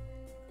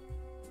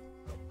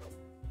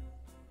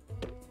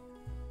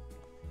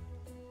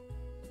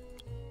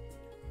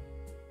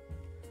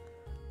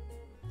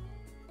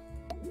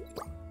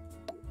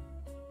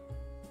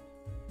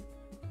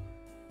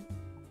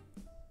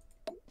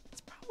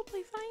 It's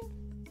probably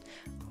fine.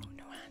 Oh,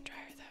 no hand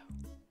dryer though.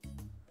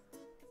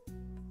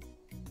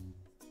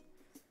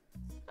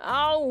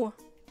 Ow!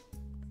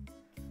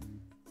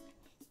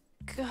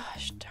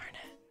 Gosh darn it.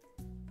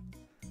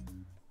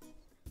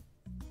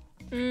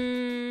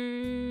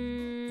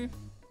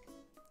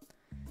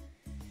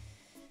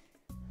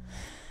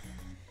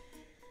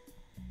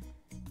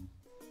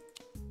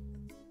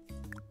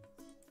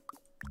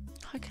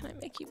 How can I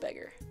make you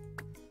bigger?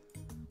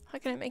 How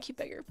can I make you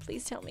bigger?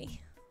 Please tell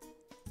me.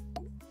 I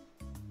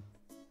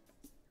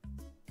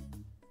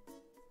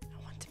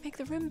want to make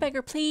the room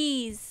bigger,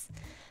 please.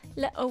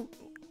 Oh,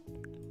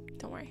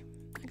 don't worry.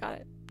 I got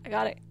it. I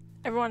got it.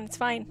 Everyone, it's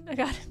fine. I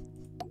got it.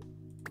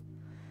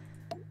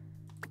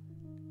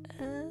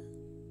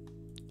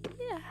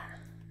 Yeah.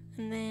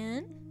 And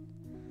then...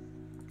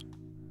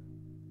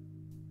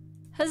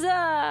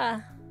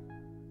 Huzzah!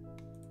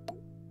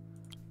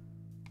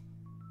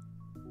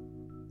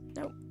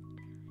 Nope.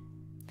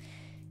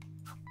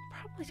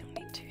 Probably don't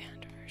need two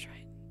hand dryers,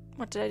 right?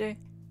 What did I do?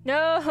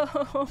 No!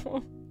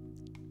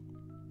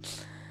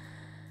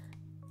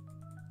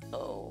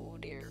 Oh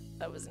dear.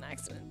 That was an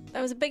accident.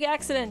 That was a big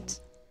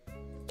accident.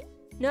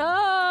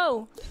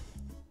 No!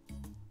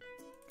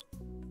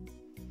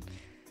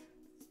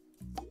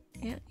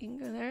 Yeah, you can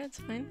go there, it's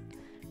fine.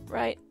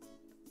 Right.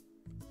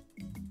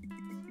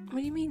 What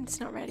do you mean it's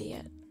not ready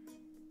yet?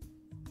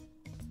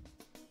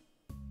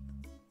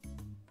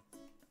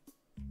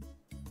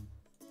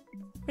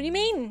 What do you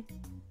mean?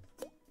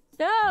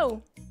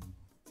 No!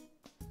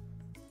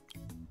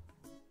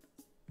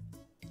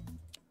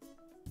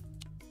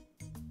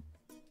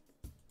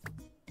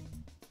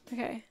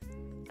 Okay.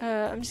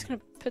 I'm just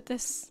gonna put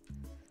this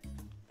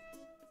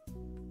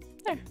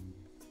there.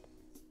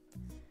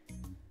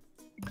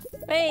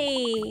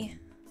 Hey!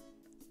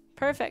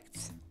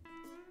 Perfect.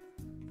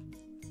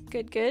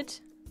 Good, good.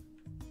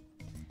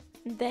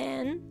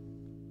 Then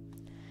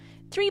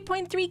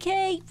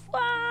 3.3k!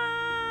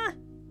 Wah!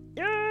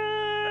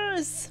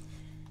 Yes!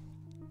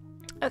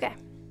 Okay.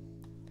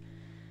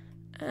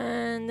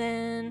 And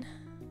then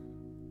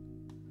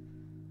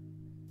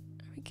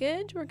are we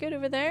good? We're good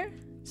over there.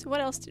 So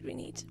what else did we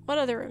need? What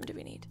other room do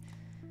we need?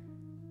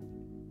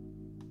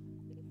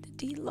 The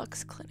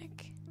deluxe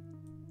clinic.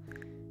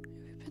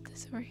 We put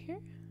this over here.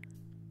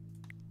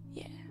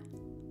 Yeah.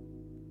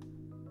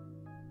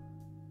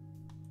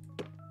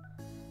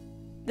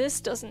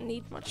 This doesn't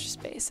need much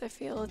space, I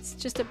feel. It's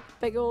just a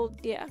big old,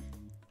 yeah.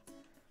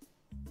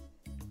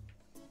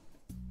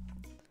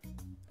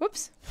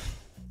 Whoops.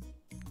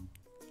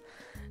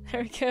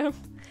 There we go.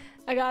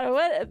 I got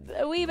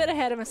a wee bit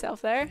ahead of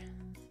myself there.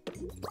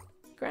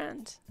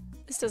 Grand.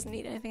 This doesn't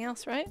need anything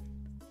else, right?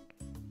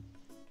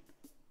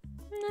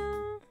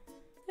 No.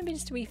 Maybe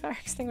just a wee fire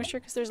extinguisher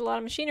because there's a lot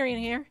of machinery in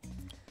here.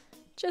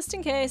 Just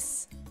in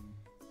case.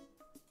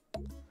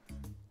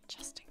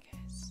 Just in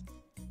case.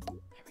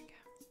 There we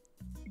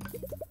go.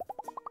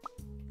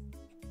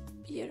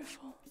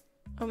 Beautiful.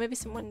 Oh, maybe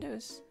some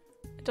windows.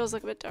 It does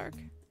look a bit dark.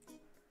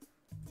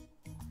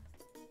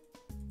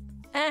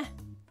 Eh.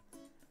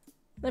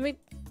 Let me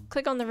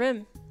click on the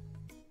room.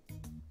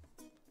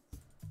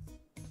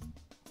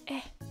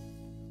 Eh.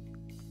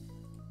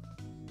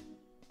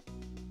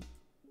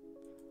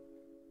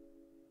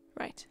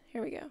 Right,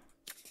 here we go.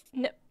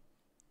 No.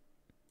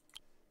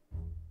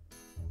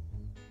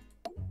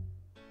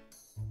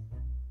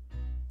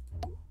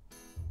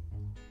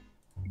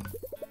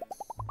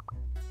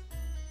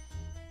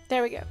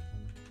 There we go.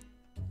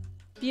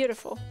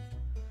 Beautiful.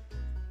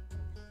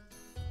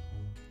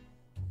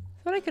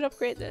 Thought I could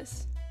upgrade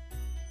this.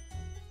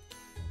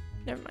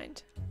 Never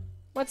mind.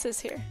 What's this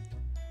here?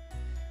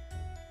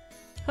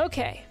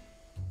 Okay.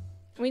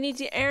 We need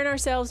to earn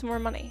ourselves more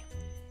money.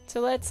 So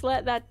let's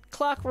let that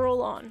clock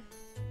roll on.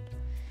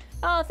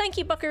 Oh, thank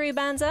you, Buckaroo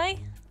Banzai.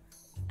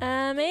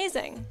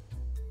 Amazing.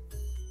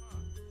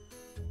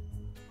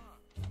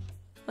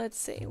 Let's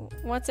see.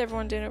 What's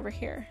everyone doing over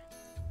here?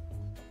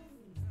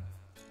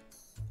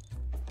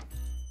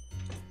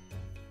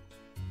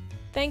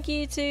 Thank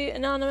you to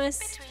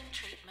Anonymous.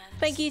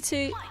 Thank you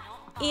to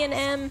Ian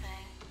M.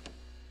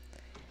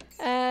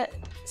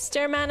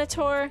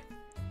 Stermanator.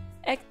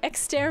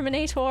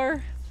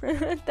 Exterminator.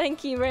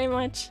 Thank you very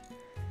much.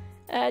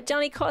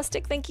 Johnny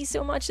Caustic, thank you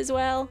so much as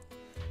well.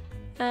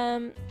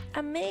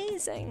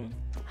 Amazing.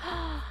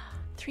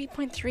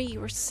 3.3,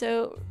 we're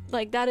so,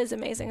 like, that is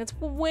amazing. It's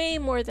way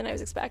more than I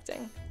was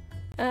expecting.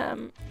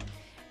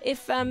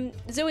 If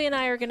Zoe and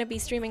I are going to be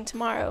streaming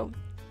tomorrow,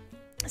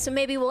 so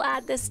maybe we'll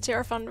add this to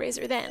our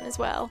fundraiser then as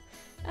well.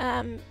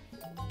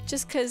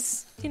 Just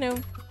because, you know,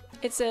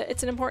 it's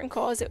an important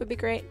cause. It would be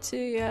great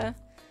to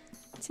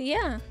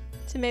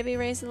maybe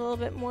raise a little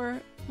bit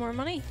more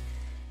money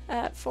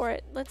for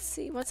it. Let's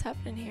see what's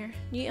happening here.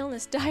 New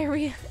illness,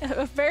 diarrhea,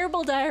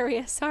 variable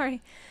diarrhea.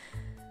 Sorry.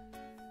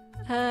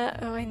 Oh,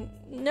 I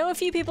know a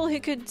few people who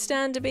could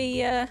stand to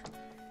be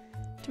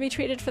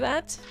treated for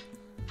that,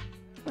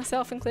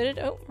 myself included.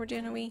 Oh, we're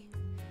doing a wee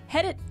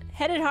headed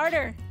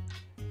harder.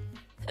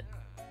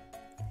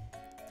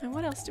 And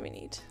what else do we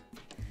need?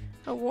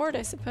 A ward,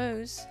 I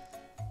suppose.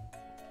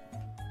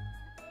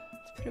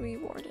 Let's put a wee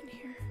ward in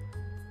here.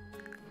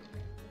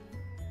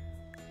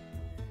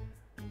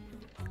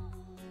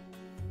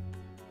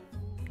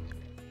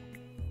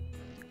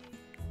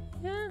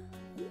 Yeah.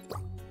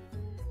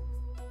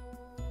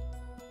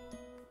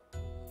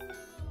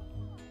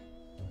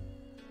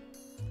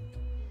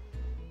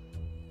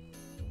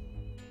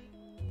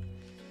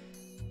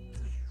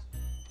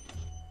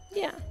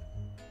 Yeah.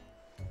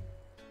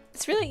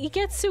 It's really, you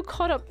get so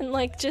caught up in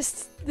like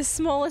just the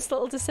smallest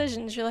little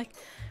decisions. You're like,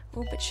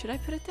 oh, but should I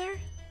put it there?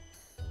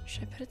 Or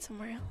should I put it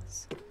somewhere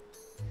else?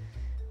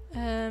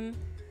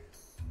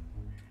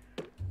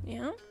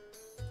 Yeah.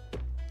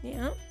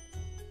 Yeah.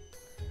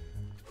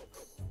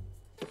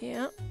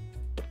 Yeah.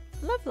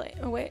 Lovely.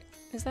 Oh wait,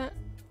 is that,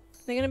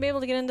 are they gonna be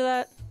able to get into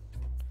that?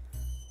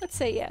 Let's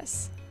say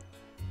yes.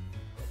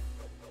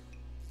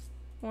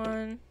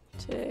 1,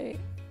 2,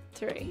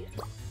 3.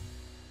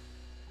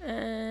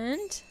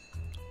 And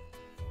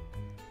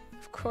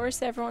of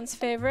course, everyone's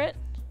favorite.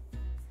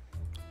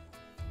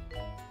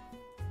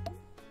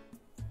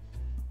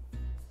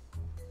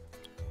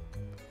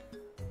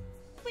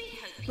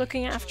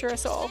 Looking after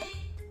us all.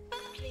 But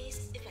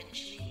please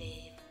eventually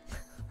leave.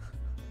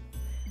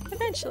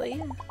 Eventually,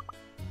 yeah.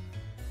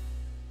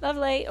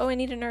 Lovely. Oh, I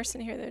need a nurse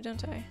in here though,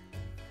 don't I?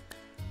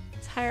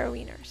 Let's hire a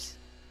wee nurse.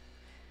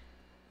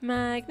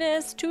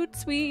 Magnus Toot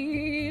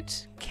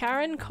Sweet.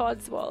 Karen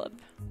Codswallop.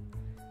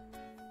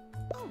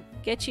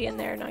 Get you in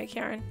there now,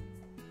 Karen.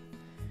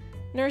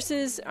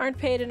 Nurses aren't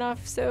paid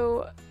enough,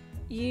 so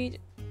you...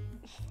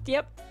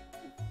 Yep.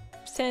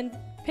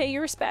 Pay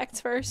your respects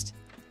first.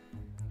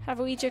 Have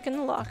a wee joke in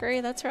the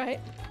locker, that's right.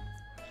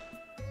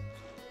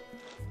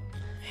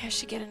 I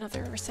should get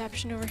another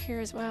reception over here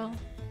as well.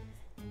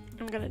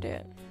 I'm gonna do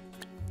it.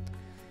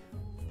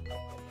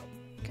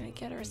 I'm gonna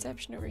get a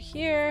reception over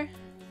here.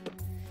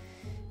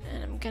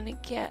 And I'm gonna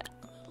get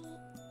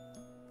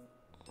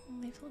a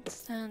little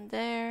stand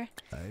there.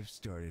 I've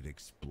started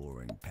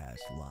exploring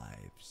past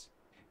lives.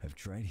 I've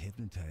tried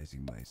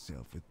hypnotizing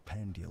myself with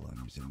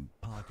pendulums and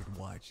pocket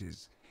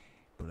watches,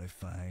 but I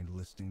find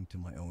listening to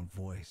my own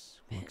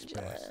voice works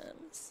best.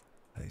 Pendulums.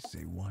 I say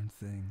one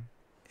thing,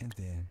 and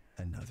then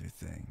another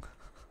thing.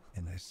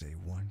 And I say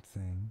one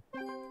thing,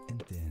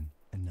 and then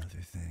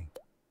another thing.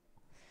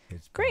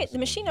 It's Great, the possible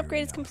machine you're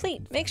upgrade is not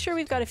complete. Make confused. sure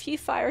we've got a few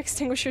fire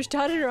extinguishers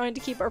dotted around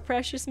to keep our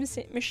precious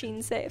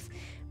machine safe.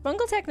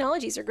 Bungle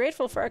Technologies are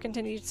grateful for our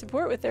continued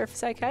support with their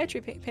psychiatry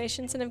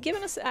patients and have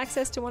given us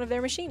access to one of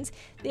their machines,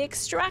 the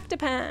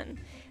Extractapan.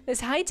 This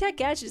high-tech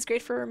gadget is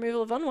great for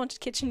removal of unwanted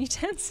kitchen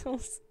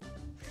utensils.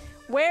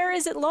 Where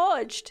is it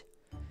lodged?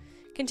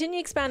 Continue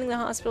expanding the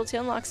hospital to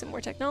unlock some more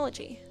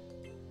technology.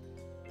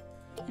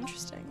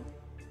 Interesting.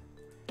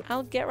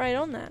 I'll get right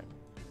on that.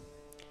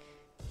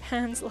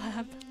 Pan's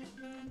lab.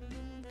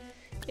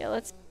 Yeah,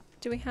 let's...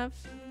 Do we have...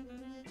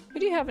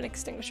 We do have an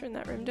extinguisher in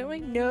that room, don't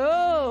we?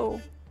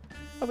 No!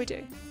 Oh, we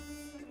do.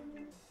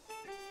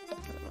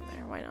 Put them on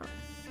there, why not?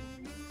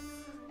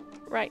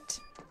 Right.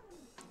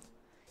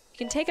 You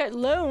can take out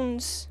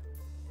loans.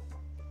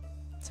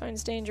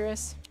 Sounds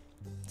dangerous.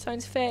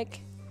 Sounds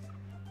fake.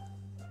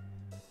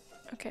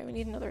 Okay, we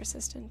need another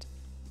assistant.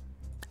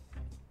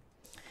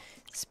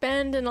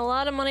 Spending a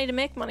lot of money to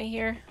make money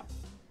here.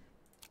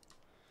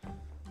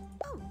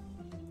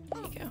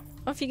 There you go.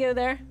 Off you go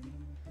there.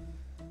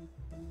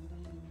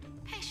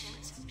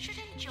 Patients should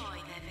enjoy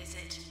their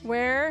visit.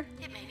 Where?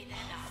 It may be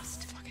their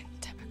last. Fucking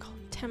typical.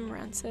 Tim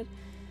Rancid.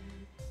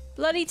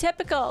 Bloody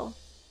typical.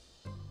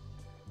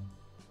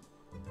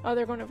 Oh,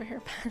 they're going over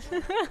here.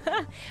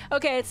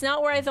 Okay, it's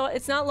not where I thought.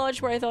 It's not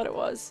lodged where I thought it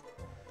was.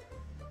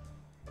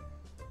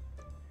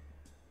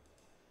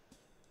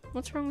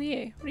 What's wrong with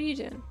you? What are you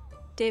doing?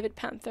 David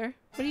Panther.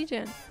 What are you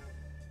doing?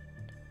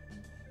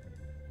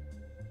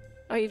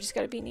 Oh, you've just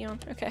got a beanie on.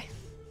 Okay.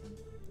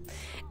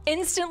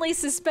 Instantly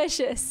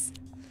suspicious.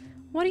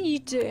 What are you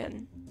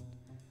doing?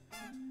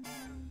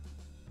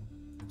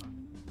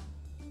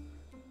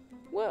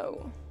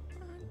 Whoa.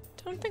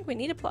 I don't think we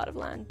need a plot of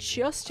land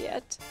just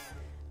yet.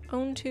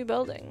 Own 2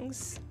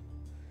 buildings.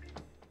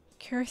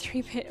 Cure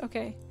 3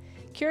 okay.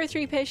 Cure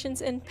 3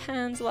 patients in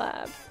Pan's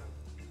lab.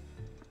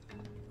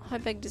 How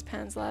big does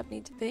Pan's lab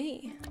need to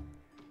be?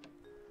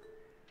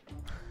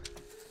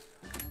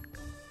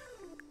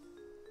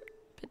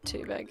 Bit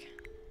too big.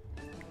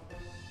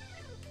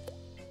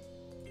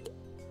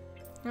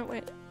 Oh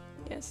wait.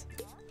 Yes.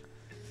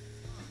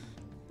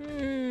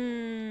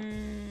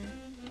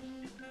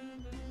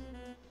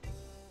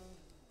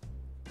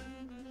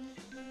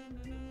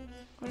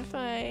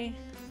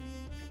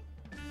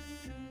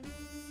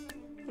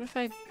 What if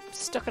I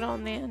stuck it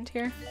on the end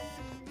here?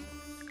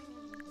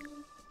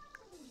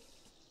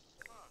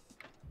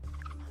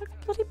 How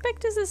bloody big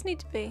does this need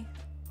to be?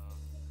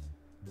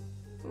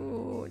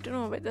 Ooh, don't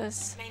know about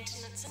this.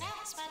 Maintenance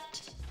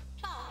announcement.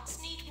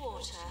 Plants need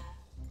water.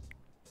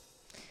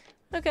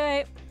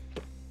 Okay.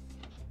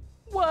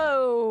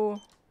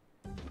 Whoa.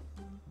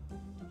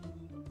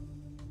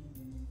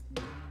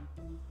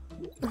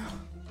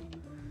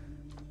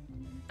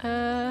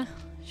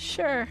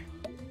 Sure.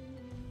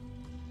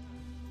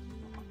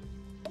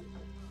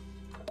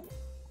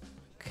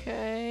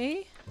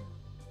 Okay.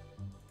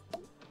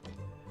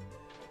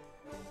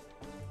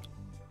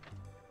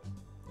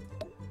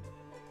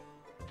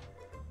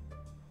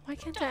 Why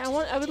can't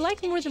I would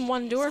like more than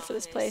one door for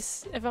this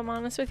place, if I'm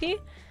honest with you.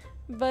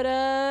 But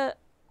ow,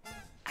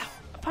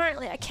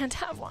 apparently I can't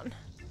have one.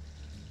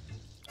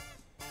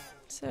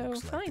 So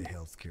Looks fine. like the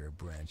healthcare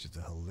branch of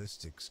the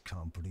Holistics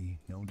company,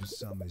 known to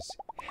some as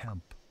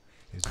Hemp,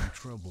 is in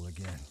trouble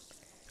again.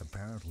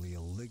 Apparently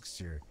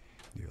Elixir,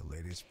 their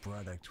latest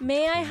product, which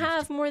May I claims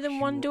have to more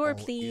than one cure door,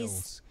 all please?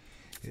 ills,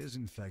 is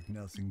in fact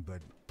nothing but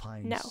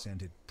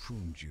pine-scented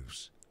prune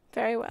juice.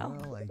 Very well.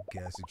 Well, I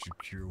guess it should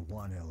cure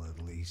one ill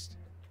at least.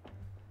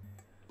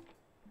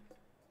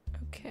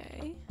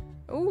 Okay.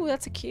 Oh,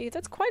 that's a queue.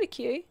 That's quite a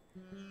queue.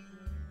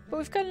 But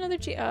we've got another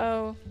G.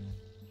 Oh.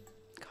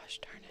 Gosh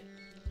darn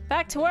it.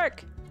 Back to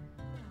work.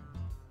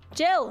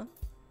 Jill.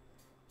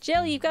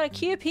 Jill, you've got a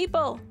queue of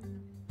people.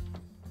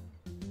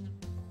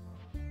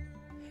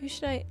 Who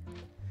should I...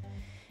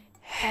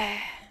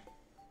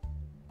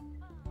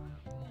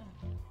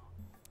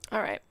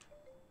 Alright.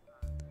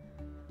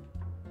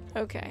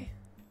 Okay.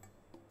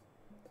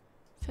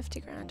 50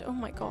 grand. Oh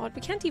my god,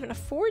 we can't even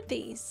afford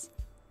these.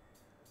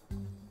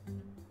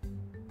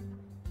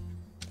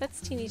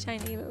 That's teeny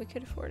tiny, but we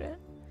could afford it.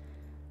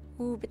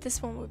 Ooh, but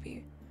this one would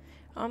be...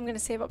 Oh, I'm gonna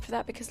save up for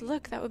that because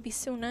look, that would be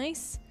so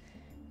nice.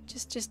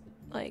 Just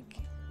like...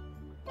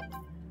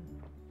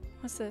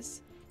 What's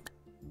this?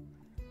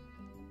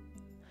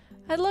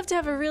 I'd love to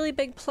have a really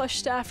big plush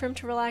staff room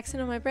to relax in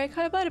on my break.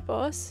 How about it,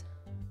 boss?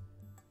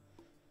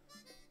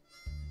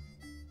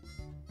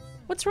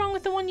 What's wrong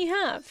with the one you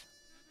have?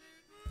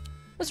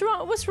 What's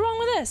wrong? What's wrong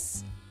with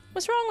this?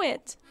 What's wrong with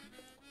it?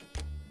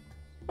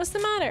 What's the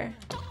matter?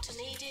 Doctor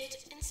needed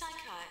in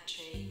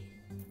psychiatry.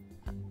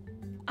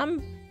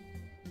 I'm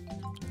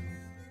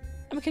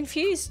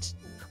confused,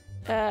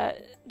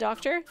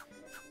 doctor.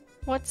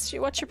 What's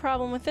your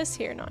problem with this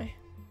here now?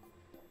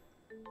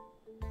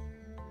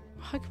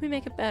 How can we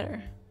make it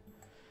better?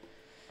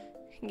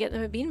 Can get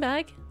them a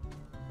beanbag.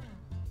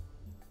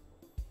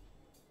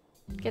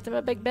 Get them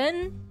a Big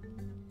Ben.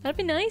 That'd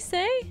be nice,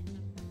 eh?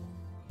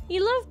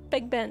 You love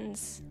Big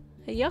Bens.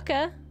 A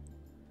yucca.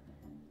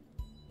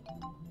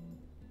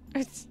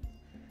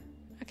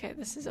 Okay,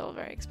 this is all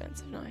very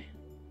expensive now.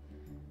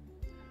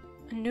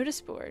 A notice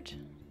board.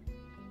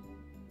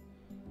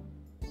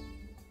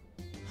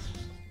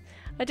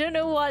 I don't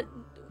know what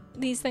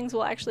these things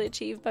will actually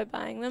achieve by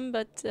buying them,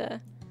 but how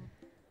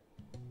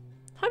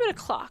about a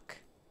clock?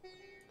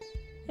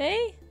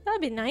 Hey,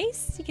 that'd be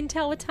nice. You can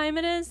tell what time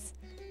it is.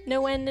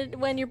 Know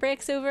when your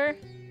break's over.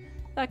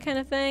 That kind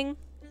of thing.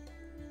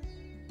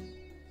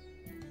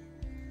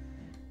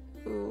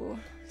 Ooh.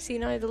 See,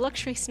 now the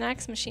luxury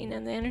snacks machine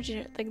and the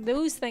energy, like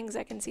those things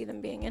I can see them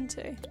being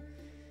into. Fine,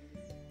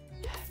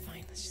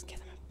 let's just get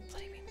them a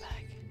bloody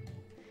beanbag.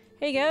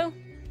 Here you go.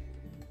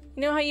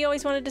 You know how you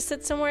always wanted to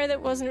sit somewhere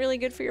that wasn't really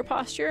good for your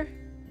posture?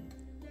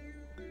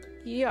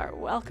 You are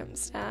welcome,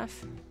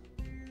 staff.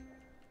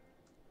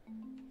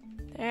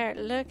 There,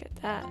 look at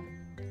that.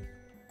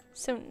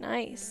 So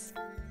nice.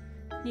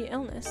 New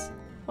illness.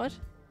 What?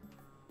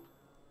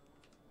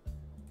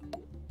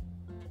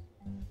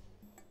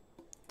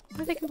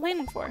 What are they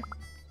complaining for?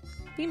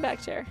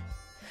 Beanbag chair.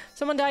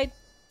 Someone died.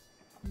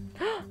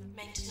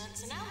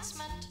 Maintenance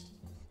announcement.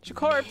 It's a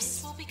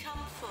corpse. Bins will become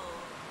full.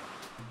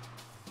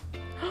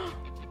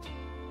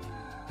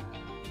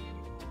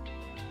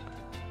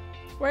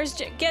 Where's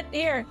get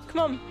here?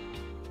 Come on.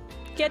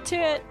 Get to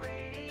it.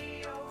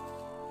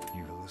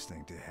 You're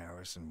listening to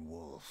Harrison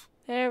Wolf.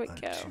 There we on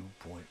go.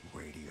 2-Point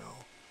Radio.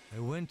 I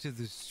went to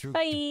the Cirque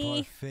Bye.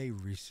 du Parfait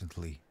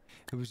recently.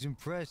 I was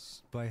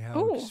impressed by how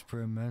Ooh.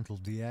 experimental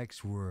the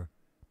acts were,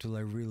 till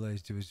I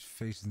realized I was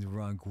facing the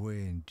wrong way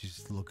and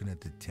just looking at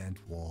the tent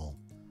wall.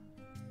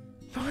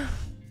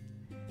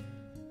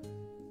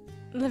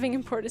 Living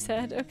in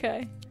Portishead.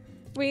 Okay.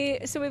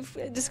 So we've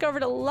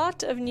discovered a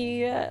lot of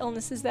new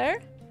illnesses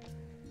there.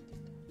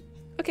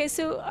 Okay,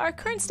 so our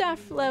current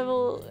staff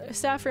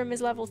room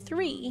is level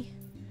 3.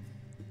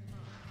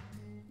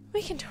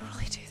 We can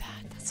totally do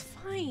that. That's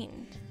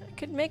fine. I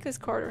could make this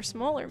corridor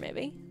smaller,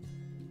 maybe.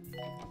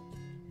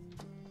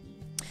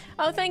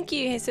 Oh, thank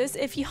you, Jesus.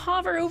 If you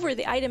hover over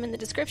the item in the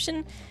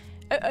description,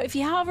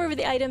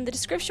 the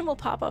description will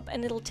pop up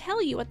and it'll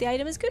tell you what the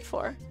item is good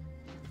for.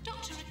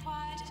 Doctor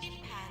required in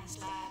Pan's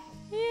lab.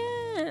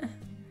 Yeah.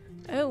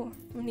 Oh,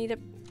 we need a...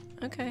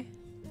 Okay.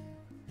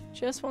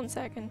 Just 1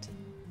 second.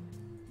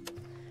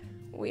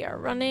 We are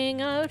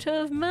running out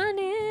of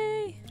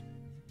money.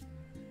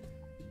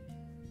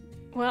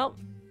 Well,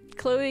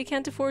 Chloe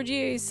can't afford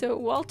you, so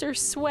Walter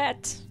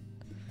Sweat.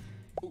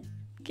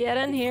 Get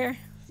in here.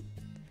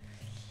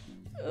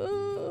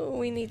 Ooh,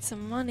 we need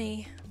some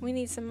money. We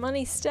need some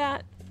money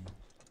stat.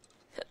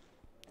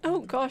 Oh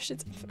gosh,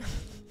 it's...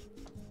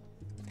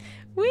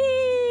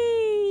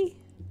 Whee!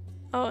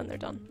 Oh, and they're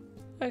done.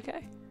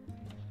 Okay.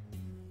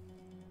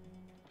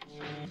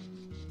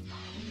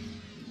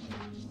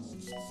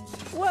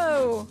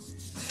 Whoa!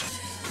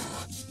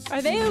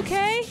 Are they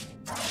okay?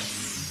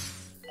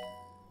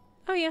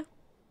 Oh yeah,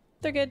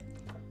 they're good.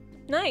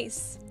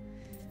 Nice.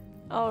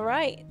 All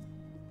right.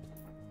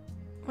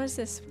 What is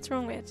this? What's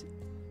wrong with it?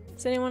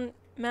 Is anyone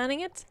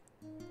manning it?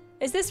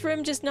 Is this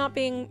room just not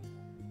being...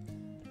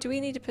 Do we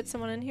need to put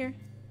someone in here?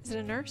 Is it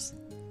a nurse?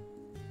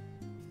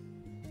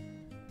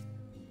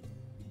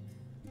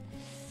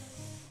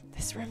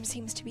 This room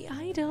seems to be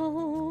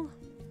idle.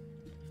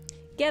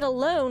 Get a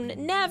loan?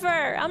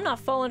 Never! I'm not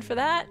falling for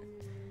that.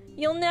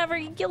 You'll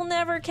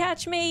never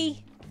catch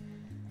me.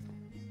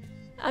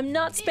 I'm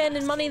not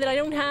spending money that I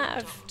don't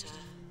have.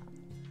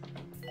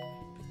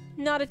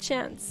 Not a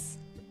chance.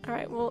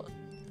 Alright, well,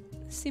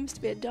 seems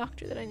to be a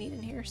doctor that I need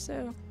in here,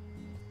 so...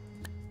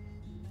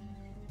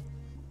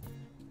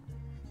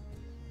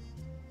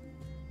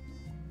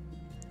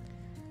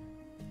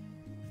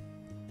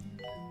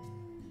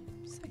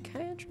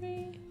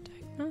 Psychiatry,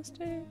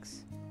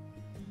 diagnostics...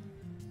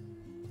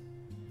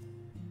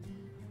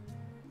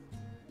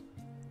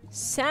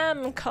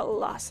 Sam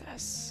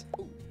Colossus.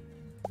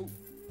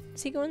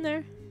 Is he going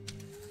there?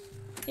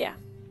 Yeah.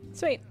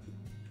 Sweet.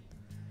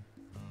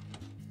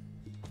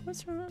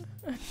 What's wrong?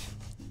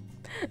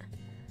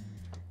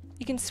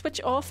 You can switch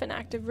off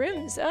inactive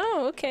rooms.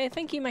 Oh, okay.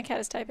 Thank you. My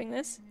cat is typing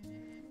this.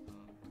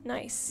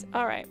 Nice.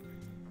 Alright.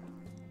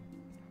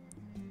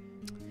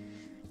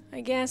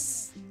 I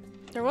guess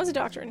there was a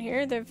doctor in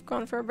here. They've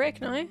gone for a break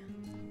now.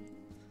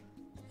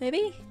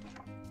 Maybe?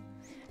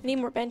 I need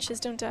more benches,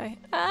 don't I?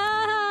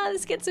 Ah,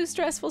 this gets so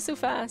stressful so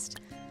fast.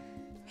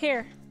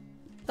 Here,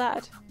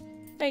 lad.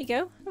 There you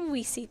go. A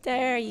wee seat.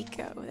 There you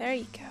go. There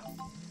you go.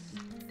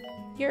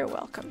 You're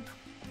welcome.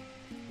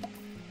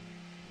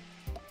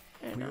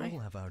 there We now. all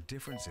have our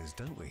differences,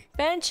 don't we?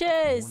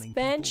 Benches! Morning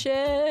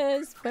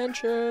Benches!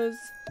 Benches!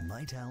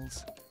 Night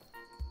owls,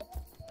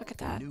 Look at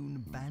that.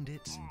 noon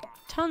bandits.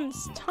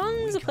 Tons We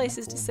of come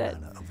places in to all sit.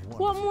 manner of What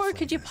wonderful more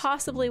could you flavours.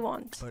 possibly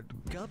want? But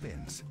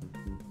gubbins,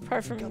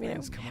 Apart from,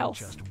 gubbins come in health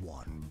just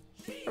one.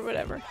 or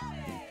whatever.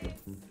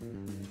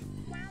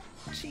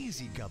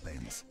 Cheesy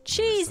gubbins.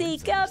 Cheesy Some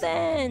things we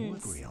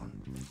gubbins! agree on.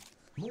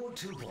 More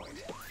 2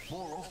 Point,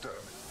 more often.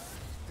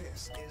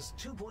 This is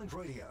 2 Point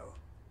Radio.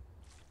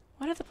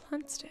 What are the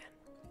plants doing?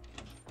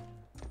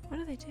 What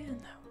are they doing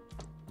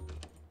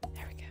though?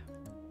 There we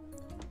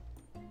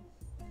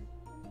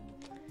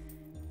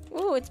go.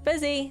 Ooh, it's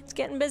busy. It's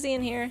getting busy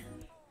in here.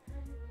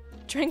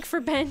 Drink for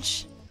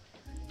bench.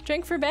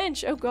 Drink for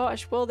bench. Oh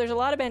gosh. Well, there's a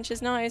lot of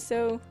benches now,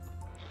 so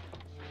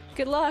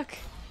good luck.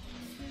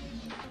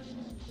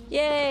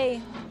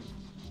 Yay.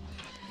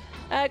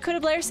 Coda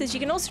Blair says you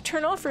can also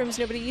turn off rooms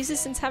nobody uses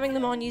since having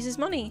them on uses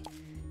money.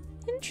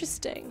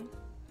 Interesting.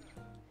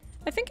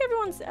 I think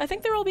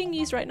they're all being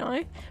used right now.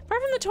 Apart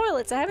from the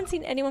toilets, I haven't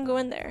seen anyone go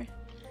in there.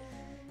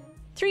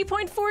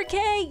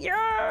 3.4k!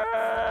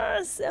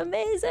 Yes!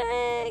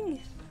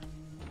 Amazing!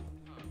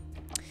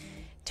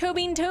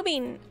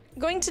 Tobin,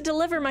 going to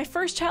deliver my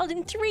first child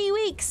in 3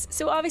 weeks.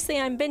 So obviously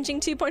I'm binging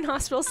 2 Point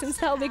Hospital since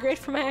that'll be great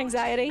for my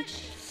anxiety.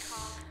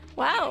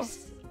 Wow.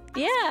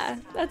 Yeah,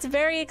 that's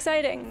very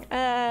exciting.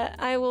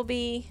 I will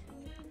be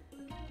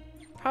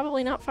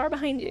probably not far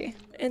behind you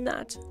in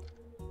that.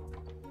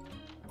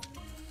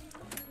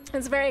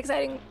 It's very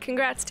exciting.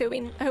 Congrats,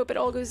 Tobin. I hope it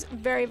all goes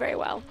very, very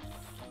well.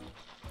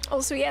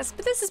 Also, yes,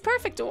 but this is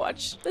perfect to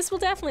watch. This will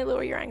definitely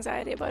lower your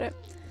anxiety about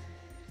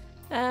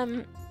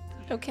it.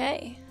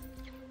 Okay.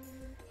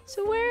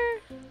 So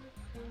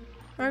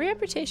our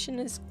reputation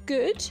is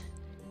good.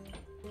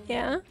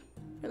 Yeah,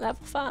 we're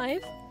level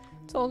 5.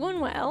 It's all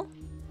going well.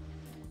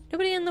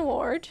 Nobody in the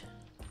ward.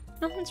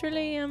 Nothing's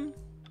really,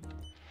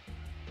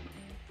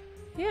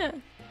 yeah,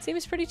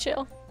 seems pretty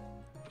chill.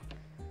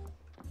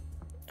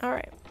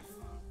 Alright.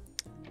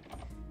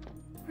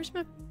 Where's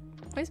my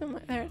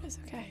there it is,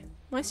 okay.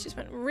 Mice just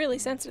went really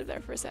sensitive there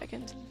for a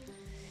second.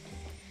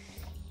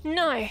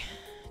 Now,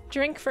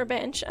 drink for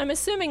bench. I'm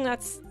assuming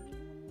that's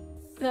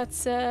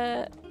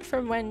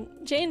from when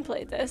Jane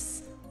played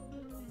this.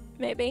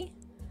 Maybe.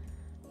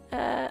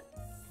 Okay.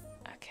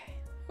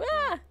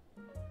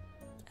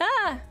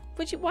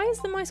 Why is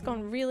the mouse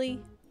gone really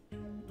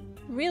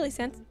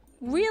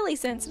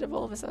sensitive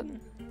all of a sudden?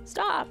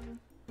 Stop!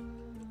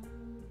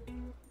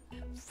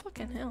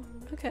 Fucking hell.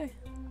 Okay.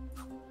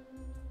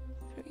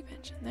 Throw your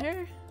bench in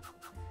there.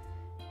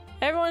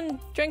 Everyone,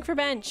 drink for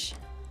bench.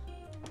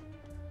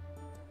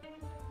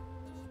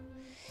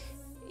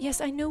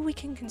 Yes, I know we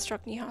can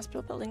construct new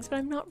hospital buildings, but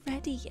I'm not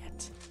ready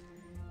yet.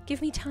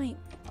 Give me time.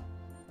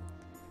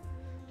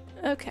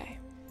 Okay.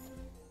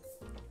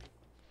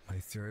 My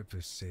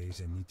therapist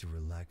says I need to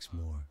relax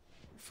more.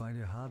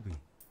 Find a hobby.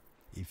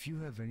 If you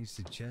have any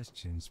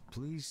suggestions,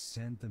 please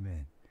send them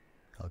in.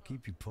 I'll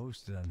keep you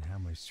posted on how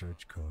my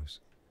search goes.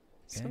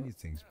 So-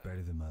 Anything's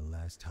better than my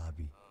last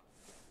hobby.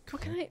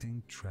 What can I-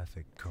 Collecting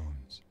traffic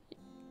cones.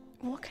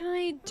 What can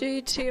I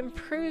do to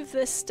improve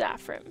this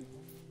staff room?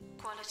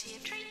 Quality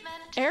of treatment.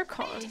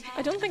 Aircon.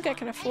 I don't think I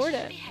can afford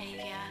it.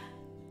 Behavior.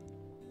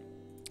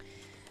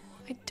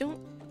 I don't.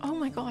 Oh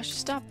my gosh!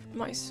 Stop,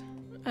 mouse.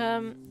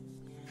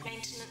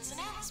 Maintenance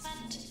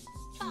announcement.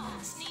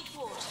 Plants need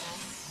water.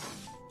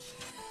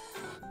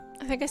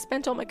 I think I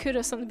spent all my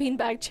kudos on the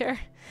beanbag chair.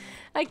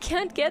 I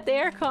can't get the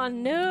aircon.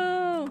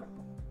 No.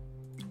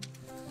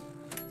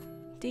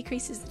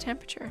 Decreases the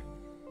temperature.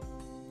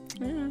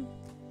 Yeah.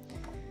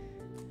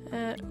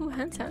 Ooh,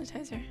 hand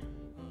sanitizer.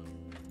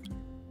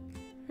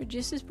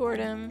 Reduces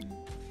boredom.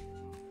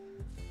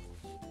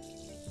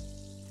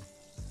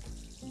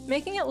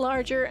 Making it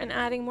larger and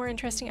adding more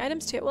interesting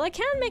items to it. Well, I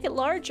can make it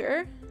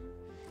larger.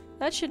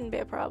 That shouldn't be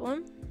a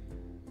problem.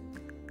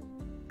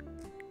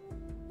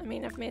 I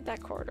mean, I've made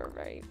that corridor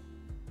very...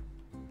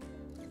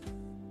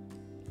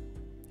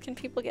 Can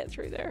people get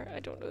through there? I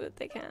don't know that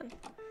they can.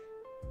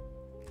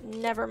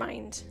 Never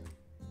mind.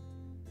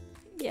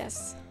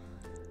 Yes.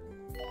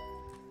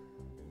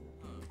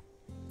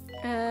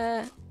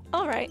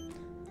 Alright.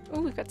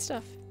 Oh, we've got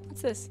stuff.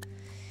 What's this?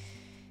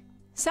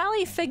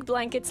 Sally Fig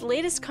Blanket's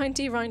latest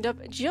county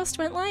roundup just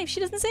went live. She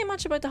doesn't say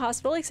much about the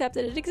hospital except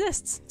that it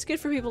exists. It's good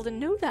for people to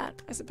know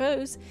that, I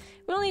suppose.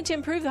 We'll need to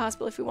improve the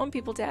hospital if we want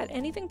people to add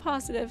anything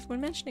positive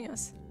when mentioning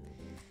us.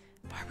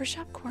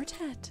 Barbershop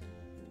Quartet.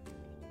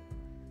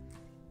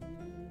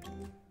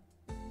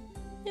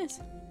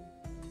 Yes.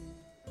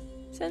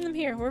 Send them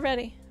here. We're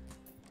ready.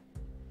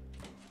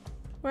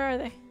 Where are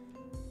they?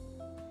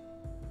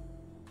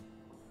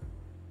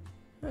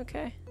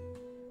 Okay.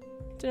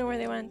 Don't know where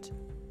they went.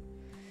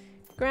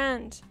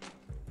 Grand.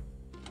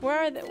 Where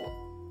are they?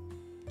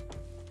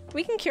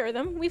 We can cure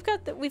them. We've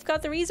got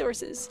the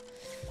resources.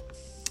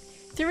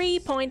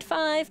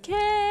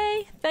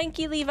 3.5k. Thank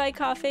you, Levi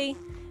Coffee.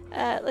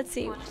 Let's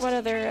see what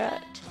other.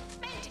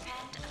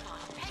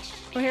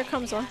 Oh, here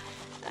comes one.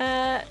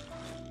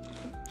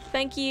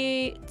 Thank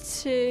you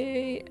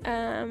to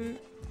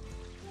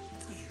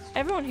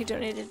everyone who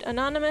donated.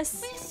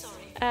 Anonymous, We're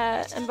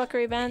sorry. and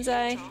Buckaroo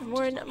Banzai.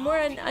 More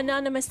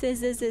anonymous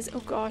is. Oh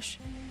gosh.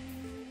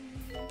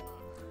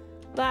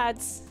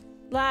 Lads.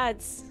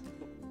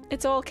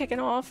 It's all kicking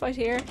off out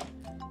here.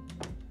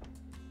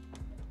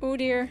 Oh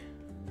dear.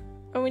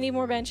 Oh, we need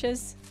more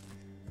benches.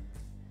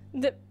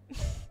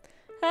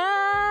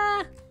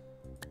 Ah!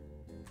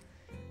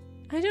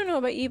 I don't know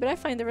about you, but I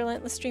find the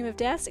relentless stream of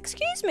deaths.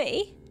 Excuse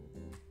me?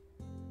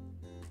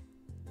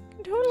 I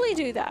can totally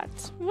do that.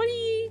 What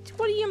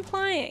are you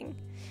implying?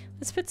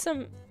 Let's put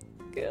some...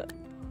 Put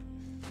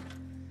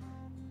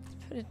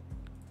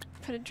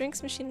a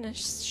drinks machine and a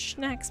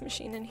snacks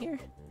machine in here.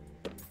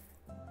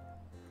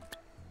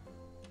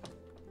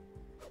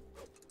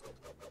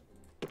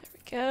 There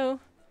we go.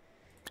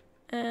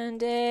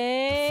 And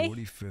a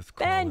 45th bench.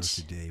 caller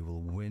today will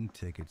win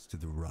tickets to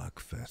the Rock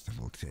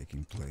Festival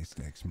taking place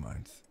next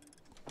month.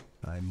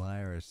 I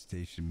admire a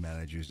station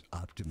manager's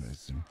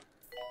optimism.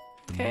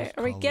 The Okay, most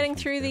are we callers getting we've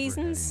through ever these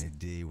had ones? in a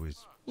day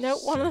was Nope,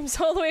 one of 6.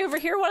 them's all the way over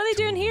here. What are they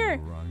doing Two of them here?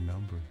 were wrong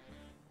number.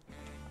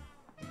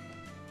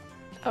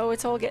 Oh,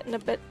 it's all getting a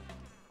bit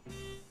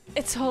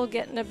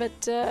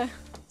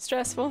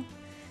stressful.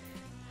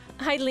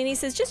 Heidelini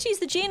says, just use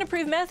the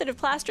Jane-approved method of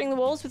plastering the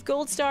walls with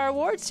gold star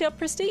awards to up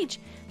prestige.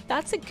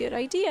 That's a good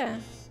idea.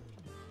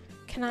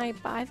 Can I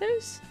buy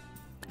those?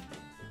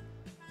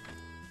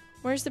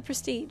 Where's the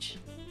prestige?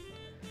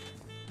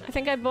 I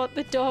think I bought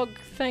the dog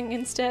thing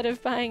instead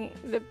of buying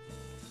the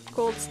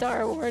gold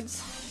star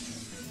awards.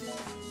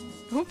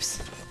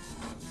 Oops.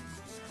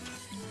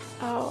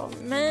 Oh,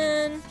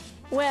 man.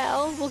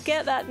 Well, we'll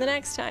get that the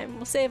next time.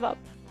 We'll save up.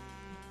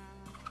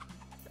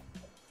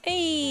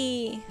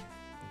 Hey!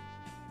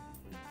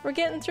 We're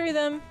getting through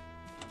them.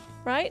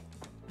 Right?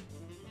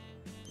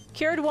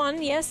 Cured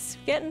one, yes.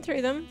 Getting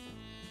through them.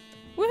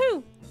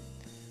 Woohoo!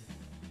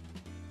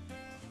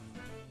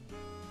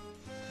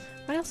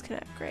 What else can I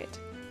upgrade?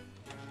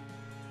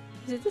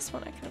 Is it this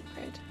one I can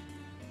upgrade?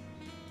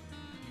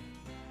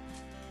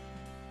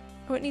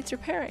 Oh, it needs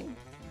repairing.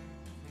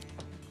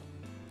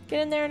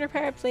 Get in there and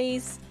repair it,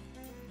 please.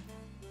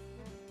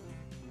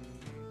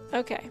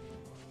 Okay.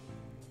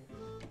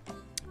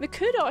 The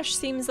Kudosh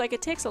seems like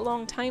it takes a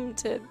long time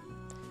to...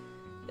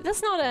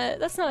 That's not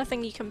a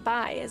thing you can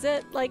buy, is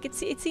it? Like, it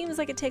seems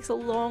like it takes a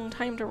long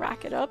time to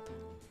rack it up.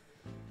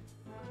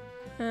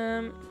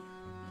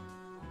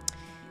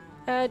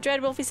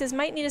 Dreadwolfie says,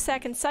 might need a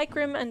second psych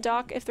room and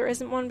doc if there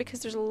isn't one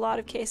because there's a lot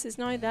of cases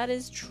now. That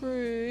is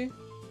true.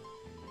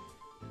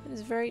 That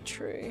is very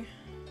true.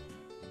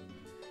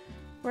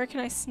 Where can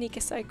I sneak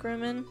a psych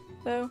room in,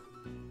 though?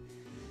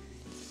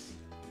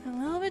 A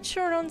little bit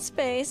short on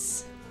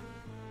space.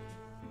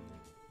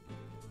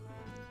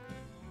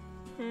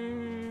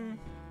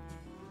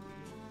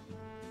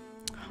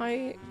 How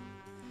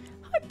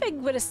big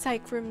would a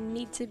psych room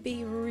need to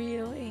be,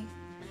 really?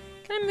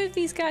 Can I move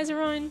these guys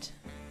around?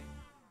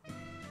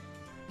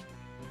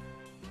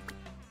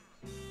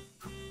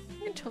 I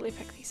can totally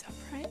pick these up,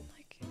 right?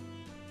 Like,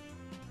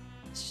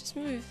 let's just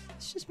move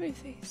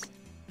these.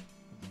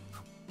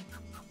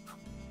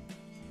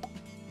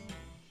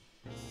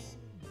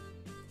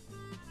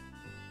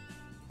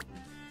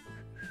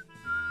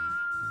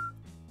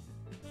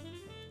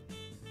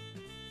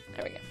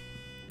 There we go.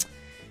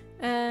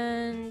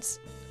 And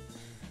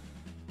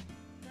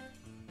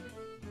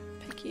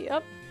pick you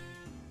up.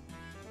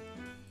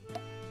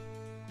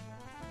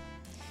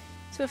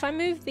 So if I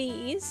move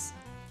these,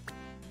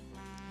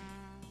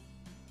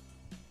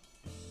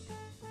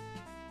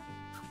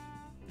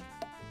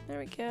 there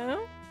we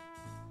go.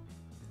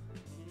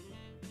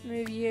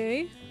 Move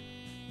you.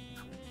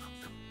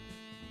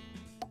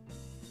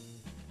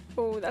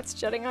 Oh, that's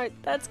jutting out.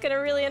 That's gonna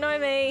really annoy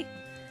me.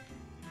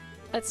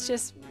 Let's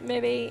just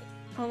maybe,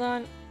 hold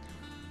on.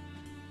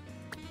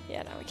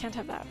 Yeah, no, we can't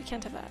have that. We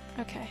can't have that.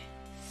 Okay.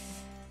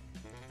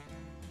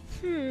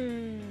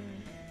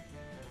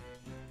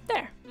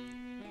 There.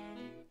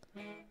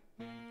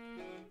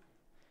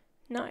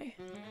 Now,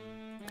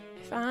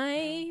 if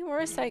I were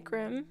a psych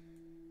room,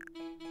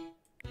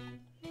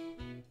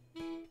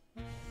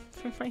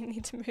 I might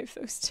need to move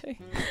those two.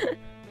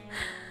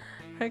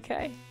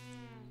 Okay.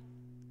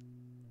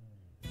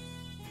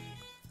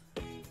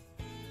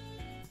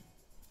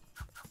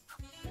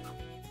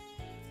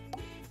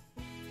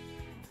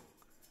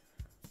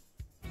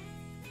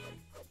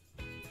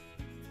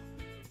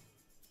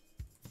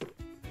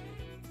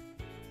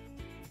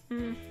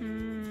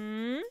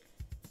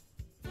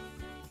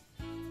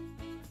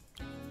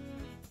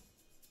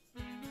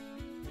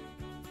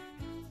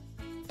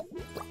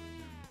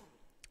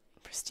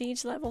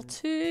 Prestige level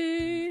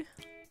 2.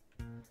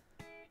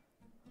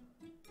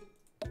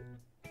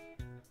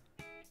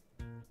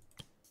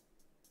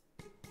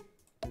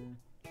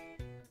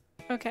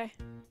 Okay.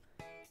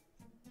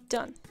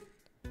 Done.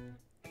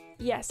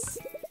 Yes.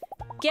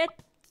 Get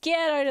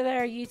out of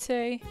there, you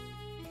two.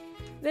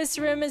 This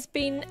room has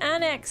been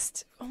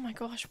annexed. Oh my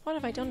gosh, what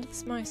have I done to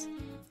this mouse?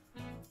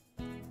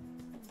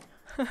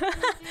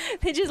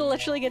 They just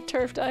literally get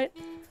turfed out.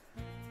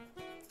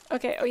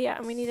 Okay, oh yeah,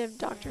 and we need a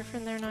doctor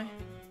from there now.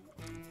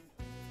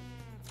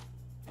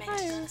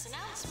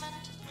 Assistant's announcement,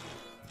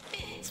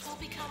 bins will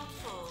become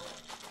full.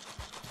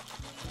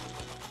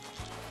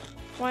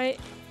 Why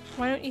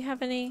don't you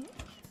have any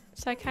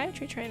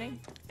psychiatry training?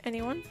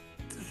 Anyone?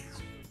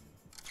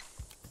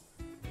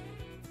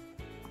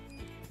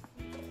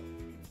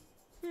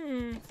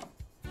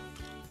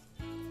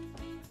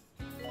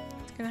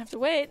 Gonna have to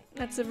wait.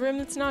 That's a room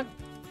that's not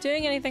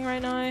doing anything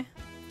right now.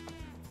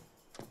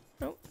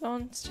 Oh,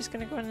 Dawn's just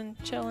gonna go in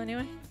and chill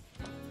anyway.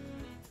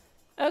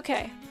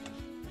 Okay.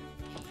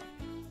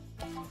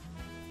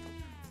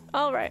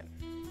 Alright.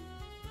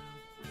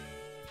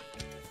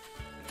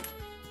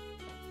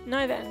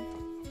 Now then.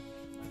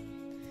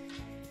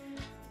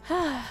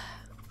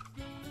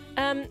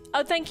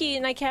 Oh, thank you,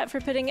 Nycat,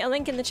 for putting a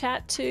link in the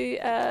chat to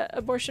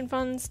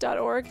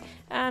abortionfunds.org,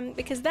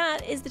 because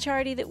that is the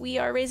charity that we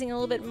are raising a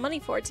little bit of money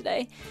for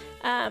today.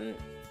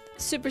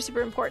 Super,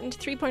 super important.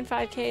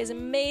 3.5k is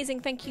amazing.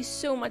 Thank you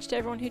so much to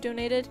everyone who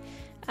donated.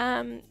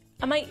 I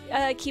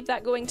might keep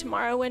that going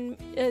tomorrow when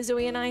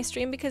Zoe and I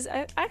stream, because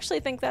I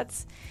actually think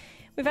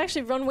we've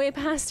actually run way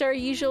past our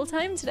usual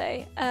time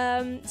today.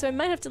 So I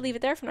might have to leave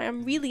it there for now.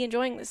 I'm really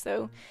enjoying this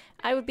though.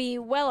 I would be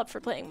well up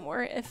for playing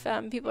more if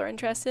people are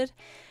interested.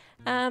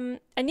 And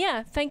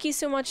yeah, thank you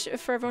so much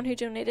for everyone who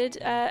donated.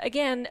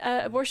 Again,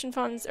 Abortion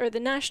Funds, or the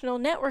National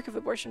Network of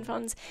Abortion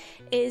Funds,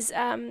 is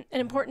an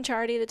important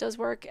charity that does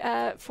work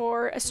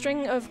for a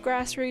string of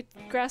grassroots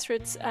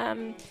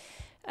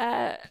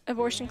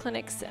abortion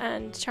clinics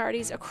and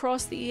charities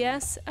across the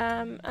US.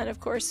 And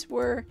of course,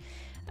 we're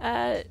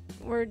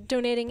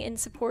donating in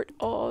support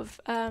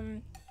of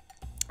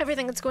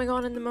everything that's going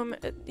on in the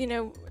moment. You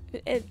know,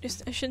 I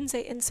shouldn't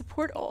say in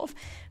support of,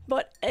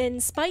 but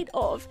in spite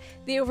of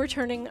the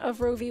overturning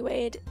of Roe v.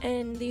 Wade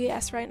in the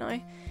US right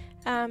now.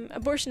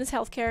 Abortion is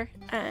healthcare,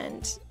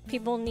 and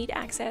people need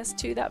access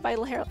to that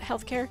vital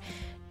healthcare,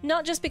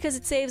 not just because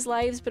it saves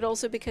lives, but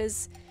also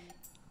because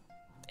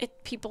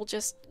people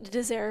just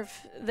deserve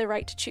the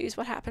right to choose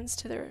what happens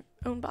to their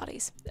own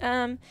bodies.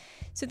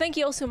 So thank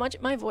you all so much.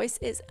 My voice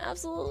is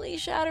absolutely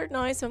shattered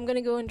now, so I'm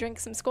gonna go and drink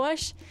some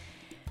squash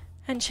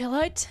and chill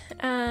out.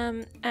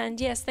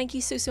 And yes, thank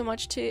you so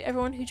much to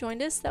everyone who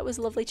joined us. That was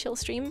a lovely chill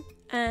stream,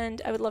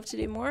 and I would love to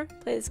do more,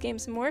 play this game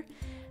some more.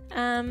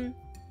 And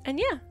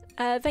yeah,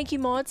 thank you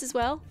mods as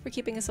well for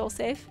keeping us all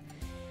safe.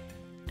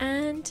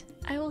 And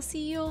I will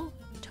see you all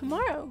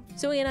tomorrow.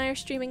 Zoe and I are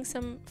streaming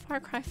some Far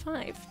Cry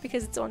 5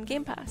 because it's on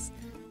Game Pass.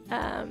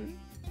 It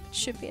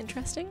should be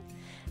interesting.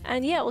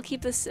 And yeah, we'll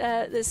keep this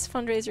this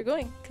fundraiser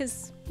going,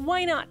 because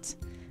why not?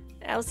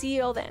 I'll see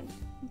you all then.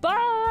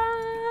 Bye!